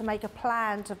tell her to make a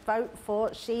plan to vote for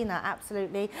Sheena,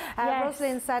 absolutely. Yes.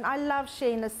 Rosalyn saying, I love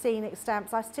Sheena's scenic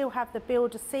stamps. I still have the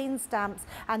Builder Scene stamps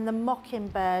and the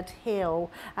Mockingbird Hill.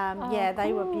 Yeah,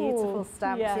 they were beautiful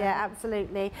stamps. Yeah,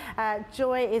 absolutely.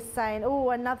 Joy is saying, oh,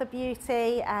 another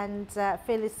beauty. And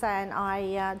Phil is saying,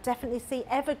 I definitely see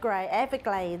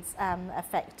Everglades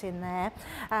effect in there.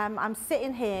 I'm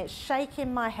sitting here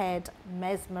shaking my head,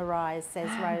 mesmerised, says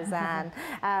Roseanne.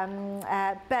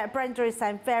 Brenda is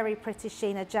saying, very pretty,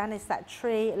 Sheena. Janice, that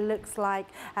tree looks like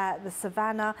the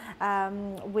savannah.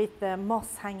 With the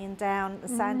moss hanging down.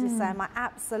 Sandy's saying, my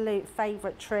absolute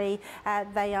favourite tree.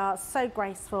 They are so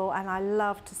graceful and I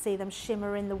love to see them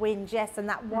shimmer in the wind. Yes, and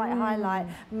that white highlight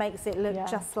makes it look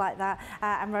just like that.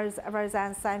 And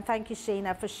Roseanne's saying, thank you,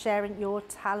 Sheena, for sharing your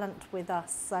talent with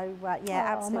us. So,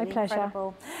 yeah, absolutely my pleasure.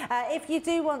 incredible. If you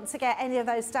do want to get any of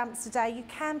those stamps today, you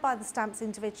can buy the stamps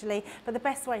individually, but the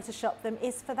best way to shop them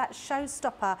is for that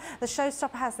showstopper. The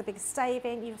showstopper has the biggest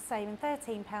saving. You're saving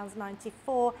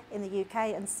 £13.94 in the UK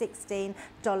and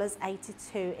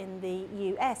 $16.82 in the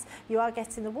US. You are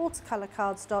getting the watercolour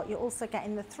cardstock, you're also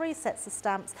getting the 3 sets of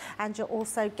stamps, and you're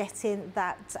also getting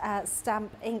that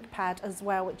stamp ink pad as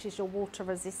well, which is your water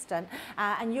resistant.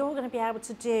 And you're going to be able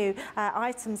to do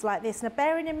items like this. Now,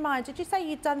 bearing in mind, did you say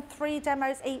you'd done 3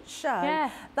 demos each show?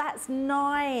 Yeah. That's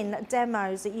 9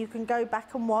 demos that you can go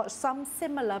back and watch, some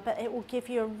similar, but it will give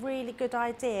you a really good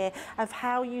idea of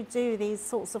how you do these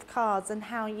sorts of cards and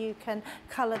how you can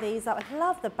colour these up. I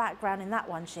love the background in that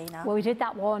one, Sheena. Well, we did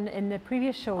that one in the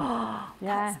previous show.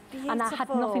 That's beautiful. And I had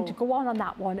nothing to go on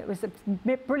that one. It was a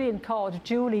brilliant card,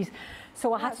 Julie's.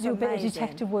 So I had to do a bit of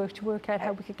detective work to work out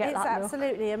how we could get that look. It's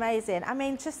absolutely amazing. I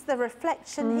mean, just the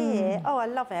reflection here. Oh, I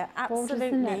love it.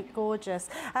 Absolutely gorgeous.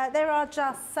 There are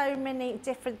just so many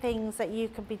different things that you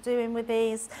could be doing with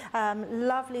these.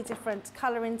 Lovely different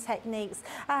colouring techniques.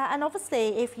 And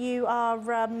obviously, if you are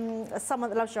someone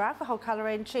that loves your alcohol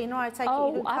colouring, Sheena, I take it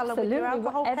you can colour with your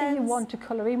alcohol pens. Whatever you want to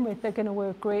colour in with, they're going to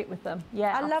work great with them.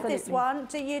 Yeah, I love this one.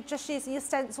 Do you just use your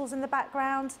stencils in the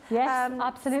background? Yes,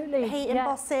 absolutely. Heat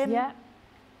embossing? Yeah.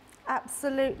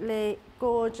 Absolutely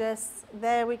gorgeous.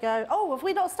 There we go. Oh, have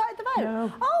we not started the vote?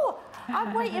 No. Oh,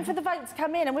 I'm waiting for the vote to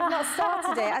come in and we've not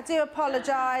started it. I do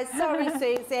apologise. Sorry,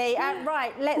 Susie.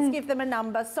 Right, let's give them a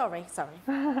number. Sorry.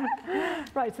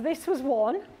 Right, so this was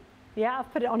 1. Yeah,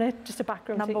 I've put it on just a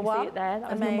background number so you can see it there.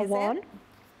 That was number 1.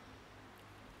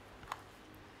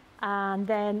 And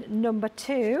then number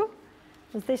 2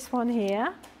 was this one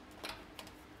here.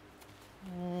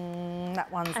 That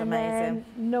one's and amazing.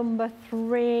 Then number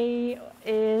 3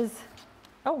 is,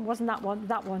 oh, wasn't that one?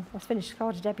 That one. I was finished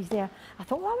card of Debbie's there. I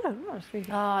thought, well, that's really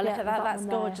good. Oh, look at that. That's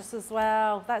gorgeous as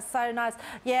well. That's so nice.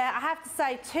 Yeah, I have to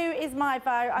say 2 is my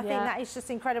vote. I think that is just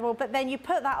incredible. But then you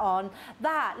put that on,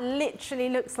 that literally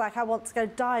looks like I want to go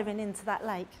diving into that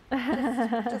lake.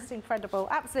 Just incredible.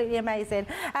 Absolutely amazing.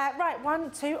 Right,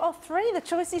 1, 2 or 3. The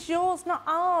choice is yours, not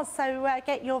ours. So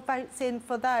get your votes in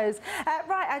for those.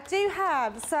 Right, I do have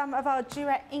some of our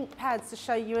Duet ink pads to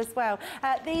show you as well.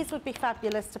 These would be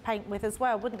fabulous to paint with as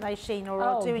well, wouldn't they, Sheena,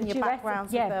 or doing your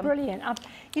backgrounds with them? Yeah, brilliant.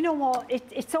 You know what,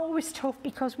 it's always tough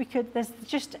because there's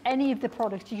just any of the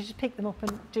products, you can just pick them up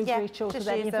and do great shows with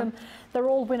any of them. They're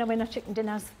all winner chicken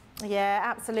dinners. Yeah,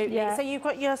 absolutely. Yeah. So you've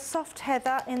got your soft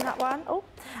heather in that one. Oh,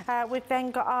 we've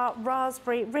then got our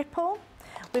raspberry ripple.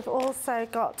 We've also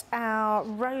got our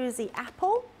rosy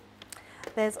apple.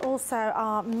 There's also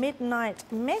our midnight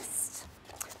mist.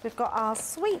 We've got our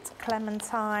sweet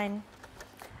clementine.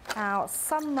 Our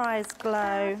sunrise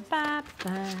glow.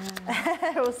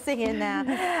 We're singing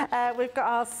now. We've got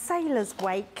our sailor's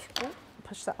wake. Ooh,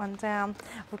 push that one down.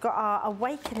 We've got our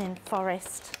awakening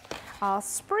forest. Our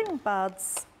spring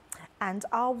buds. and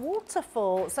our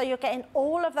waterfall. So you're getting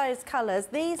all of those colours.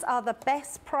 These are the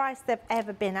best price they've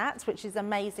ever been at, which is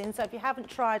amazing. So if you haven't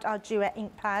tried our Duet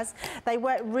ink pads, they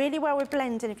work really well with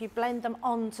blending. If you blend them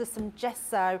onto some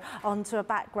gesso, onto a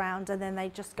background, and then they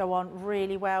just go on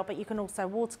really well. But you can also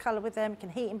watercolour with them, you can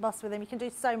heat emboss with them, you can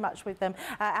do so much with them.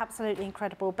 Absolutely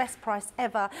incredible. Best price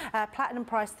ever. Platinum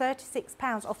price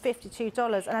 £36 or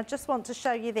 $52. And I just want to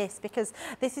show you this because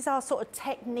this is our sort of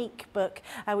technique book,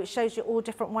 which shows you all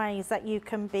different ways that you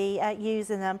can be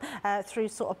using them through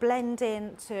sort of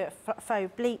blending to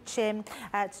faux bleaching,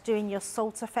 to doing your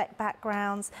salt effect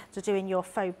backgrounds, to doing your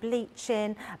faux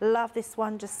bleaching. Love this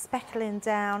one, just speckling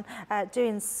down,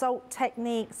 doing salt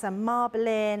techniques and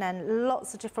marbling and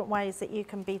lots of different ways that you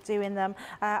can be doing them.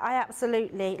 I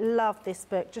absolutely love this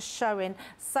book, just showing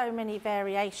so many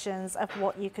variations of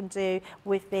what you can do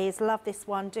with these. Love this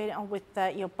one, doing it on with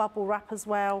your bubble wrap as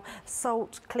well,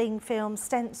 salt, cling film,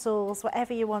 stencils,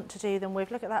 whatever you want to do them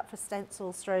with. Look at that for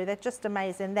stencils through, they're just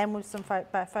amazing. Then with some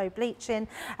faux bleaching,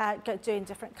 doing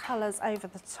different colours over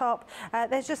the top.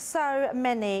 There's just so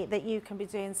many that you can be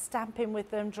doing, stamping with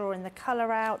them, drawing the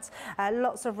colour out.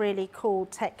 Lots of really cool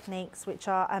techniques which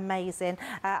are amazing.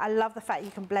 I love the fact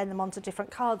you can blend them onto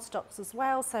different cardstocks as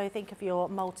well. So think of your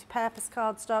multi-purpose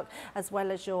cardstock as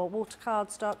well as your water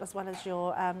cardstock, as well as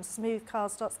your smooth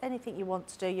cardstocks, anything you want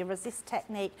to do, your resist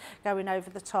technique going over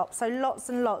the top. So lots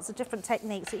and lots of different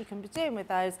techniques that you can be doing with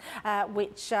those,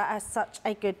 which are such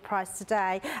a good price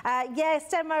today. Yes,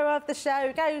 demo of the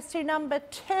show goes to number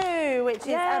 2, which is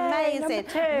amazing.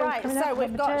 Right, so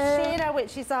we've got Sheena,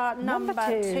 which is our number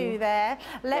 2 there.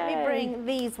 Let me bring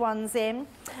these ones in.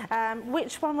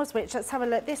 Which one was which? Let's have a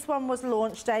look. This one was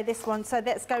launch day, this one. So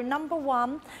let's go number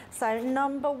 1. So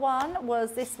number 1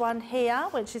 was this one here,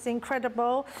 which is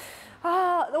incredible.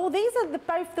 Oh, these are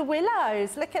both the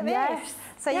willows. Look at this.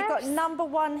 So you've got number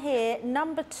 1 here,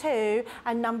 number 2,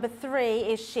 and number 3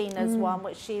 is Sheena's one,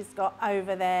 which she's got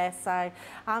over there. So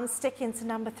I'm sticking to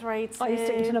number 3 too. Oh, you're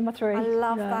sticking to number 3. I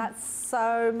love that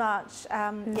so much.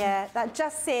 Yeah, that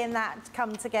just seeing that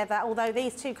come together, although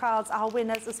these 2 cards are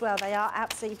winners as well, they are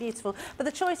absolutely beautiful. But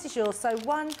the choice is yours. So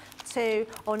 1, 2,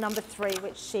 or number 3,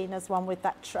 which Sheena's one with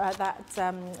that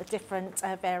different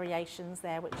variations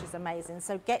there, which is amazing.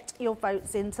 So get your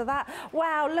votes into that.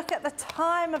 Wow, look at the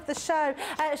time of the show.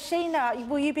 Sheena,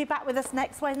 will you be back with us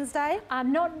next Wednesday?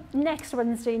 Not next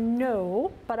Wednesday,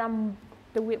 no, but I'm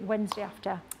the Wednesday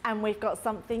after. And we've got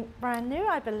something brand new,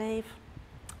 I believe.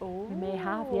 We may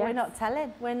have, yes. We're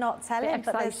not telling,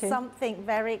 but there's something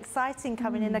very exciting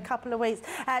coming in a couple of weeks.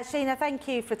 Sheena, thank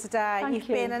you for today. You've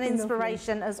been an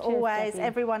inspiration as always. Debbie.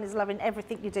 Everyone is loving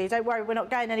everything you do. Don't worry, we're not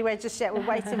going anywhere just yet. We're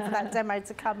waiting for that demo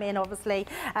to come in, obviously.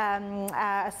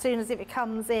 As soon as it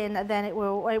comes in, then it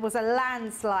will. It was a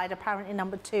landslide, apparently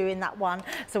number 2 in that one.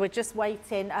 So we're just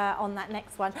waiting on that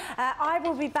next one. I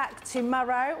will be back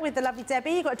tomorrow with the lovely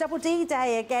Debbie. You've got a double D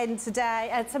day again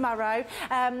today, tomorrow.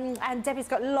 And Debbie's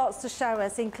got lots to show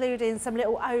us, including some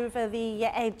little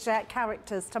over-the-edge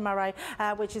characters tomorrow,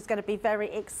 which is going to be very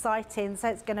exciting. So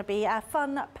it's going to be a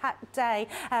fun-packed day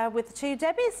with the 2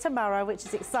 Debbies tomorrow, which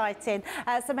is exciting.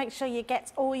 So make sure you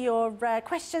get all your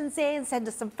questions in, send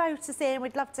us some photos in.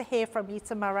 We'd love to hear from you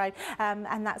tomorrow.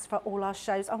 And that's for all our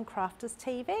shows on Crafters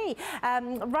TV.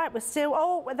 Right, we're still,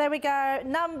 oh, there we go,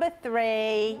 number 3.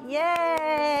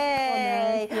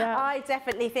 Yay! Yeah. I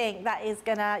definitely think that is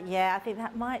gonna, I think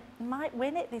that might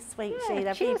win it this week,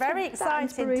 Sheena. Be very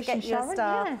exciting to get your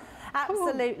star. Yeah.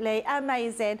 Absolutely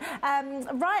amazing.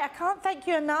 Right, I can't thank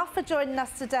you enough for joining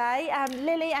us today.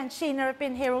 Lily and Sheena have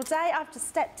been here all day. I've just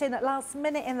stepped in at last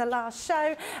minute in the last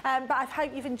show, but I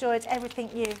hope you've enjoyed everything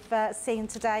you've seen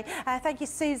today. Thank you,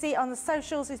 Susie, on the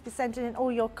socials, who's been sending in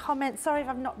all your comments. Sorry if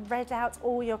I've not read out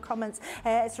all your comments.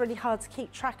 It's really hard to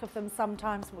keep track of them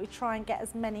sometimes, but we try and get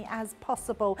as many as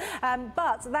possible.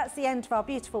 But that's the end of our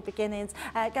beautiful beginnings.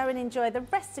 Go and enjoy the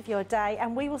rest of your day,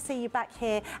 and we will see you back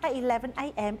here at 11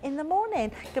 a.m. in the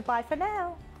morning. Goodbye for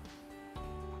now.